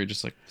 moments where you're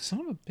just like,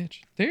 son of a bitch.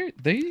 They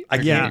I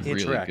are can't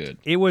really interact. good.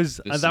 It was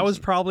this that was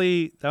season.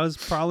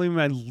 probably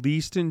my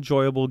least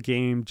enjoyable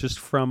game, just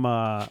from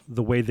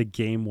the way the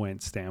game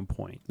went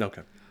standpoint.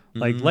 Okay.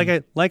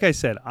 Like I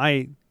said,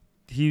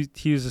 he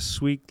was a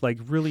sweet, like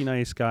really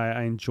nice guy.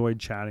 I enjoyed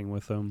chatting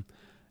with him,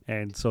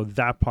 and so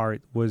that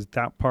part was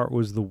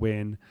the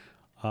win.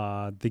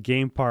 The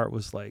game part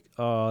was like,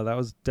 oh, that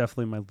was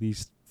definitely my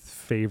least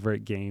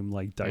favorite game,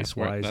 like dice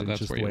wise, and That's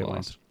just where the way you it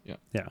lost. went.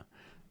 Yeah. Yeah,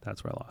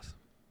 that's where I lost.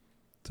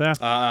 So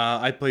yeah,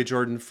 I play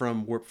Jordan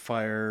from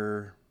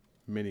Warpfire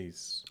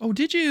Minis. Oh,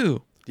 did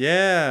you?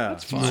 Yeah.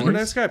 That's He's a fun. super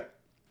nice guy.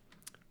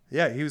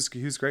 Yeah, he was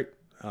great.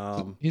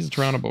 He's a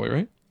Toronto boy,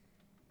 right?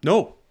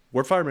 No,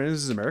 Warpfire Minis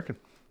is American.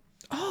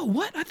 Oh,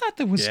 what? I thought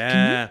that was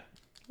Yeah.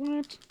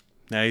 What?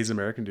 Nah, he's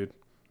American, dude.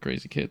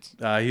 Crazy kids.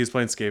 He was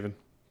playing Skaven,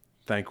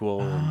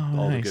 Thanquil, and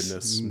all the nice.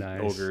 goodness, and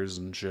Nice. ogres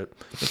and shit.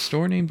 The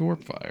store named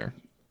Warpfire.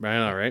 Right,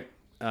 all right.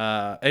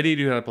 Eddie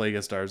knew how to play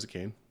against Stars of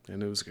Cain,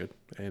 and it was good.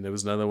 And it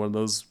was another one of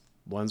those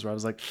ones where I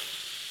was like,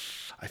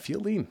 I feel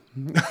lean.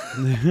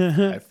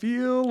 I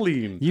feel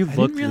lean. you I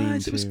looked didn't lean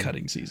realize it was too.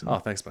 cutting season. Oh,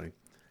 thanks, buddy.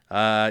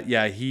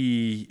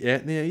 He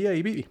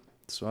beat me.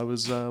 So I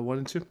was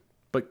 1-2.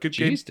 But good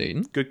game, Jeez,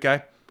 Dayton. good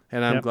guy.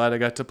 And I'm Yep. glad I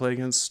got to play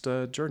against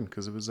Jordan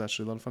because it was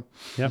actually a lot of fun.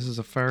 Yep. This is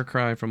a far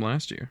cry from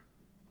last year.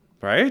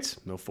 Right?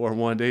 No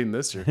 4-1 dating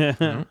this year.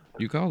 No,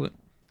 you called it.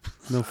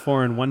 No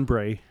 4-1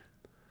 Bray.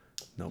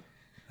 Nope.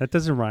 That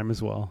doesn't rhyme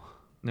as well.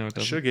 No, it I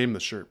doesn't. should have gave him the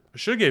shirt. I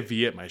should have gave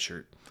Viet my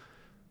shirt.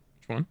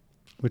 Which one?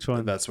 Which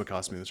one? That's what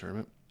cost me the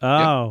tournament.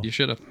 Oh, Yep, you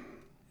should have.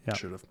 Yeah.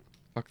 Should have.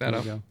 Fuck that there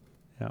up. you go.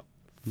 Yeah.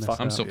 Messed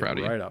Fuck, I'm up. so proud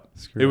of you. Right up.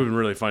 Screw It it. would have been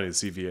really funny to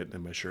see Viet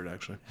in my shirt,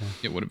 actually.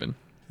 It would have been.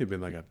 He'd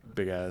been like a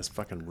big ass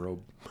fucking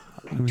robe.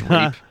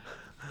 Drape.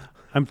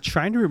 I'm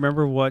trying to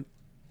remember what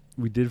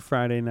we did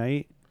Friday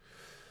night.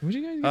 What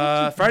did you guys get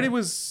up to? Friday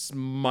was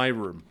my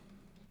room.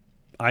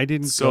 I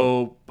didn't go.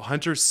 So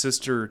Hunter's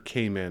sister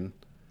came in.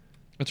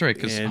 That's right,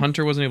 because and-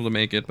 Hunter wasn't able to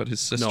make it, but his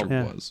sister No.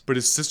 Yeah. was. But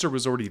his sister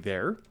was already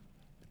there.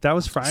 That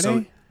was Friday?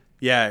 So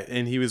yeah,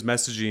 and he was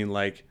messaging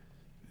like,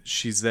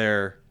 she's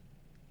there.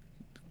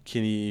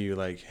 Can you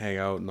like hang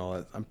out and all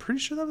that? I'm pretty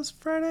sure that was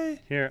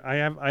Friday. Here, I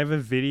have a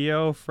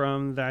video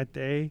from that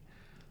day.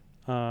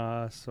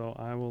 So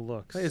I will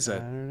look. Like I said,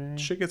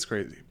 Saturday. shit gets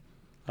crazy.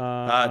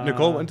 Uh,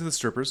 Nicole went to the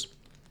strippers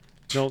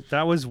No,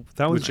 that was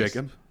with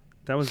Jacob.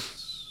 That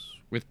was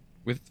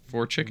With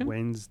 4 chicken?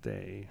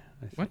 Wednesday.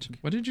 I think. What?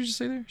 What did you just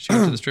say there? She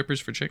went to the strippers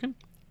for chicken?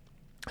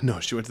 No,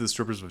 she went to the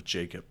strippers with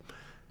Jacob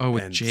Oh,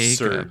 with and Jacob.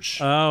 Serge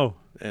Oh,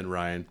 and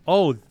Ryan.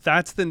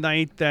 that's the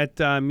night that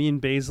me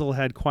and Basil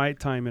had quiet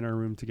time in our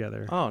room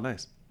together. Oh,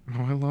 nice.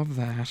 Oh, I love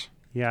that.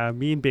 Yeah,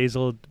 me and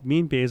Basil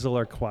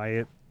are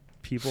quiet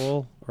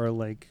people, or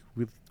like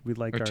we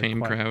like Our our tame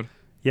quiet- crowd.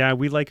 Yeah,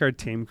 we like our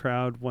tame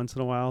crowd once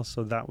in a while.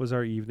 So that was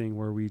our evening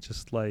where we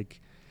just like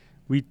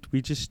we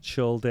just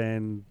chilled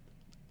and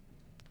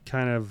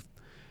kind of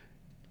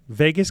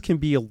Vegas can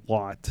be a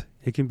lot.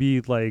 It can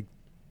be like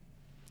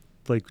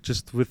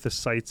just with the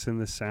sights and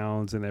the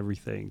sounds and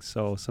everything.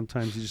 So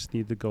sometimes you just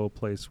need to go a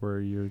place where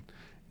you're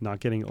not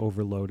getting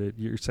overloaded.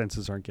 Your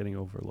senses aren't getting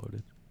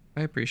overloaded.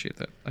 I appreciate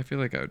that. I feel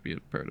like I would be a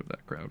part of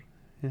that crowd.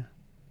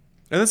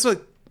 And that's like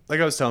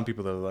I was telling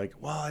people that were like,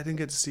 well, I didn't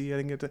get to see.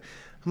 I'm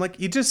like,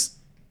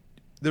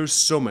 there's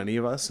so many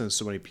of us and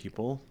so many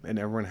people, and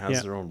everyone has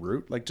Yeah. their own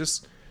route. Like,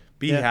 just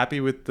be Yeah.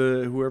 happy with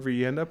whoever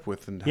you end up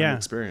with and have Yeah. an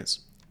experience.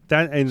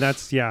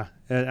 That's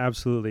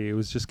absolutely. It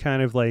was just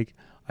kind of like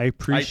I I didn't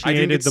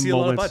appreciated get to the see a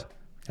lot of moments. Bud.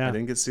 Yeah. I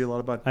didn't get to see a lot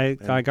of Bud. I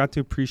And- got to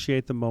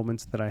appreciate the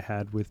moments that I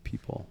had with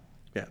people.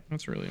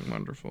 That's really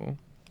wonderful.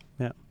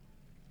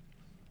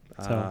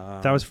 So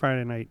that was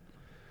Friday night.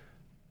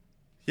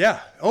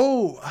 Yeah.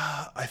 Oh,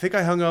 I think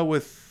I hung out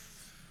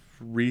with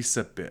Reese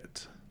a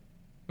bit.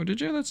 Oh,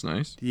 did you? That's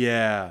nice.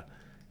 Yeah.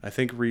 I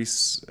think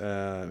Reese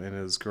and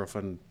his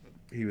girlfriend,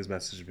 he was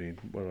messaging me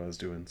what I was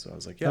doing. So I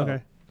was like, yeah,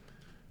 Okay.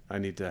 I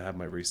need to have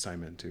my Reese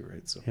time in too,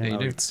 right? So Yeah, I you don't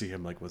do. get to see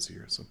him like once a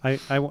year. So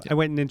I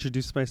went and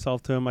introduced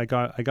myself to him. I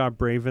got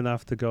brave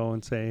enough to go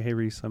and say, "Hey,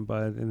 Reese, I'm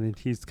Bud," and then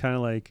he's kind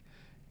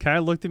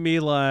of looked at me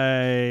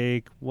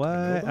like,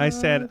 "What?" I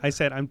said,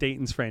 "I'm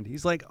Dayton's friend."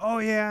 He's like, "Oh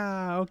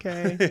yeah,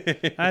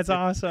 okay, that's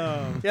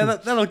awesome." yeah,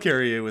 that'll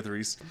carry you with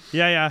Reese.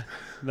 Yeah.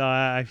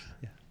 No,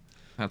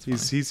 That's fine.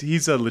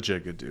 He's a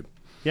legit good dude.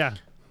 Yeah.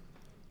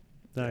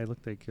 No, I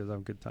looked like it was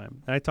having a good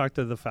time. And I talked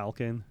to the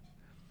Falcon.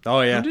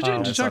 Oh yeah. Oh, did you? Did I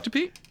you saw- talk to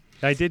Pete?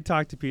 I did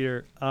talk to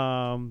Peter.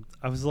 I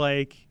was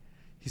like,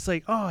 he's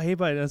like, oh, hey,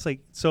 bud. And I was like,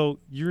 so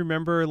you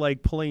remember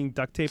like pulling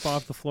duct tape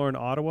off the floor in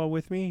Ottawa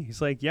with me?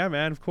 He's like, yeah,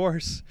 man, of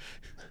course.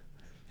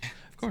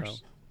 Of course.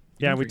 So,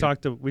 yeah, Don't we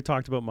forget.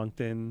 talked about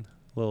Moncton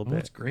a little Oh, bit.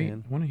 that's great.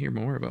 and- I want to hear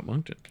more about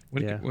Moncton.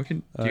 What, Yeah. what can?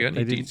 Do Uh, you got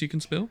I any didn't- deets you can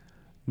spill?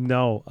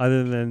 No,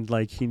 other than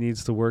like he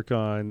needs to work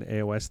on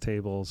AOS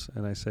tables,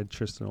 and I said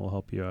Tristan will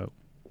help you out.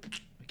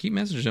 I keep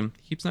messaging him.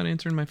 He keeps not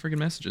answering my friggin'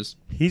 messages.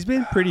 He's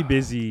been pretty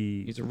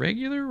busy. He's a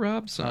regular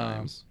Rob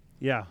Symes.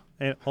 Yeah,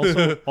 and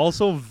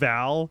also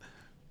Val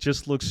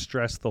just looks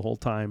stressed the whole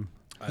time.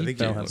 I think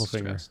Val he has looks a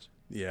finger. stressed.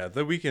 Yeah,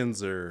 the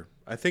weekends are.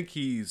 I think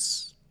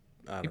he's.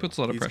 I don't He puts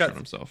a know. lot of He's pressure got- on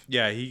himself.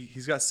 Yeah,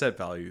 he's got set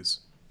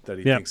values that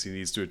he Yep. thinks he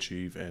needs to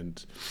achieve,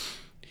 and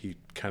he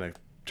kind of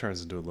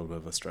turns into a little bit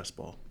of a stress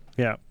ball.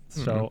 Yeah,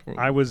 so poor-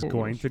 I was poor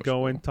going to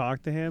little go fish and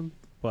talk to him,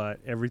 but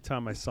every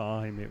time I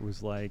saw him, it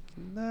was like,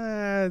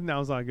 nah,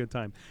 now's not a good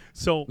time.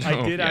 So I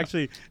Oh, did yeah.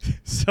 actually.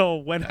 So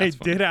when That's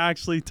I did funny.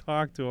 actually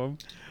talk to him,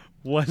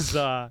 was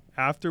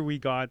after we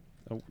got.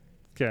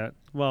 Okay,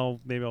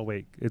 well, maybe I'll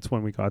wait. It's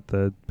when we got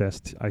the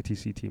best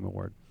ITC team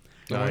award.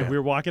 Oh, And yeah. we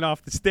were walking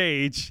off the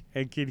stage,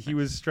 and he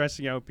was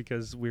stressing out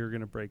because we were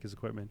going to break his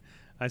equipment.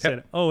 I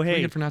said, "Oh, Pretty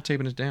hey, good for not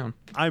taping it down.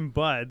 I'm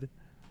Bud.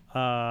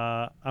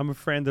 I'm a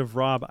friend of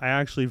Rob. I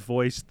actually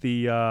voiced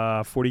the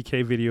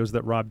 40K videos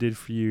that Rob did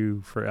for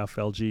you for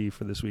FLG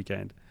for this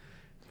weekend."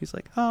 He's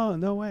like, "Oh,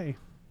 no way.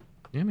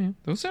 Yeah, man.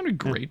 Those sounded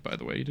great, by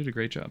the way. You did a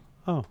great job.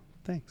 Oh,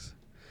 thanks."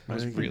 I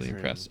was think really he's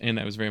impressed, and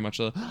I was very much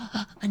a,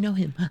 I know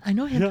him. I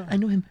know him. Yeah. I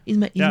know him. He's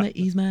my Yeah.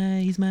 he's my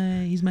He's my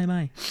friend. He's my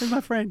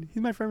friend.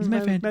 He's my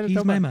friend.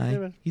 He's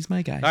my He's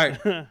my guy. All right,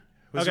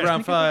 who's Okay.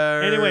 round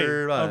 5? Anyway,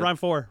 round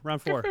four.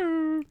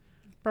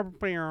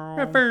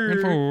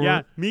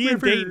 Yeah, me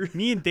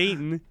and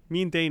Dayton.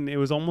 It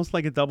was almost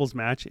like a doubles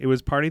match. It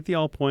was Party at the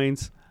All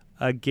Points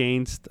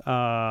against.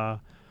 Oh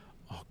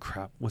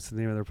crap! What's the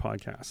name of their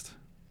podcast?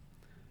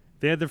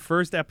 They had their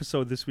first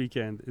episode this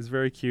weekend. It's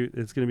very cute.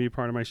 It's going to be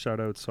part of my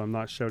shout out, so I'm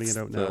not shouting it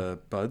out now. The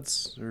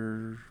Buds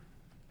or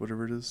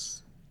whatever it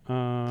is.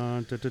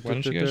 why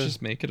don't you guys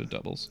just make it a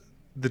doubles?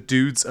 The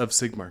Dudes of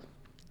Sigmar.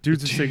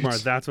 Dudes of Sigmar?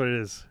 Dudes. That's what it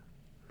is.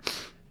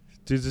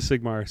 Dudes of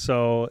Sigmar.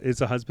 So it's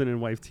a husband and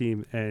wife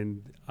team,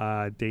 and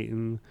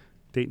Dayton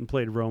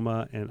played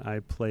Roma, and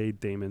I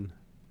played Damon.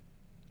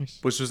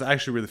 Which was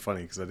actually really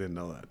funny because I didn't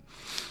know that.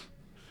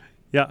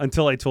 Yeah,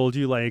 until I told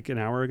you like an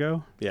hour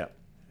ago. Yeah.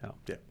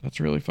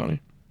 That's really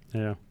funny.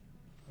 Yeah.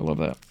 I love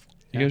that.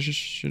 You Yeah. guys just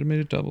should have made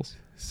it doubles.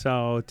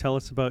 So tell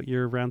us about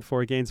your round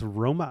 4 against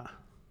Roma.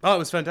 Oh, it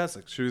was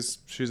fantastic. She was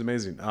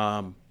amazing.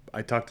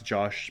 I talked to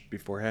Josh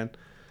beforehand.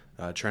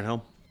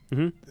 Trenhelm.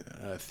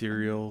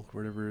 Ethereal,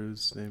 whatever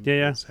his name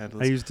Yeah. his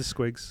handle I is. used the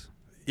squigs.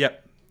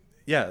 Yep.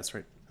 Yeah, that's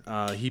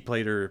right. He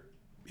played her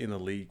in the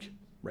league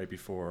right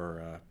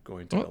before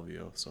going to Oh.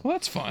 LVO. So Well,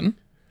 that's fun.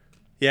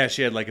 yeah,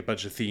 she had like a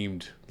bunch of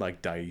themed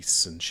like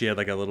dice, and she had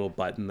like a little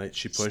button that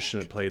she pushed,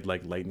 and it played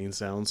like lightning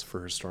sounds for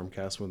her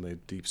Stormcast when they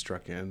deep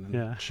struck in. And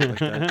Yeah. shit like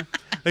that.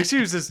 Like she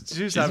was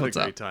having a what's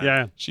great up. time.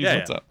 Yeah. She's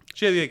what's up.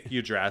 She had like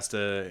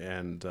Udrasta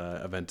and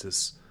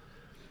Aventus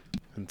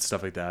and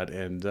stuff like that,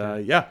 and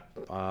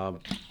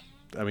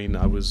I mean,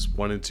 I was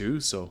 1 and 2,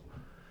 so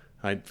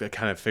I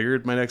kind of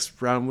figured my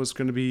next round was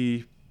going to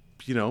be,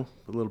 a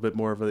little bit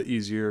more of an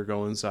easier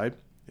going side,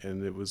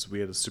 and we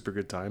had a super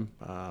good time.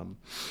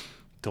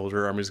 Told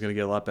her Army's going to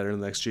get a lot better in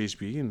the next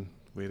JHB, and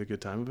we had a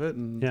good time of it,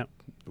 and Yeah.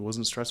 it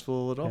wasn't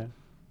stressful at all. Yeah.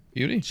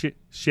 Beauty.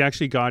 She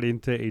actually got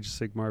into Age of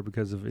Sigmar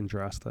because of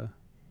Indrasta.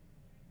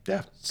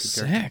 Yeah, good character.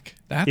 Sick.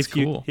 That's If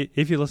cool.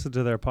 if you listen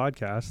to their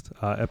podcast,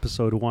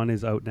 episode 1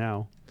 is out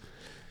now.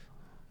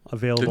 The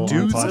Available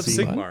Dudes on of Posse.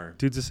 Sigmar.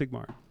 Dudes of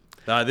Sigmar.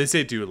 They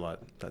say do a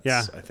lot. That's,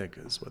 Yeah. I think,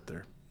 is what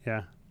they're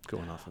Yeah.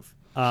 going off of.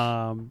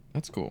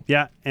 That's cool.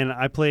 Yeah, and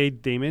I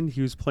played Damon.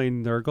 He was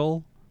playing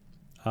Nurgle.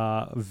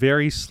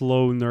 Very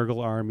slow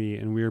Nurgle army,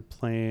 and we were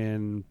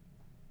playing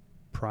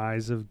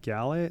Prize of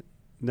Gallet.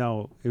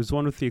 No, it was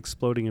one with the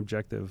exploding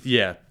objective.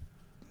 Yeah.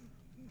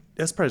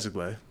 That's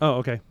basically. Oh,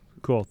 okay.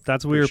 Cool.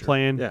 That's what we were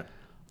playing. Yeah.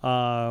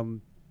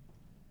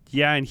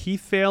 Yeah, and he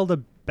failed a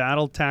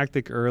battle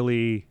tactic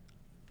early.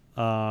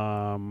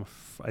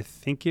 I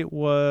think it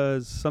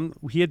was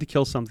he had to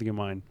kill something of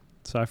mine,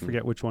 so I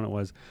forget which one it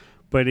was,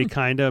 but it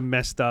kind of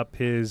messed up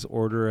his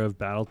order of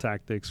battle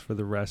tactics for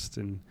the rest,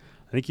 and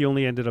I think he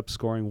only ended up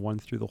scoring 1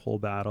 through the whole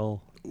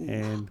battle.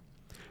 And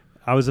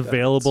I was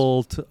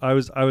available to I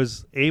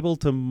was able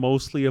to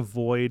mostly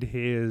avoid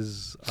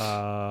his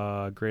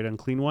Great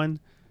Unclean One.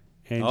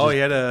 And Oh,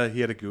 just- he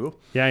had a ghoul.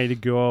 yeah, he had to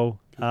go.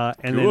 And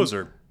then, Ghouls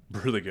are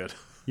really good.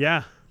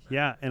 yeah,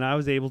 and I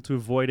was able to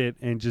avoid it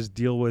and just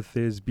deal with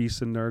his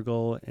Beast and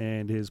Nurgle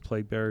and his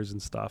Plague Bearers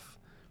and stuff.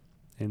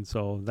 And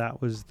so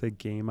that was the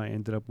game I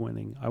ended up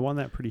winning. I won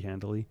that pretty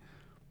handily.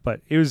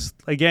 But it was,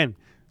 again,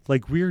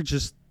 like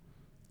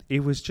it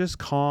was just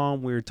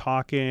calm. We were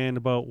talking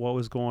about what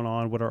was going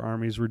on, what our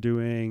armies were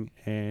doing,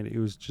 and it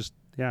was just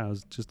yeah, it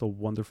was just a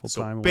wonderful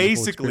So time. A wonderful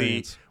basically,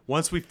 experience.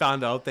 once we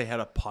found out they had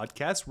a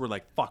podcast, we're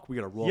like, fuck, we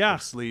gotta roll Yeah. up our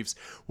sleeves.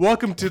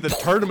 Welcome to the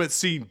tournament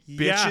scene,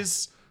 Yeah.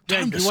 bitches.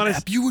 Yeah, you want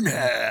to you in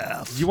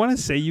half. you want to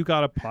say you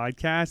got a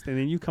podcast and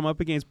then you come up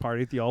against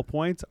Party at the All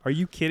Points? Are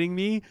you kidding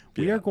me?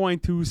 We Yeah. are going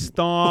to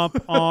stomp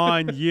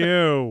on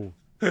you.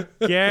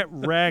 Get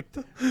wrecked,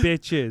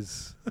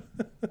 bitches.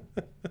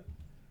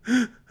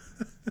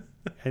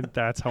 And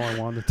that's how I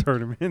won the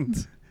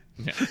tournament.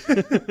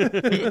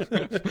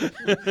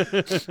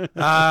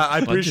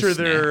 I'm pretty Bunch sure of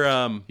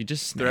they're You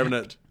just they're having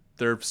snapped.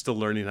 they're still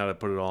learning how to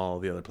put it on all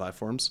the other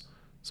platforms.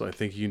 So I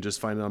think you can just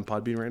find it on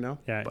Podbean right now.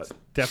 Yeah, But it's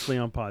definitely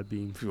on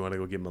Podbean. if you want to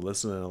go give them a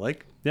listen and a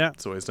like, Yeah,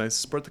 it's always nice to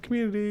support the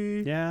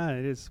community. yeah,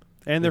 it is.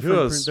 And Who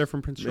knows? they're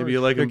from Prince George. Maybe you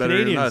like They're them better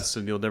Canadians. than us,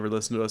 and you'll never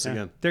listen to us Yeah.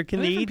 again. They're they from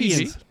Canadians.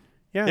 PG?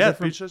 Yeah, Yeah,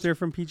 they're PG.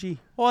 from PG.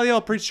 Oh, yeah,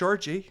 Prince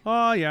Georgie.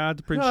 Oh yeah,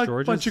 the Prince Yeah, a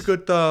Georges. bunch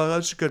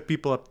of good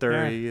people up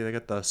there. Yeah. They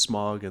got the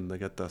smog and they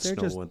got the They're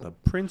snow just and the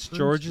Prince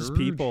George's George.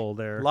 people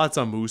there. lots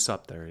of moose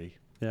up there.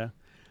 Yeah.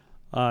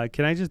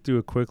 Can I just do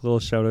a quick little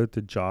shout out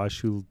to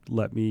Josh who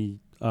let me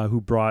who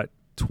brought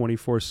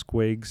 24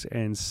 squigs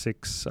and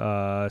 6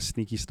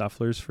 sneaky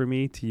stufflers for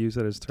me to use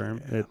at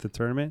at the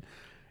tournament,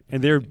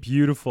 and they're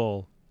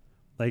beautiful.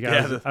 Like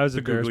Yeah, I was the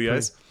embarrassed. googly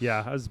eyes.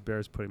 Yeah, I was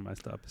embarrassed putting my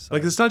stuff aside.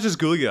 Like it's not just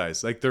googly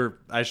eyes. Like they're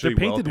actually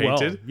they're painted well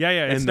painted. Yeah,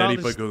 yeah. And It's then not he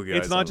just, put googly eyes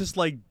it's not on just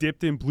like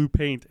dipped in blue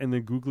paint and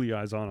then googly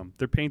eyes on them.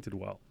 They're painted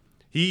well.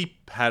 He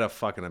had a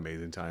fucking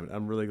amazing time.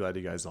 I'm really glad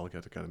you guys all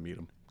got to kind of meet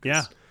him. 'Cause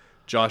Yeah.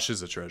 Josh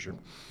is a treasure.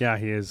 Yeah,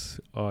 he is.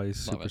 Oh, he's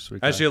super it.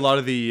 sweet. guy. Actually, a lot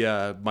of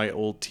the my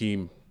old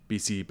team,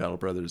 BC Battle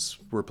Brothers,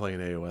 were playing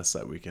AOS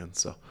that weekend,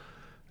 so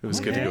it was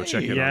good to go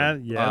check in Yeah, on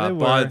them. yeah, they were.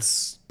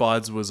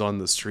 Bods was on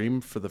the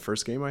stream for the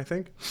first game, I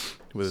think,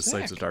 with his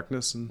Slaves Sick. of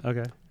Darkness, and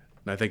Okay.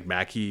 I think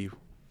Mackie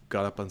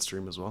got up on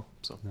stream as well.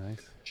 So Nice.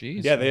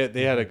 Jeez. yeah,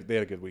 they had a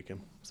good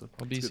weekend. So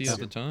Well, it's good BC to at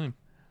see the time.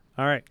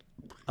 All right.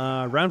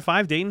 Round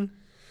 5, Dayton.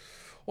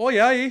 Oh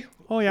yeah.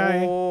 Oh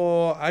yeah.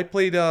 Oh, I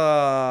played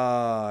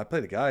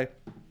a guy.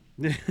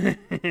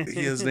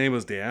 His name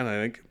was Dan, I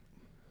think.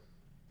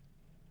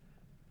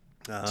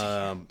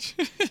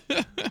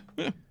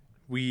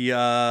 We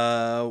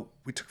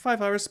took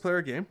 5 hours to play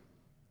our game.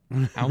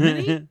 How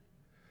many?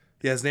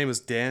 Yeah, his name is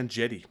Dan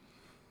Jetty.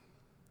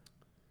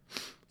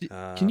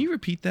 Can you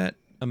repeat that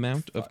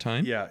amount of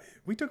time? Yeah,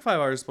 we took 5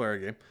 hours to play our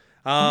game.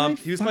 5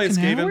 He was playing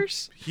fucking Skaven.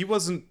 hours? He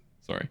wasn't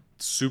Sorry.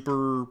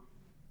 super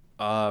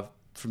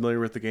familiar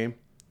with the game.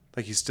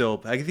 Like he's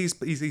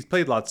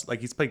played lots, like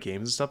he's played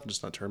games and stuff,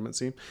 just not tournament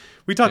scene.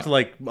 We talked to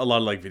like a lot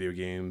of like video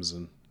games,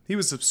 and he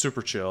was a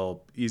super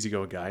chill,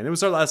 easygoing guy. And it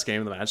was our last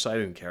game of the match, so I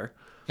didn't care.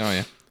 Oh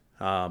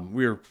yeah.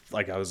 We were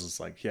like, I was just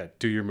like, yeah,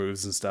 do your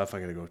moves and stuff. I'm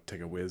gonna go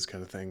take a whiz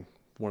kind of thing.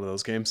 One of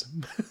those games.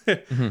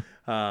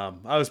 I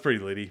was pretty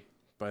litty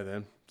by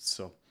then,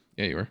 so.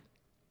 Yeah, you were.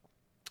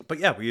 But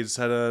yeah, we just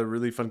had a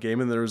really fun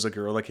game, and there was a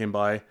girl that came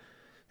by,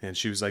 and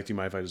she was like, "Do you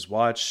mind if I just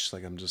watch?"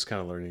 Like, I'm just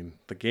kind of learning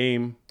the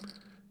game,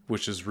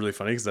 which is really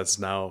funny because that's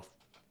now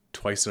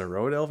twice in a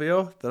row at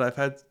LVO that I've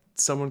had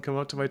someone come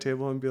up to my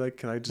table and be like,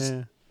 "Can I just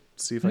Yeah.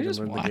 see if Can I I can just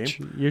learn the watch?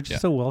 game?" You're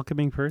just a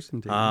welcoming person,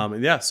 Dayton.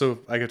 And yeah, so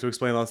I got to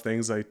explain lots of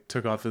things. I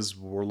took off his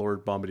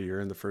Warlord Bombardier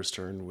in the first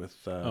turn with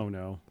oh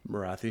no.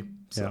 Marathi,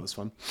 so Yeah. that was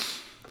fun.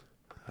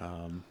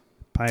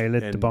 Pilot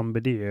the and-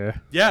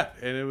 Bombardier. Yeah,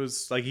 and it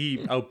was like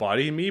he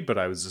outbodying me, but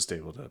I was just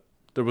able to.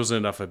 There wasn't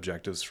enough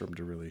objectives for him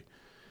to really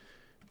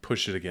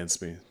push it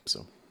against me,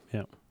 so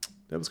Yeah.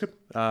 that was good.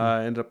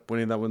 I ended up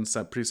winning that one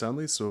pretty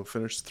soundly, so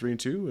finished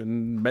 3-2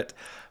 and met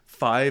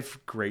 5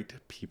 great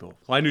people.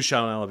 Well, I knew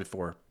Shalala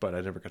before, but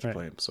I never got to Right.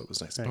 play him, so it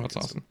was nice. to Oh, play that's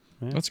against him.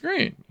 awesome. That's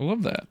great. I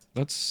love that.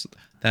 That's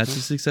a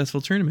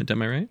successful tournament.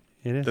 Am I right?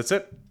 It is. That's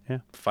it. Yeah.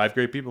 5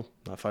 great people,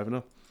 not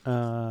 5-0.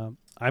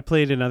 I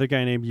played another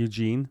guy named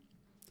Eugene.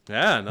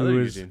 Yeah, another Who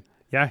is- Eugene.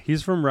 Yeah,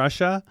 he's from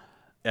Russia.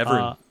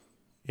 Everin.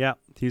 Yeah,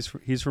 he's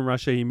from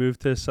Russia. He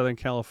moved to Southern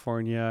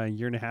California a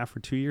year and a half or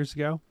 2 years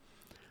ago.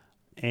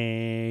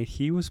 And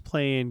he was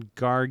playing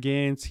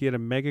Gargants. He had a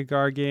Mega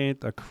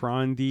Gargant, a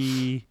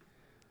Krondi,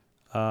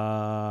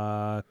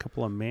 a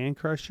couple of Man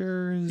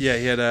Crushers. Yeah,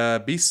 he had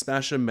a Beast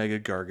Smasher Mega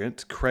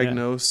Gargant,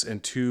 Kragnos,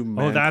 and 2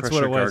 Man Oh, that's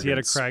what Crusher it was. He had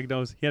a Gargants.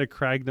 Kragnos. He had a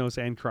Kragnos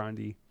and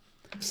Krondi.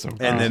 So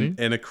And crazy.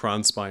 then a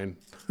Kron Spine.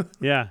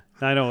 Yeah,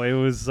 I know. It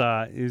was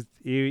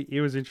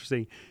it was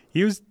interesting.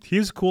 He was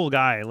a cool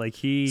guy. Like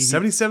he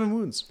 77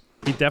 wounds.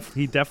 he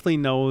definitely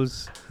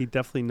knows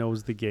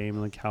the game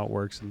and like how it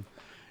works. And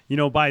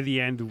by the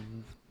end,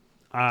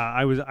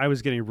 I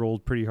was getting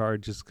rolled pretty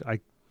hard. Just I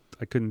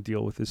couldn't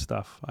deal with his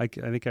stuff. I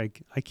think I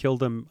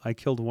killed him. I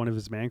killed one of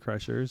his Man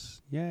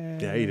Crushers. Yeah.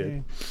 Yeah, you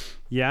did.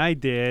 Yeah, I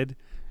did.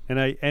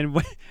 And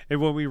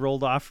when we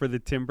rolled off for the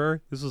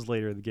timber, this was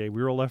later in the game.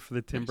 We rolled off for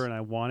the timber, and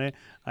I won it.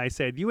 I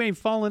said, "You ain't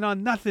falling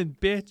on nothing,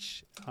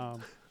 bitch."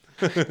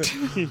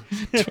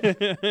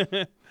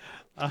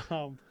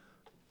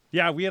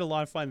 Yeah, we had a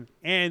lot of fun.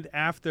 And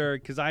after,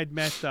 because I'd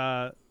met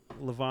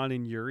Levon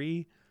and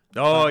Yuri.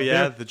 Oh,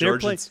 yeah, They're- the they're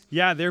play-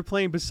 Georgians. they're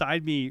playing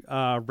beside me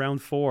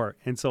round 4,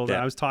 and so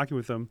Yeah. I was talking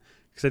with them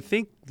because I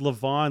think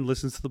Levon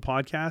listens to the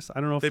podcast.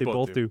 I don't know if they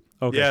both do.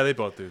 Okay. Yeah, they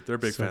both do. They're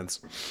big fans.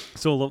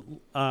 So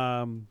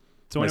My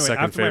anyway,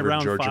 second after my favorite,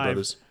 round Georgia 5,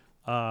 Brothers.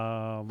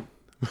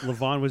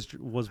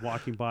 Levon was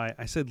walking by.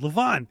 I said,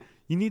 Levon,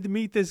 you need to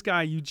meet this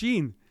guy,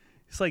 Eugene.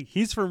 It's like,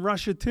 he's from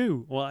Russia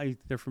too. Well,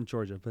 they're from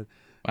Georgia, but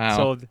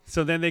Wow.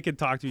 so then they could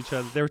talk to each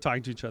other. They were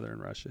talking to each other in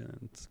Russian.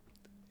 And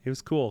it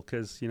was cool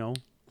because,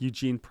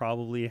 Eugene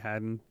probably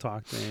hadn't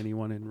talked to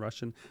anyone in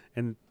Russian,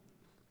 and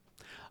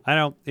I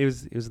don't. It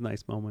was a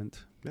nice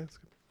moment. Yeah, that's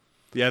good.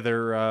 Yeah,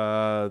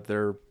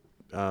 they're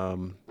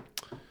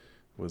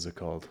what's it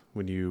called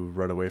when you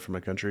run away from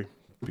a country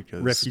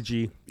because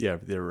Refugee. Yeah,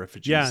 they're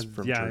refugees. Yeah,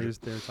 from yeah. Georgia.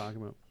 They were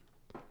talking about.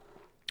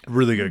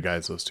 Really good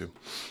guys, those two.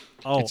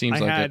 Oh, It seems I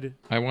like had it.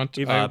 I want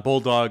to.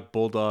 Bulldog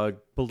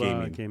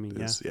Gaming.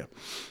 is, yeah.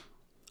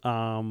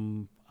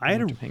 I had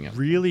want to hang a out.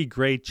 really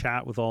great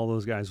chat with all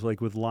those guys,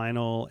 like with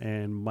Lionel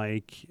and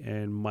Mike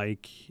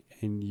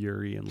and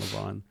Yuri and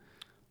Levon.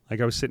 Like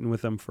I was sitting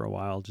with them for a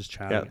while, just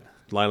chatting. Yeah.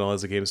 Lionel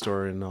has a game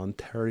store in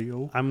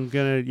Ontario. I'm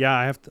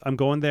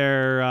going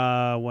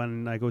there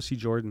when I go see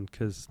Jordan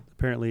because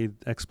apparently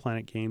X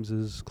Planet Games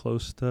is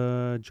close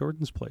to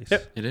Jordan's place.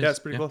 Yep. It is, Yeah, it's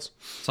pretty yeah. close.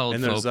 Solid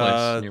And flow there's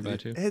place nearby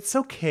too. it's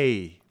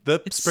okay.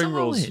 The It's spring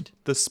rolls. solid.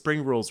 The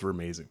spring rolls were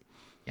amazing.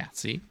 Yeah.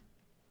 See.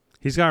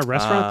 He's got a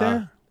restaurant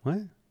there. What?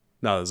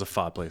 No, there's a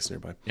pho place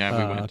nearby. Yeah,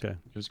 we went. Okay.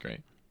 It was great.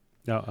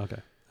 Oh,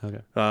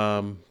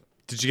 okay.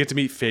 Did you get to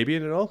meet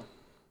Fabian at all?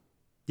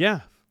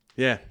 Yeah,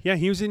 Yeah. yeah.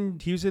 He was in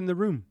the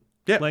room.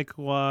 Yeah. Like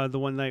the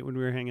one night when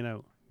we were hanging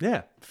out.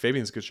 Yeah.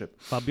 Fabian's good shit.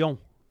 Fabian.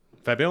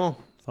 Fabian.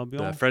 The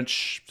Fabio.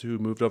 French who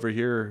moved over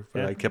here.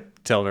 Yeah. I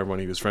kept telling everyone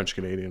he was French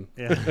Canadian.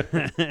 Yeah.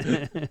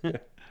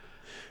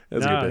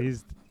 That's a no, good bit.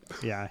 he's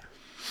yeah.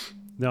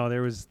 No,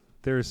 there was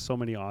so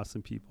many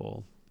awesome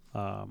people.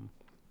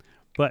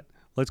 But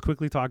let's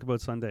quickly talk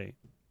about Sunday.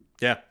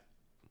 Yeah.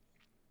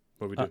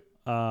 What we do?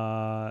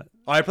 Uh,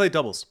 I played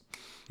doubles.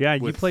 yeah,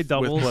 you played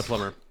doubles. with Blood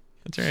Plumber.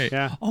 That's right.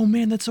 Yeah. Oh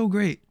man, that's so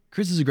great.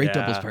 Chris is a great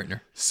doubles Yeah.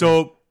 partner.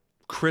 So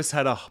Chris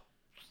had a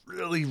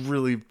really,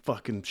 really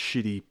fucking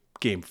shitty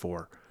game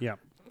 4 Yeah.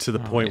 to the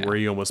point yeah. where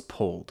he almost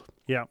pulled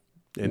Yeah.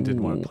 and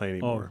didn't want to play Oh,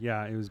 anymore.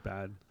 yeah, it was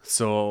bad.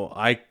 So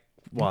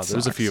there's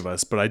a sucks. few of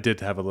us, but I did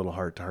have a little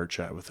heart-to-heart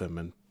chat with him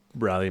and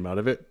rally him out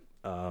of it.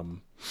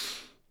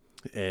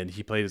 And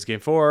he played his game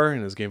 4,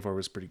 and his game 4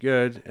 was pretty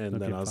good. And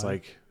then game I was 5.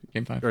 like,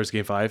 Game 5. or his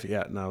game 5,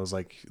 yeah. And I was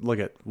like,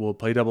 we'll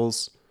play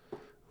doubles,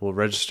 we'll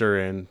register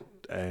in,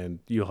 and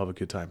you'll have a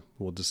good time.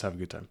 We'll just have a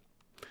good time.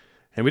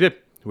 And we did.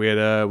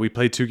 We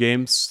played 2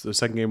 games. The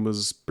second game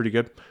was pretty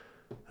good.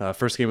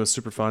 First game was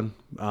super fun.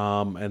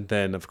 And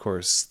then of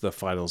course the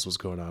finals was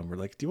going on. We're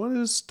like, do you want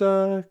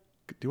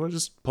to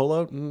just pull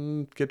out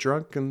and get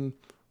drunk and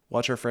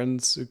watch our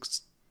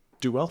friends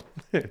do well?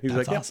 He's That's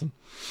like, yeah. awesome.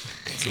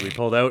 So we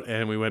pulled out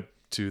and we went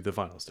to the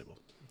finals table.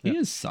 He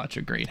is such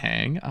a great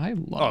hang. I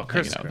love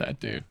Chris hanging out is with that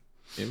dude.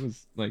 It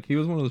was like he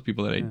was one of those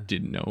people that I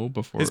didn't know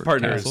before. His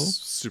partner Castle. is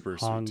super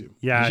Hong- sweet too.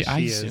 Yeah, I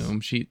she is.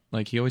 assume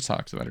he always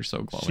talks about her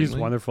so glowingly. She's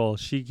wonderful.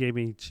 She gave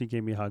me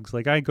hugs.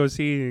 Like I go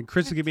see and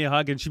Chris would give me a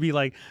hug and she'd be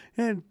like,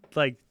 and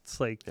like it's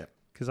like Yeah.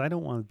 because I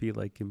don't want to be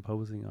like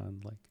imposing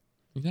on like.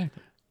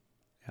 Exactly.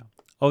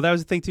 Oh, that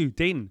was the thing too.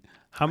 Dayton,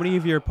 how many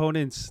of your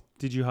opponents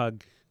did you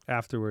hug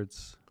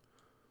afterwards?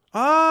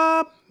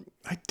 I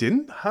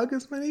didn't hug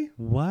as many.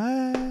 What?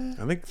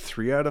 I think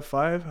 3 out of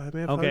 5 I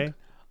may have Okay. hugged.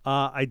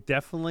 I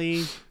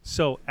definitely.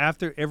 So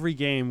after every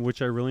game,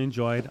 which I really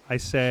enjoyed, I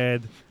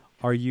said,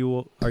 "Are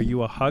you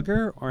a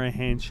hugger or a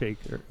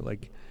handshaker?"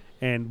 Like,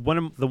 and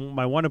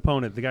my one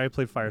opponent, the guy who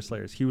played Fire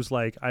Slayers, he was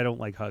like, "I don't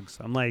like hugs."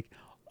 I'm like,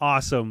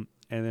 "Awesome!"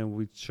 And then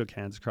we shook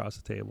hands across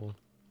the table.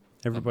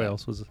 Everybody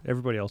else was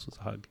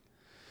a hug.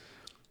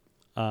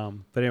 But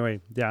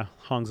anyway, yeah,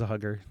 Hong's a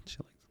hugger. She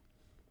likes.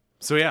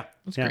 So yeah,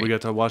 Yeah. we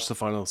got to watch the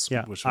finals,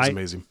 Yeah, which was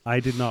amazing. I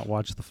did not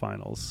watch the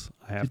finals.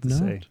 I have Did to not?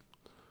 say.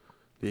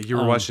 Yeah, you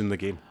were watching the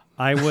game.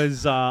 I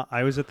was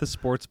at the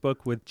sports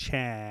book with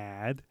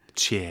Chad.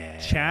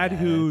 Chad,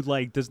 who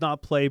like does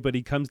not play, but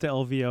he comes to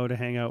LVO to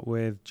hang out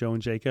with Joe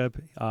and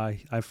Jacob.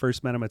 I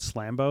first met him at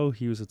Slambo.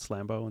 He was at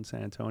Slambo in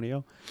San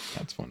Antonio.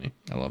 That's funny.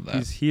 I love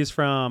that. He is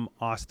from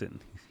Austin.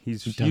 He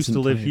used doesn't to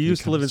live. play, He he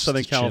used to live in comes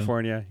Southern to chill.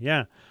 California.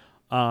 Yeah.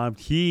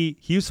 He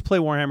used to play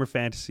Warhammer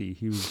Fantasy.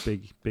 He was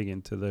big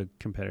into the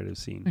competitive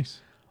scene. Nice.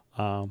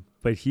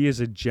 But he is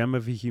a gem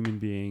of a human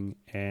being,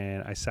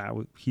 and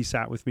he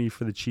sat with me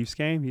for the Chiefs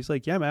game. He's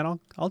like, "Yeah, man,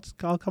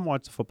 I'll come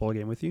watch the football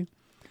game with you."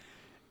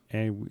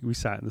 And we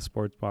sat in the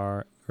sports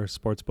bar or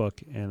sports book,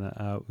 and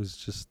it was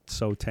just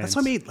so tense. That's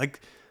what I mean.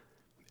 Like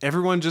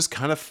everyone just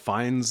kind of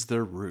finds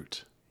their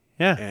route,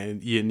 Yeah,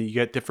 and you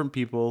get different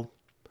people,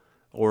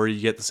 or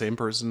you get the same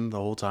person the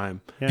whole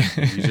time. yeah.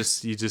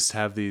 you just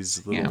have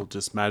these little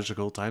just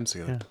magical times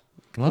together.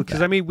 Yeah. Love Because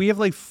that. I mean, we have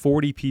like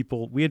 40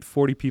 people. We had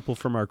 40 people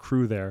from our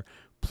crew there,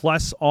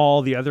 plus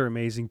all the other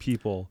amazing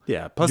people.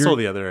 Yeah, plus You're- all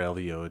the other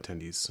LVO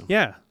attendees. So.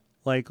 Yeah.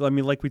 Like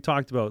we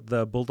talked about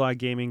the Bulldog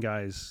Gaming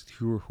guys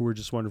who were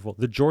just wonderful.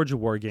 The Georgia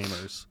War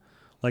Gamers,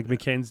 like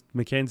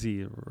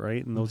Mackenzie,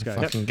 right? And those guys.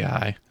 Fucking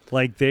guy.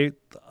 Like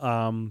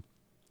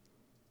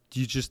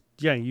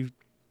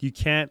you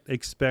can't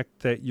expect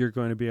that you're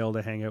going to be able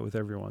to hang out with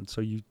everyone.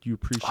 So you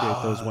appreciate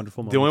those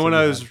wonderful moments. The only one that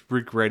I you was had.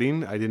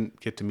 regretting, I didn't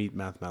get to meet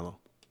Math Mallow.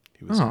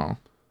 He was Oh,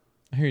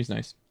 I hear he's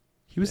nice.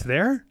 He was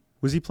there?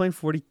 Was he playing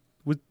 40?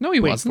 No, he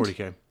Wait, wasn't.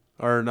 40K.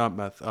 Or not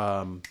Math.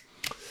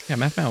 Yeah,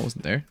 Matt Mal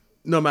wasn't there.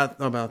 No, Math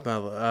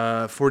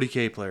Mallow.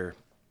 40K player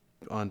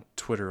on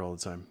Twitter all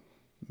the time.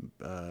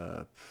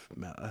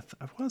 Math,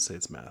 I want to say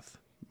it's Math.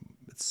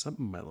 It's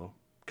something Mellow.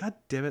 God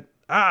damn it.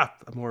 I'm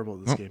horrible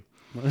at this game.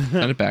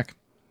 Send it back.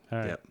 All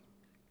right. Yep.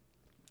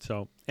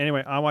 So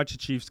anyway, I watched the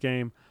Chiefs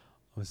game.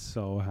 I was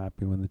so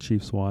happy when the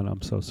Chiefs won.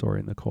 I'm so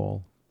sorry,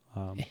 Nicole.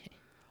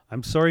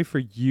 I'm sorry for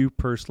you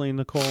personally,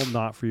 Nicole,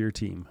 not for your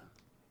team.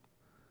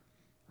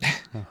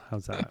 Oh,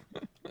 how's that?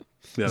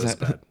 Yeah, it was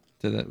bad.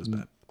 Did that? It was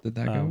bad. Did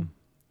that go?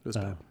 It was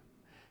bad.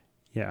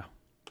 Yeah.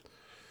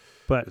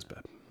 But It was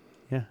bad.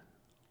 yeah,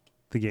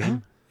 the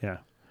game. Yeah.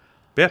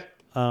 Yeah.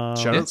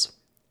 Shoutouts.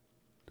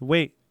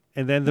 Wait,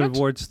 and then the What?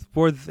 awards.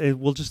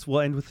 We'll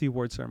end with the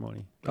award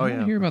ceremony Oh, I yeah.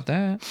 want to hear about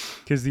that.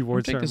 because the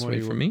award Don't take this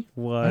ceremony away from me.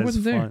 was I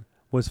wasn't fun. there.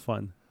 Was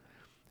fun.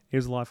 It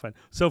was a lot of fun.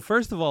 So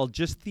first of all,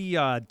 just the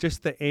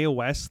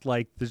AOS,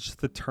 like just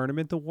the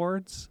tournament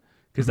awards,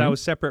 because that Mhm.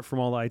 was separate from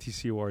all the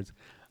ITC awards.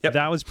 Yep.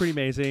 That was pretty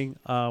amazing.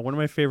 One of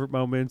my favorite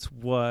moments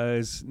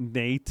was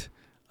Nate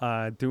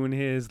doing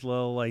his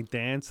little like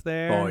dance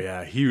there. Oh,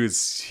 yeah. He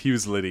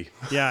was litty.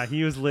 Yeah,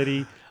 he was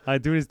litty.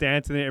 Doing his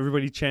dance and then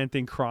everybody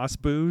chanting cross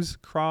booze,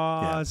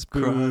 cross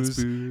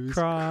booze,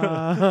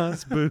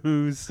 cross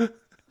booze.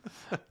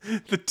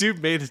 The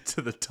dude made it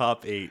to the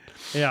top 8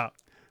 Yeah,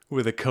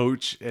 with a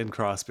coach and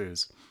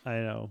crossbows. I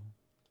know.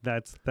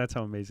 That's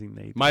how amazing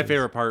Nate. My is.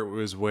 favorite part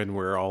was when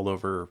we're all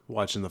over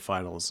watching the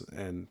finals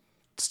and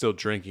still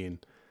drinking.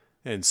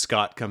 And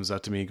Scott comes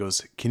up to me and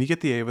goes, "Can you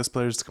get the AOS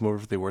players to come over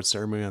for the award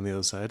ceremony on the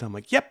other side?" I'm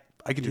like, "Yep,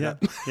 I can do Yeah,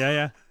 that."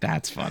 yeah,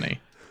 That's funny.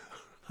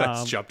 I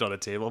just jumped on a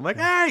table. I'm like,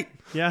 "Hey!"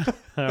 yeah.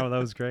 Oh, that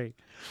was great.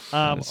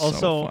 That is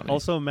so funny.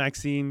 Also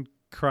Maxine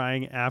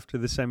crying after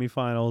the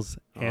semifinals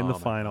and the Oh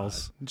my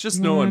finals. Just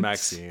knowing What?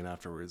 Maxine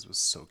afterwards was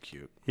so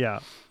cute. Yeah.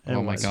 Oh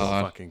It my was.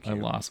 god, fucking I cute.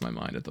 lost my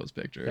mind at those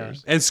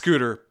pictures. And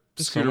Scooter.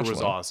 Just so Scooter much was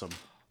love. awesome.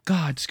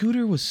 God,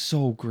 Scooter was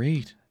so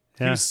great.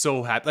 He Yeah. was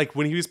so happy. Like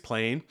when he was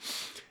playing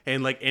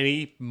and like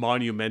any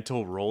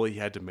monumental role he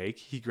had to make,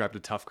 he grabbed a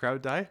tough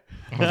crowd die.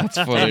 Oh, that's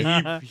funny.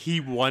 And he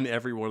won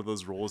every one of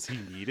those roles he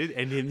needed.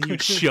 And then he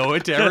would show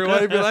it to everyone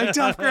and be like,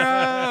 "Tough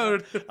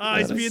crowd." Oh,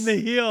 he's being the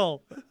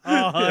heel.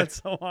 Oh,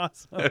 that's so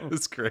awesome. It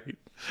was great.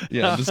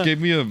 Yeah, this gave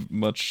me a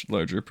much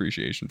larger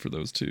appreciation for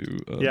those two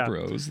Yeah.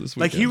 bros this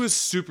Like weekend. he was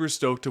super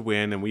stoked to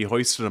win and we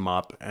hoisted him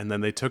up and then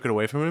they took it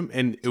away from him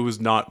and it was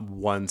not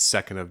 1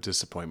 second of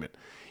disappointment.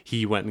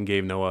 He went and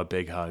gave Noah a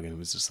big hug and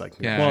was just like,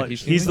 Yeah. Well,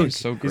 he's he's so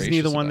isn't he the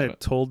gracious one about that it.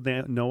 told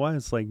Noah?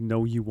 It's like,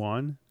 no, you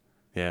won,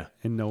 yeah.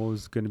 and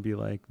Noah's going to be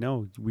like,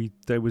 no,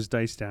 that was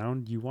dice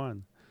down, you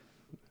won.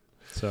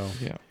 So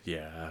Yeah.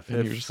 Yeah.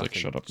 And you're just like,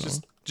 "Shut up,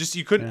 Just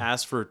you couldn't Yeah.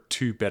 ask for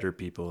 2 better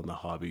people in the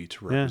hobby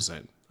to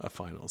represent a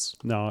finals.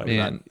 no,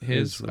 Man, it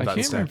his was- I that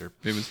can't standard. remember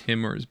if it was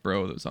him or his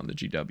bro that was on the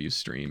GW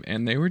stream,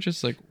 and they were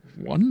just like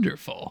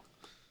wonderful.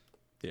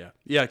 Yeah.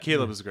 Yeah.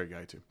 Caleb was a great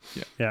guy too.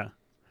 yeah.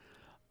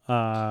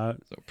 So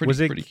pretty Was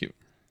it- pretty cute.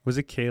 Was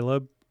it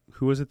Caleb?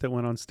 Who was it that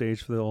went on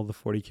stage for all the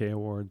 40K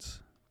awards?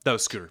 That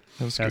was Scooter.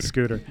 That was That's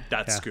Scooter. Scooter.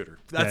 That's Yeah. Scooter.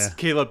 That's Yeah.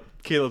 Caleb.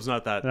 Caleb's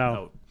not that No.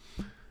 out.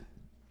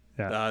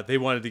 Yeah. They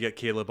wanted to get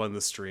Caleb on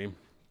the stream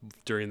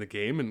during the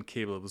game, and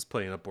Caleb was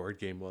playing a board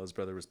game while his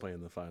brother was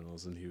playing the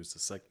finals, and he was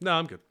just like, "No,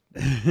 I'm good."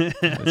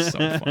 That's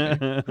so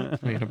funny.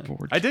 Made a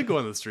board. I did go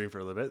on the stream for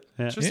a little bit.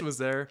 Yeah. Tristan was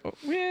there. Oh,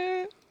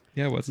 yeah,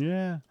 it was.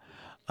 Yeah.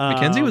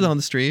 Mackenzie was on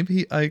the stream.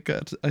 I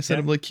sent yeah.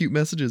 him like cute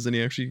messages, and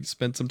he actually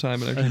spent some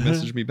time and actually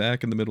messaged me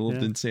back in the middle of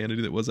the Yeah.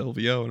 insanity that was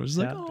LVO, and I was just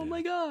like, Yeah. "Oh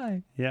my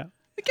god, Yeah.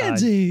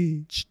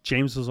 Mackenzie!"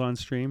 James was on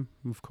stream,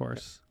 of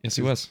course. Yes,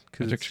 he was. I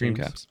 'cause took it's stream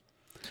James. caps,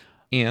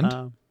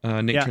 and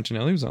Nate yeah.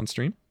 Trincinelli was on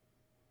stream.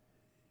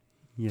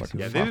 Yes. Fucking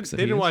Yeah, Fox they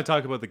that didn't he want to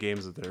talk about the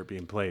games that are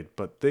being played,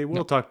 but they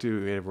will talk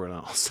to everyone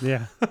else.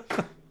 Yeah.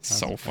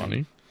 So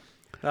funny.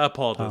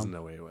 Paul doesn't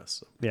know AOS,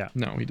 so Yeah.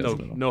 No, he no,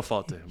 doesn't at all. no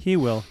fault to him. He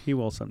will. He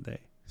will someday.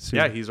 Soon.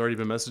 Yeah, he's already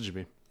been messaging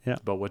me. Yeah.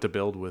 About what to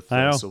build with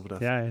I know.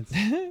 Sylvaneth. Yeah.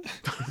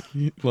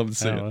 It's, Love to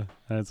see it.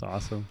 that's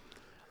awesome.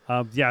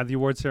 Yeah, the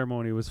award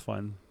ceremony was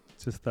fun.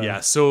 Just Yeah,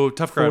 so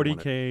Tough Crowd won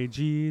it. 40K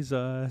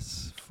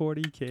Jesus,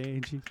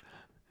 40K Jesus.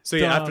 So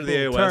yeah, after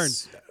the Double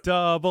AOS,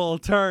 Double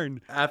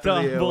turn. after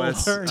the Double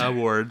AOS turn.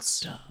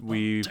 awards,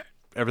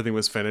 everything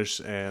was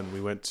finished, and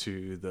we went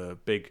to the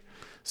big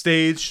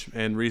stage,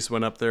 and Reese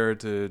went up there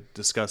to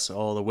discuss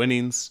all the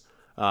winnings.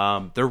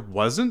 There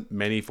wasn't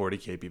many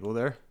 40K people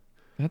there,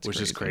 That's which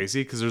is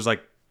crazy because there's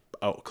like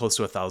close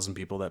to 1,000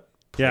 people that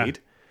Yeah. played,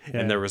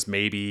 Yeah. and there was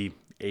maybe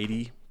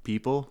 80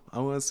 people, I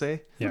want to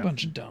say. A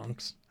bunch of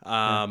donks.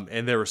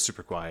 And they were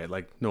super quiet.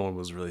 Like no one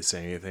was really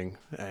saying anything,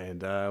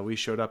 and we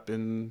showed up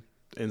in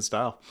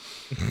style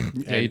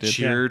you and did.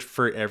 cheered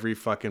for every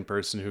fucking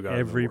person who got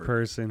Every an award.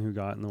 person who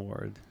got an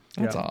award.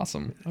 That's Yeah.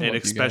 awesome. I love And you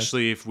guys.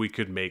 especially if we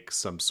could make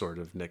some sort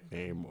of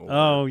nickname or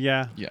Oh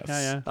yeah. Yes.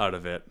 Yeah. out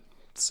of it.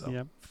 So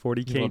Yep.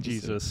 40K Love to see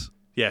it. Jesus.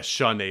 yeah,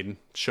 Sean Naden.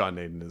 Sean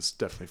Naden is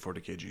definitely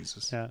 40K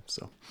Jesus. Yeah.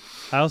 So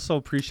I also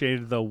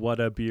appreciated the what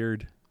a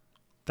beard.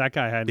 That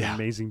guy had an Yeah.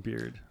 amazing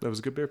beard. that was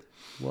a good beard.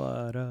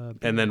 What a beard.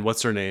 And then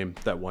what's her name?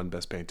 That won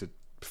Best Painted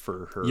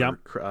for her. Yep.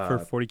 For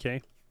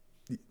 40K.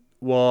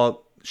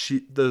 Well,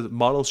 the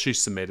model she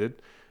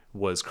submitted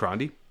was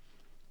Crondy.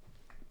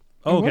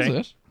 Oh, Was okay.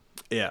 it?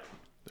 Yeah,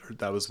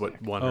 that was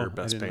what won Oh, her I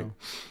Best didn't Paint. know.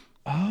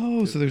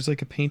 Oh, so there's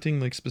like a painting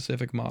like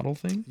specific model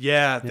thing.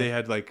 Yeah, they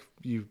had like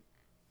you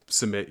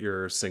submit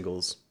your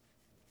singles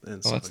and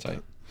Oh, stuff that's like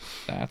tight.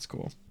 That's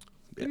cool.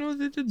 You know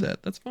they did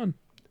that. That's fun.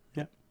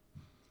 Yeah.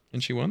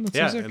 And she won. That's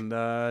that. so Yeah, sick.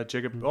 and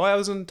Jacob. Oh, I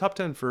was in top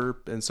 10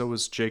 and so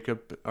was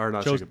Jacob, or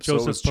not Jacob. So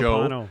Joseph was Joe,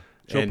 Papano.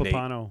 Joe and Nate.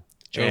 Papano.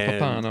 Joe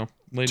and Papano,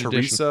 late edition,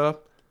 Teresa,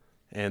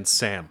 and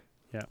Sam.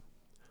 Yeah.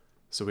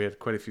 So we had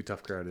quite a few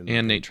tough crowd in.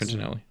 and Nate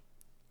Trentinelli.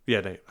 Yeah,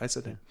 Nate. I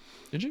said Nate.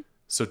 Did you?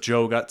 So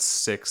Joe got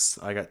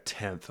 6th, I got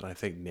 10th, and I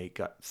think Nate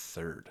got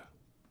 3rd.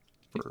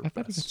 For I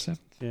thought he got best. 7th.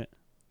 Yeah.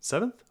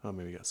 7th? Oh,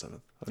 maybe he got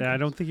 7th. Okay. Yeah, I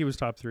don't think he was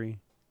top 3.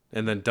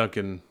 And then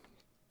Duncan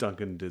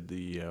did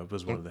the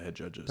was one of the head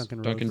judges.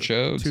 Duncan Duncan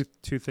Rhodes. Chodes.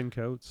 Two thin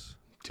coats.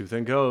 2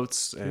 thin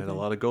coats and a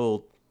lot of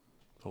gold.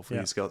 Hopefully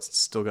Yeah. he's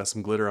still got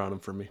some glitter on him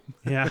for me.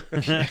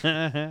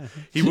 Yeah.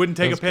 He wouldn't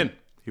take a pin.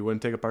 He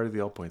wouldn't take a part of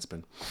the all points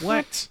pin.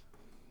 What?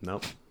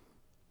 Nope.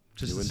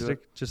 Just You a wouldn't do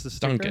stick. Just a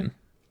sticker. Duncan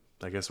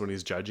I guess when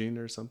he's judging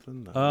or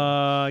something.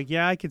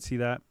 Yeah, I could see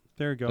that.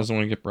 There we go. doesn't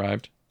want to get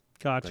bribed.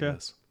 I Gotcha.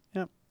 guess.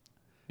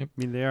 I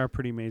mean, they are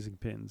pretty amazing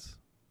pins.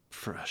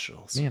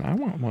 Professionals. Man, I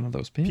want one of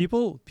those pins.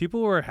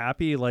 People were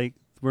happy, like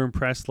were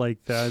impressed,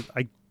 like that.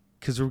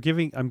 Because I'm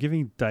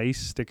giving dice,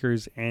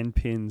 stickers, and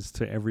pins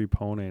to every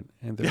opponent,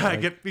 and they're Yeah,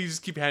 like, you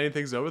just keep handing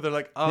things over. They're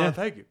like, oh, Yeah.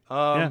 thank you.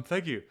 Yeah.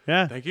 Thank you.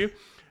 Yeah. Thank you.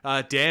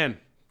 Dan,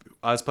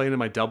 I was playing in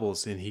my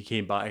doubles and he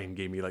came by and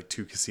gave me like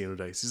 2 casino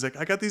dice. He's like,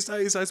 I got these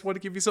dice. I just want to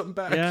give you something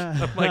back. Yeah.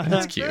 I'm like,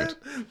 That's "Thanks,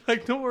 cute. man."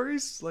 Like, no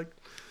worries. Like,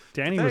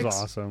 Danny Thanks. was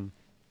awesome.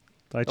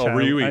 I oh,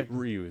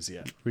 Ryu is,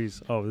 yeah.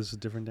 Oh, this is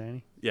different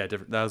Danny. Yeah,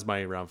 different. That was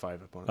my round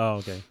 5 opponent. Oh,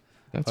 okay.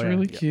 That's Oh, yeah.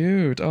 really Yeah.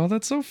 cute. Oh,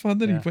 that's so fun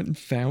that he Yeah. went and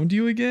found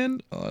you again.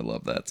 Oh, I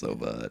love that so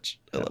much.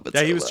 I love it Yeah,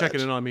 so he was much.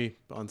 checking in on me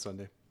on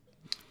Sunday.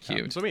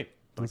 Cute. So me.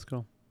 Let's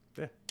go.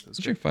 Yeah, it was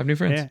Sure, good. 5 new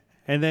friends. Yeah.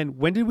 And then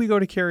when did we go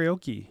to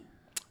karaoke?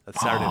 That's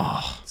Saturday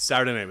night.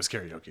 Saturday night was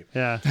karaoke.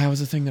 Yeah. That was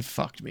the thing that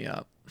fucked me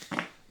up.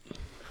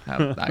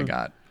 I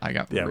got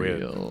Yeah,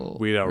 real.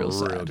 we had a real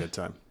sad. good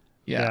time.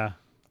 Yeah,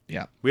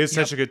 yeah. We had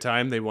such a good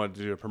time. They wanted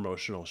to do a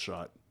promotional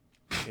shot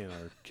in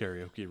our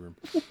karaoke room.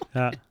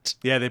 Yeah.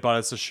 Yeah, they bought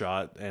us a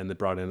shot and they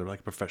brought in like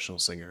a professional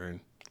singer, and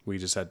we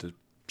just had to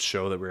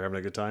show that we were having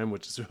a good time.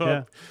 Which is,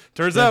 Yeah.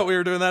 turns out we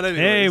were doing that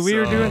anyway. Hey, we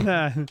were so, doing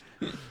that.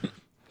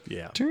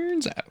 Yeah,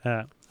 Turns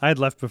out. I had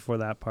left before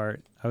that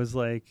part. I was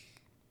like,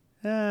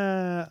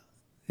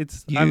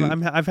 it's You-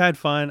 I've had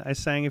fun. I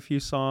sang a few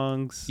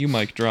songs. You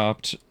mic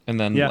dropped and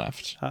then Yeah.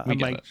 left. We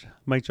get it.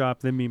 Mike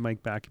dropped. Then me, and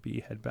Mike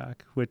Backby head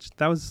back. We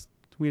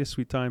had a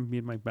sweet time. Me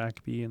and Mike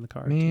Backby in the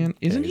car. Man,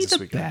 isn't he he's a the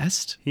sweet guy.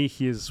 best? He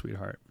is a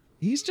sweetheart.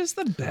 He's just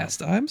the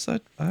best. I am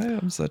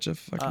such a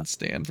fucking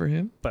stan for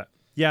him. But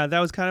yeah, that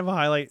was kind of a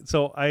highlight.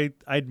 So I'd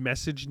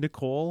messaged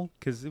Nicole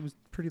because it was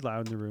pretty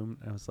loud in the room.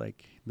 I was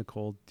like,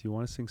 Nicole, do you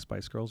want to sing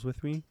Spice Girls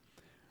with me?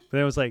 But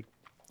I was like,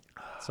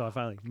 so I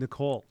finally,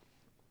 Nicole,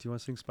 do you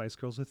want to sing Spice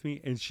Girls with me?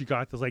 And she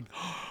got this like,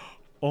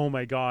 oh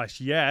my gosh,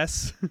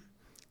 yes.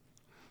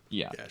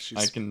 Yeah, yeah.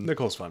 I can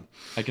Nicole's fun.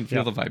 I can feel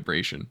Yeah. the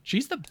vibration.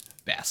 She's the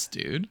best,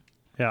 dude.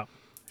 Yeah,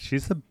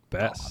 she's the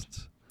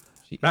best.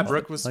 She Matt is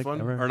Brook was like fun,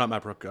 ever. or not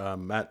Matt Brook.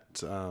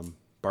 Matt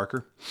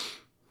Barker.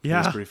 He Yeah,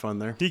 was pretty fun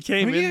there. he the-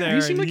 came Oh, in yeah, there.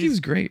 he seemed and like he was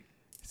great.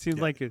 seemed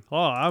like,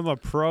 I'm a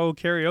pro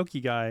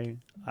karaoke guy.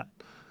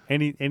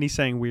 And he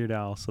sang Weird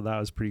Al, so that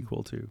was pretty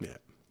cool too. Yeah.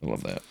 I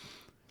love that.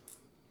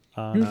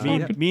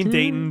 Me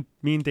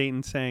and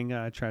Dayton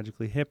sang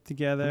Tragically Hip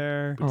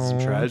together. Some Oh,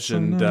 trash, so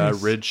and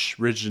nice.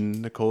 Ridge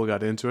and Nicole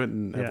got into it,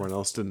 and Yeah. everyone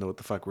else didn't know what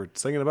the fuck we're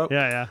singing about.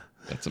 Yeah,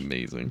 That's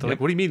amazing. They're like,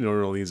 what do you mean New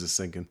Orleans is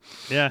sinking?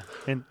 yeah.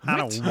 And I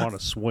don't want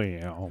to swim.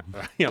 Yeah.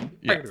 Yeah.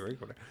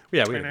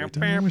 Yeah, we had a great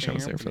time. I wish I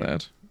was there for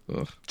that.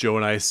 Ugh. Joe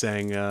and I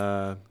sang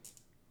Dirt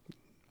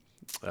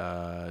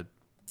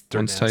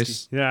Once Nasty.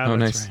 twice. Yeah, Oh, that's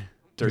nice. right.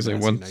 Dirt I was like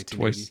Nasty, once, 1980.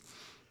 twice,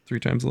 3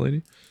 times a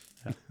lady.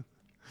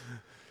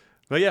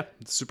 But yeah,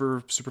 it's super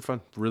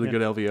fun. Really Yeah.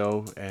 good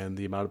LVO, and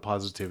the amount of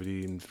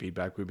positivity and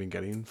feedback we've been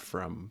getting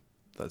from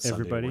that Sunday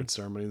Everybody. award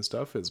ceremony and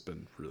stuff has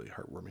been really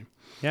heartwarming.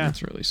 Yeah,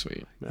 That's really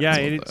sweet. yeah.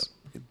 I love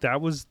That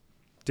was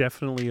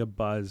definitely a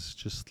buzz.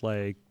 Just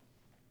like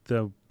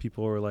the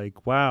people were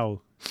like,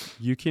 "Wow,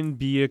 you can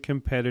be a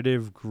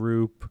competitive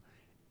group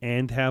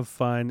and have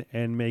fun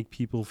and make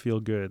people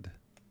feel good,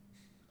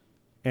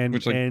 and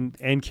Which, like-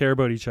 and care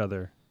about each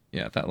other."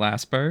 Yeah, that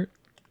last part,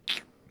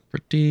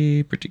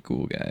 pretty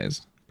cool,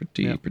 guys.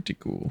 Yeah. Pretty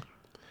cool.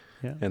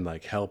 And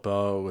like help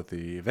out with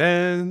the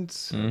event,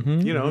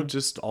 Mhm, you know,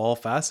 just all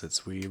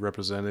facets. We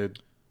represented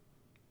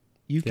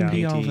You can Yeah.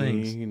 be all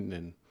things. painting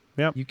and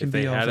Yep. You can If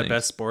they be all had a things.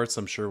 best sports,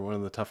 I'm sure one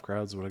of the tough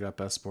crowds would have got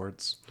best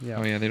sports. Yeah.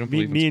 Oh yeah, they don't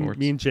Me, believe me, in and, sports.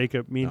 me and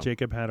Jacob, No.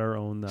 Jacob had our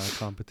own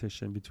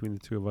competition between the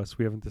two of us.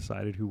 We haven't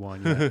decided who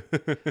won yet.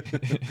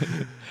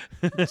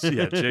 So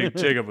yeah,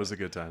 Jacob was a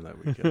good time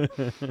that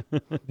weekend.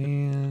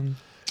 Man,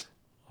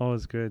 Oh, it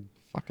was good.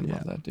 fucking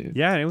love that dude.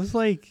 Yeah, and it was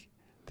like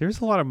there's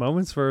a lot of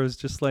moments where it was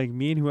just like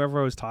me and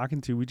whoever I was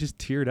talking to, we just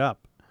teared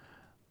up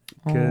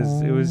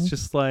because it was Aw.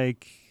 just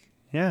like,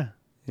 yeah,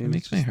 It was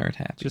makes my just, heart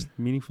happy. just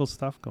meaningful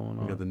stuff going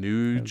We on. got the That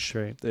nude. was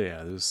great.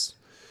 Yeah, there's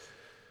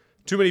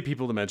too many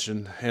people to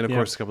mention, and of Yeah.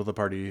 course a couple of the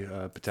party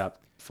Patap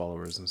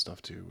followers and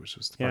stuff too, which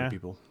was the party Yeah.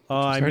 people. Oh,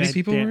 I Party met,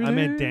 people were I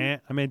met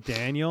there? I met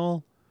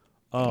Daniel.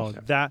 Oh,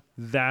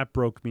 that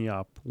broke me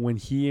up when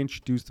he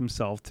introduced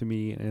himself to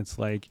me, and it's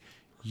like,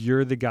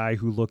 you're the guy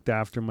who looked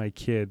after my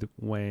kid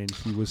when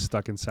he was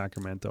stuck in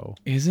Sacramento.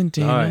 Isn't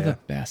Daniel yeah. the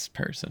best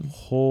person?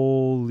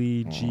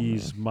 Holy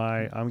jeez,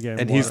 I'm getting.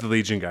 And he's the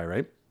Legion guy,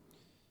 right?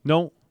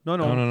 No. no.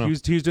 Oh, He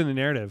was doing the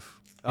narrative.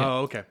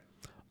 Oh, okay.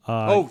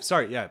 Uh,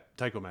 Sorry, yeah,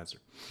 Tycho Mancer.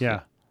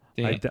 yeah.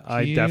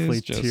 I He definitely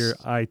is just-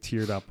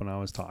 teared up when I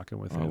was talking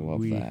with I him.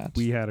 love we that.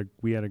 we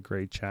had a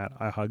great chat.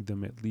 I hugged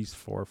him at least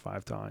 4 or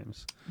 5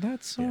 times.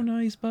 That's so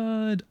nice,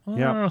 bud. Oh,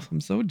 Yeah.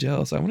 I'm so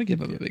jealous. I want to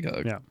give him a big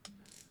hug. Yeah.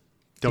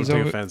 Don't He's take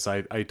over- offense.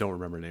 I don't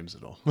remember names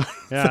at all.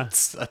 Yeah.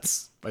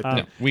 that's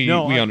Yeah, we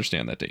No, I-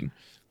 understand that, Dayton.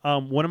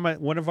 One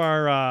of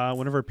our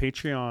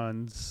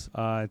Patreons,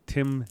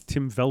 Tim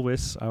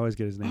Velwis, I always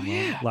get his name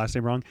wrong, last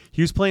name wrong.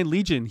 He was playing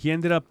Legion. He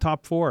ended up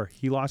top 4.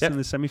 He lost Yep. in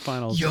the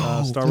semifinals. Yo,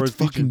 Star let's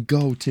Wars Legion.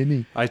 go,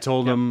 Timmy. I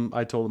told him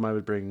I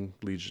would bring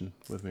Legion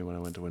with me when I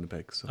went to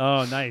Winnipeg. So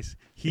Oh, nice.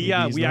 He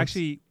These we nuts.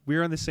 actually we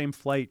were on the same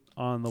flight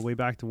on the way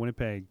back to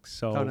Winnipeg.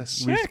 So Oh,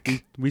 that's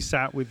we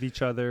sat with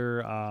each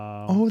other.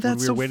 Oh, that's when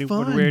we so were waiting, When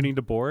we fun. were waiting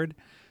to board.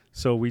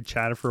 So we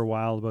chatted for a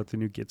while about the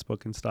new Gits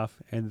book and stuff,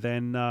 and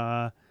then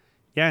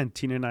and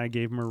Tina and I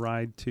gave him a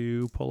ride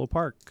to Polo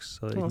Park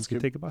so that he that's could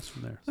cute. take a bus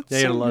from there. That's yeah,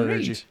 he had a so lot of great.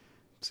 energy.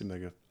 Seemed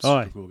like a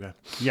Oh, super cool guy.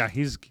 Yeah,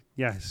 he's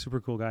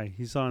super cool guy.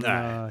 He's on he's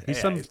yeah,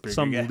 some he's a pretty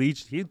some good guy.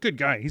 Legion. He's a good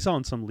guy. He's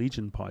on some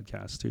Legion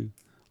podcast too.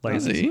 Like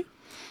Is he?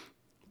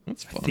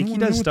 That's fun. I think he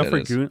wonder does what stuff that for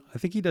is. Goon. I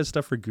think he does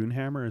stuff for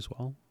Goonhammer as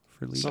well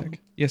for Legion. Sick.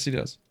 Yes, he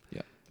does.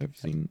 Yeah,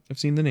 I've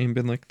seen the name.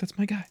 Been like, that's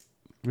my guy.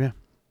 Yeah,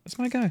 That's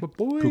my guy. But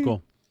boy,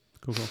 cool.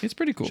 It's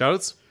pretty cool.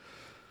 Shoutouts.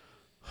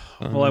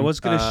 Well, I was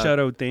going to Uh, shout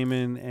out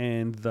Damon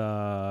and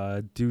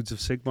the Dudes of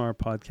Sigmar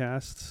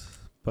podcast.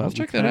 But I'll we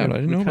check that out. I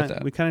didn't know about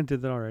that. We kind of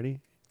did that already.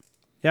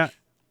 Yeah,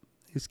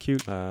 he's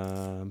cute.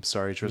 I'm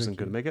sorry, Tristan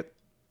couldn't make it.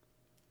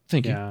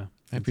 Thank you. Yeah,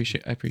 I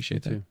appreciate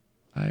that. too.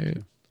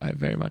 I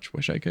very much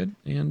wish I could,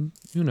 and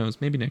who knows,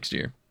 maybe next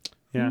year.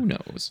 Yeah. Who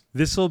knows?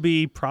 This will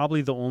be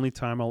probably the only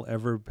time I'll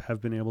ever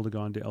have been able to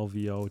go into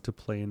LVO to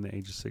play in the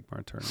Age of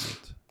Sigmar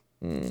tournament.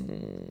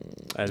 And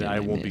Yeah, I I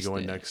won't be missed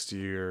going it. next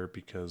year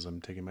because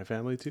I'm taking my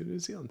family to New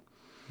Zealand.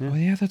 Yeah. Oh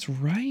yeah, that's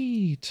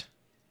right.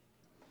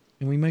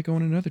 And we might go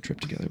on another trip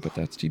together, but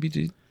that's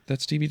TBD.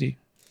 That's TBD.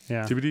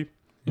 Yeah, TBD.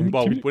 Mm,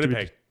 Well, TBD.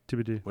 Winnipeg.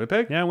 TBD.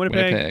 Winnipeg? Yeah,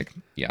 Winnipeg. Winnipeg.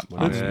 Yeah,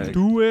 Winnipeg. Let's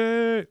do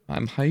it.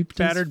 I'm hyped.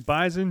 Battered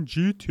Bison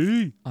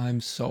GT. I'm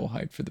so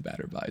hyped for the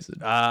Battered Bison.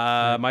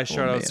 My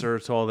shout outs man. are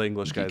to all the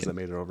English guys Geeking. that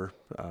made it over.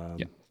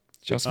 Yeah.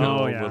 Just Oh,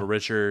 Phil, yeah. Little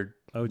Richard,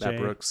 OJ. Matt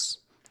Brooks,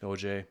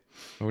 OJ.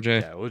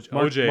 OJ. Yeah, OJ.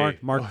 Mark,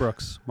 OJ. Mark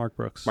Brooks. Mark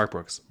Brooks. Mark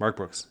Brooks. Mark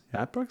Brooks.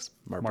 Matt Brooks?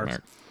 Mark Mark.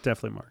 Brooks.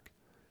 Definitely Mark.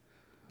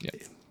 Yeah.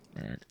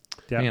 Alright.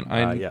 Yeah.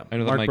 Man, yeah. I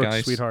know that Mark my Brooks,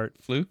 guy sweetheart.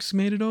 Flukes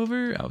made it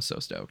over. I was so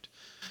stoked.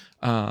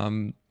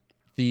 My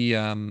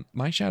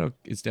shout out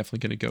is definitely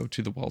going to go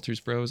to the Walters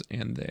Bros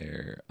and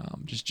their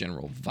just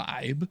general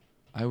vibe.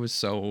 I was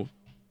so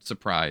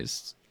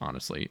surprised,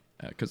 honestly,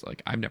 because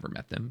like I've never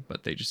met them,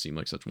 but they just seem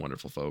like such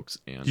wonderful folks.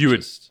 And You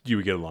would just,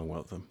 get along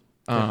well with them.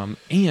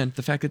 and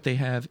the fact that they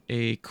have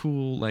a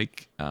cool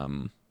like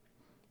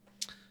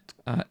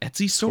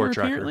Etsy store Score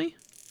tracker. apparently.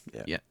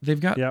 Yeah. Yeah, they've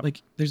got Yep.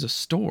 like there's a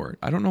store.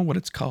 I don't know what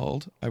it's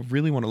called. I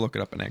really want to look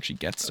it up and actually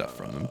get stuff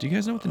from them. Do you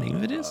guys know what the name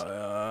of it is?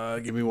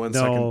 Give me one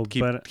No, second.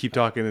 but Keep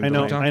talking. And I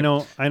know. don't- I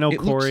know. It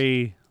looks-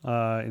 Corey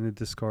in the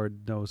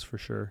Discord knows for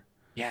sure.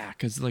 Yeah,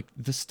 because like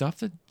the stuff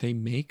that they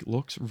make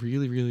looks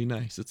really, really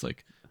nice. It's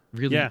like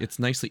really, Yeah. it's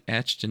nicely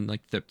etched and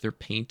like they're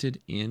painted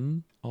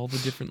in all the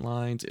different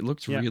lines. It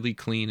looks Yeah. really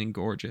clean and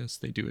gorgeous.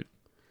 They do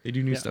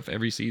new Yeah. stuff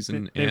every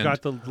season. They've and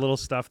got the little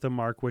stuff to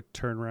mark what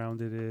turnaround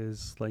it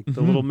is, like the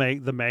Mhm. little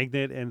the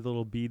magnet and the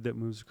little bead that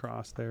moves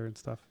across there and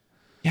stuff.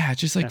 yeah,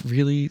 it's just like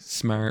really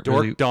smart.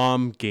 Dork really,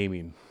 Dom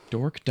Gaming.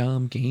 Dork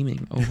Dom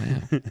Gaming. Oh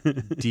wow.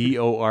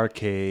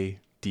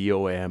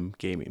 DORKDOM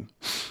Gaming.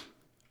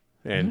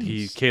 And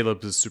Nice.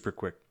 Caleb is super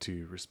quick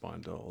to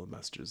respond to all the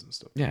messages and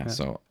stuff. Yeah,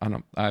 so I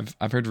don't.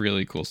 I've heard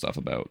really cool stuff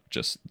about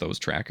just those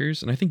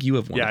trackers, and I think you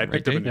have one. Yeah, I of them,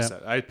 picked up a right, new Dave?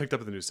 set. I picked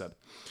up the new set.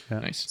 Yeah.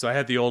 Nice. So I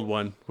had the old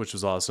one, which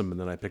was awesome, and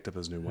then I picked up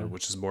his new one,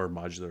 which is more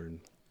modular and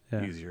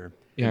Yeah. easier.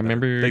 Yeah, I and better.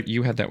 remember They-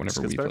 you had that whenever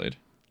Skits we better? played.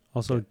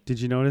 Also, did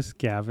you notice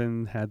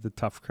Gavin had the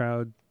Tough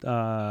Crowd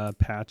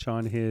patch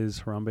on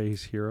his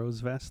Harambe's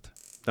Heroes vest?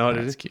 Oh,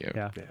 did That's it? cute.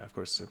 Yeah. Yeah, of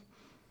course. So.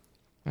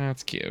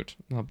 That's cute.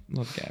 Love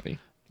Gabby.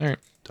 All right.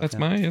 That's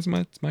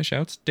my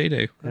shouts.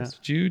 Day. Yeah.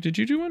 Did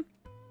you do one?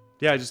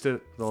 Yeah, I just did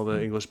it with all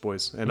the English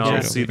boys, and Yeah. I'll Yeah.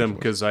 see them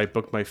because I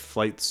booked my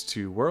flights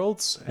to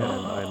Worlds, and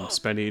I'm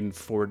spending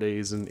 4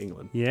 days in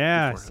England.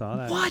 Yeah, I beforehand. saw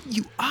that. What?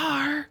 You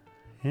are?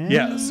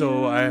 Yeah,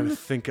 so I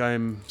think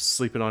I'm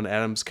sleeping on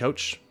Adam's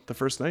couch the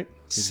first night.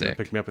 He's gonna Sick.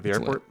 pick me up at the That's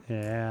airport.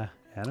 Yeah,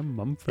 Adam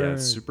Mumford. Yeah,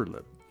 it's super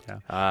lit.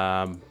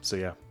 Yeah. So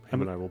yeah,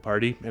 him and I will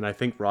party, and I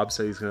think Rob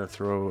said he's gonna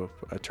throw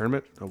a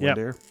tournament, a Yep.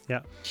 one-dayer.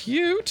 Yeah,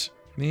 Cute.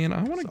 Man,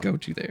 I want to go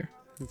to there.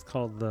 it's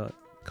called the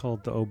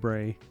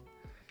Obrey.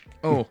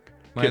 Oh,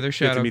 my other Get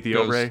shout to out meet the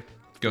goes, Obrey.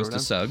 goes Throw to it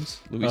Suggs,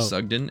 Louise Oh.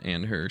 Sugden,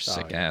 and her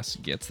sick ass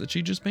gets that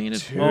she just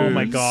painted. Oh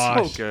my Dude,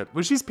 gosh. so good.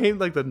 When she's painting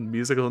like the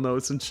musical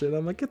notes and shit,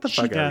 I'm like, get the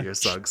fuck out of here,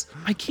 Suggs.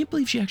 I can't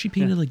believe she actually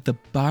painted like the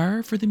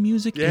bar for the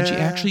music, and she Yeah.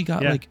 actually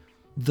got Yeah. like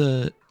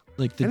the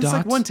And dots. it's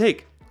like one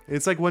take.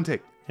 It's like one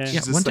take. Yeah. She's Yeah,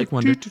 just one like, take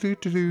wonder.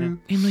 "Do-do-do-do-do."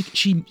 And like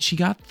she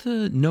got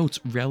the notes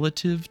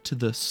relative to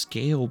the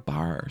scale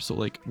bar, so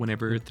like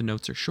whenever the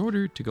notes are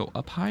shorter to go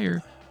up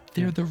higher,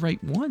 they're the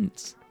right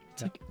ones.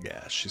 It's like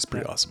Yeah, she's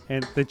pretty awesome.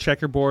 And the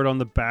checkerboard on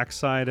the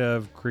backside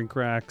of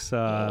Grinkrak's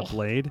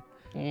blade.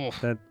 oh,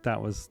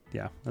 That was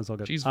that's all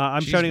good. She's-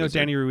 I'm she's shouting out wizard.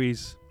 Danny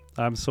Ruiz.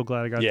 I'm so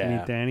glad I got to Yeah.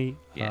 meet Danny.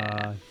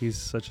 Yeah. He's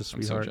such a I'm so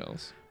sweetheart,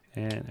 jealous.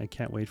 and I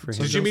can't wait for So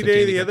him. Did you jealous meet that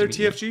any of Danny the got to other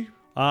meet you. TFG?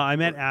 I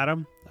met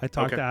Adam. I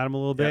talked Okay. to Adam a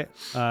little Yeah.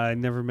 bit. I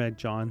never met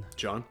John.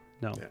 John?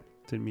 No, Yeah.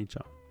 didn't meet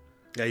John.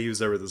 Yeah, he was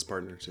there with his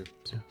partner too.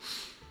 So.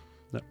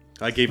 No.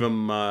 I gave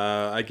them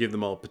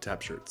all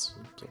Patap shirts.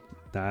 So.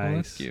 Oh, Nice.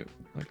 that's cute.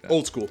 I like that.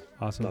 Old school.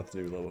 Awesome. Not the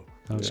new logo.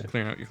 Okay.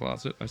 Clearing out your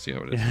closet. I see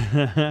how it is.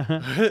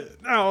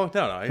 No.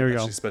 Here we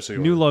go. Especially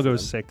New going logo for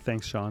is them. sick.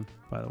 Thanks, Sean.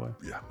 By the way.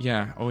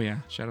 Yeah. Oh yeah.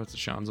 Shout out to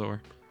Sean Zoer.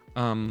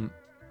 What's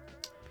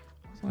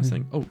the last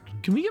thing? Oh,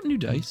 can we get new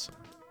dice?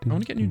 I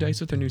want to get new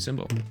dice with our new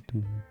symbol. Let's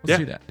Yeah.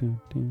 do that.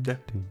 Yeah.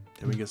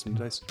 Can we get some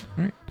dice?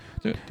 All right.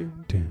 Do it.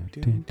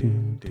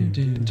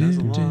 That's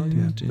a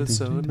long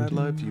episode, and I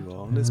love you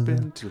all, and it's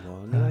been too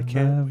long, and I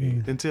can't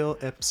wait until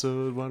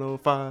episode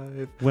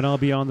 105. When I'll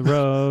be on the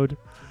road.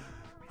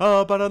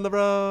 Oh, but on the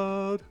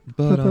road.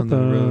 But on the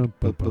road.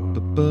 But on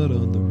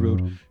the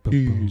road.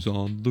 He's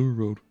on the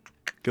road.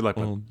 Good luck,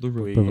 bud. On the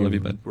road. We, I love you,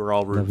 bud. We're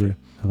all Love rooting you.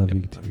 for I love you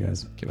Yep. too,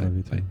 guys. Okay, Love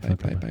you bye. too. Bye.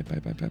 Bye. Bye. Bye.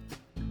 Bye. Bye.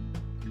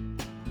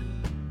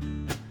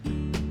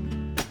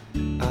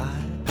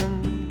 I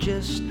am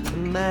just a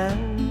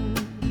man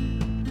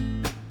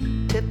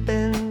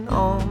tipping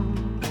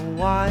on a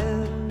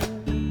wire,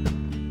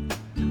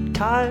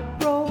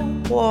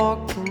 tightrope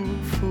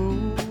walking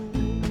fool,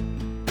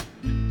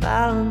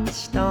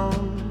 balanced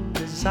on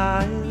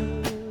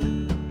desire.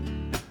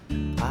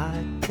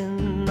 I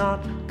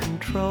cannot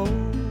control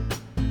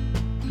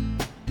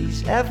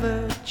these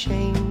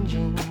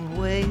ever-changing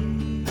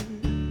ways,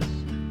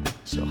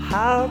 so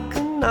how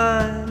can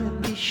I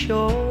be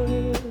sure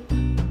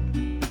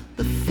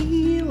the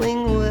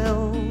feeling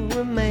will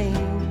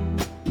remain?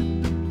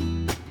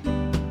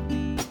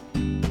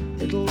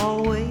 It'll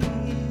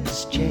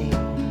always change,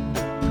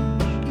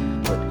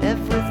 but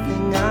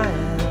everything I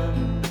am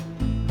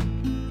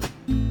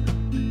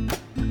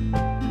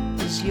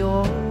is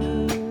yours.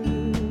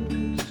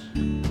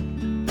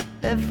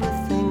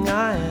 Everything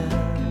I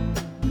am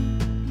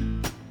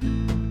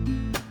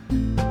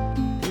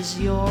is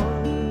yours.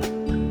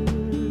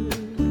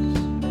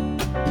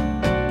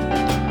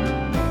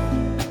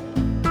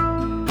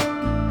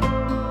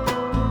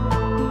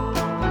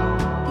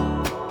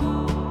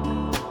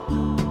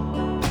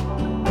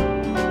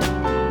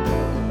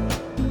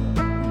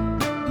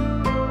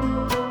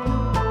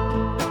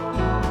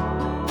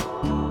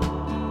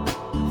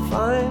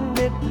 Find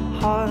it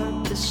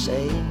hard to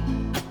say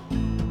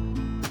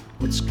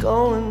what's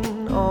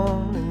going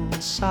on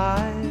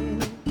inside.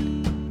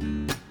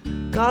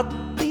 Got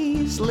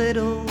these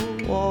little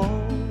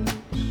walls,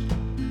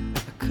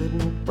 I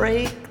couldn't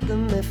break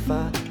them if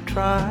I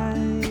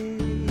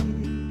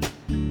tried,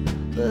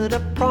 but I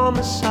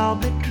promise I'll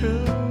be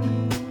true,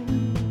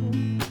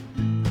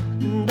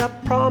 and I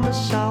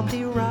promise I'll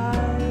be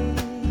right.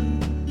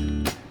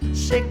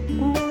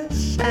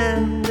 Sickness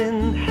and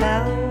in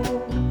health,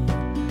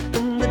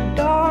 in the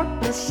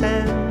darkness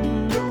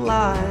and the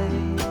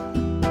light,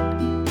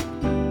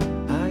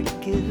 I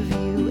give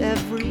you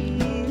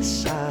every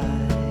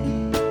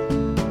side.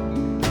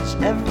 'Cause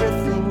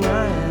everything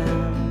I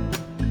am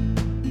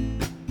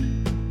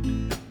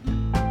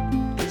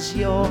is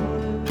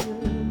yours.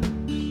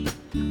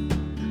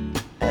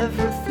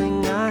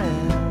 Everything I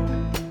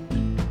am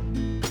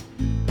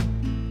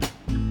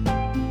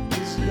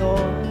is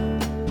yours.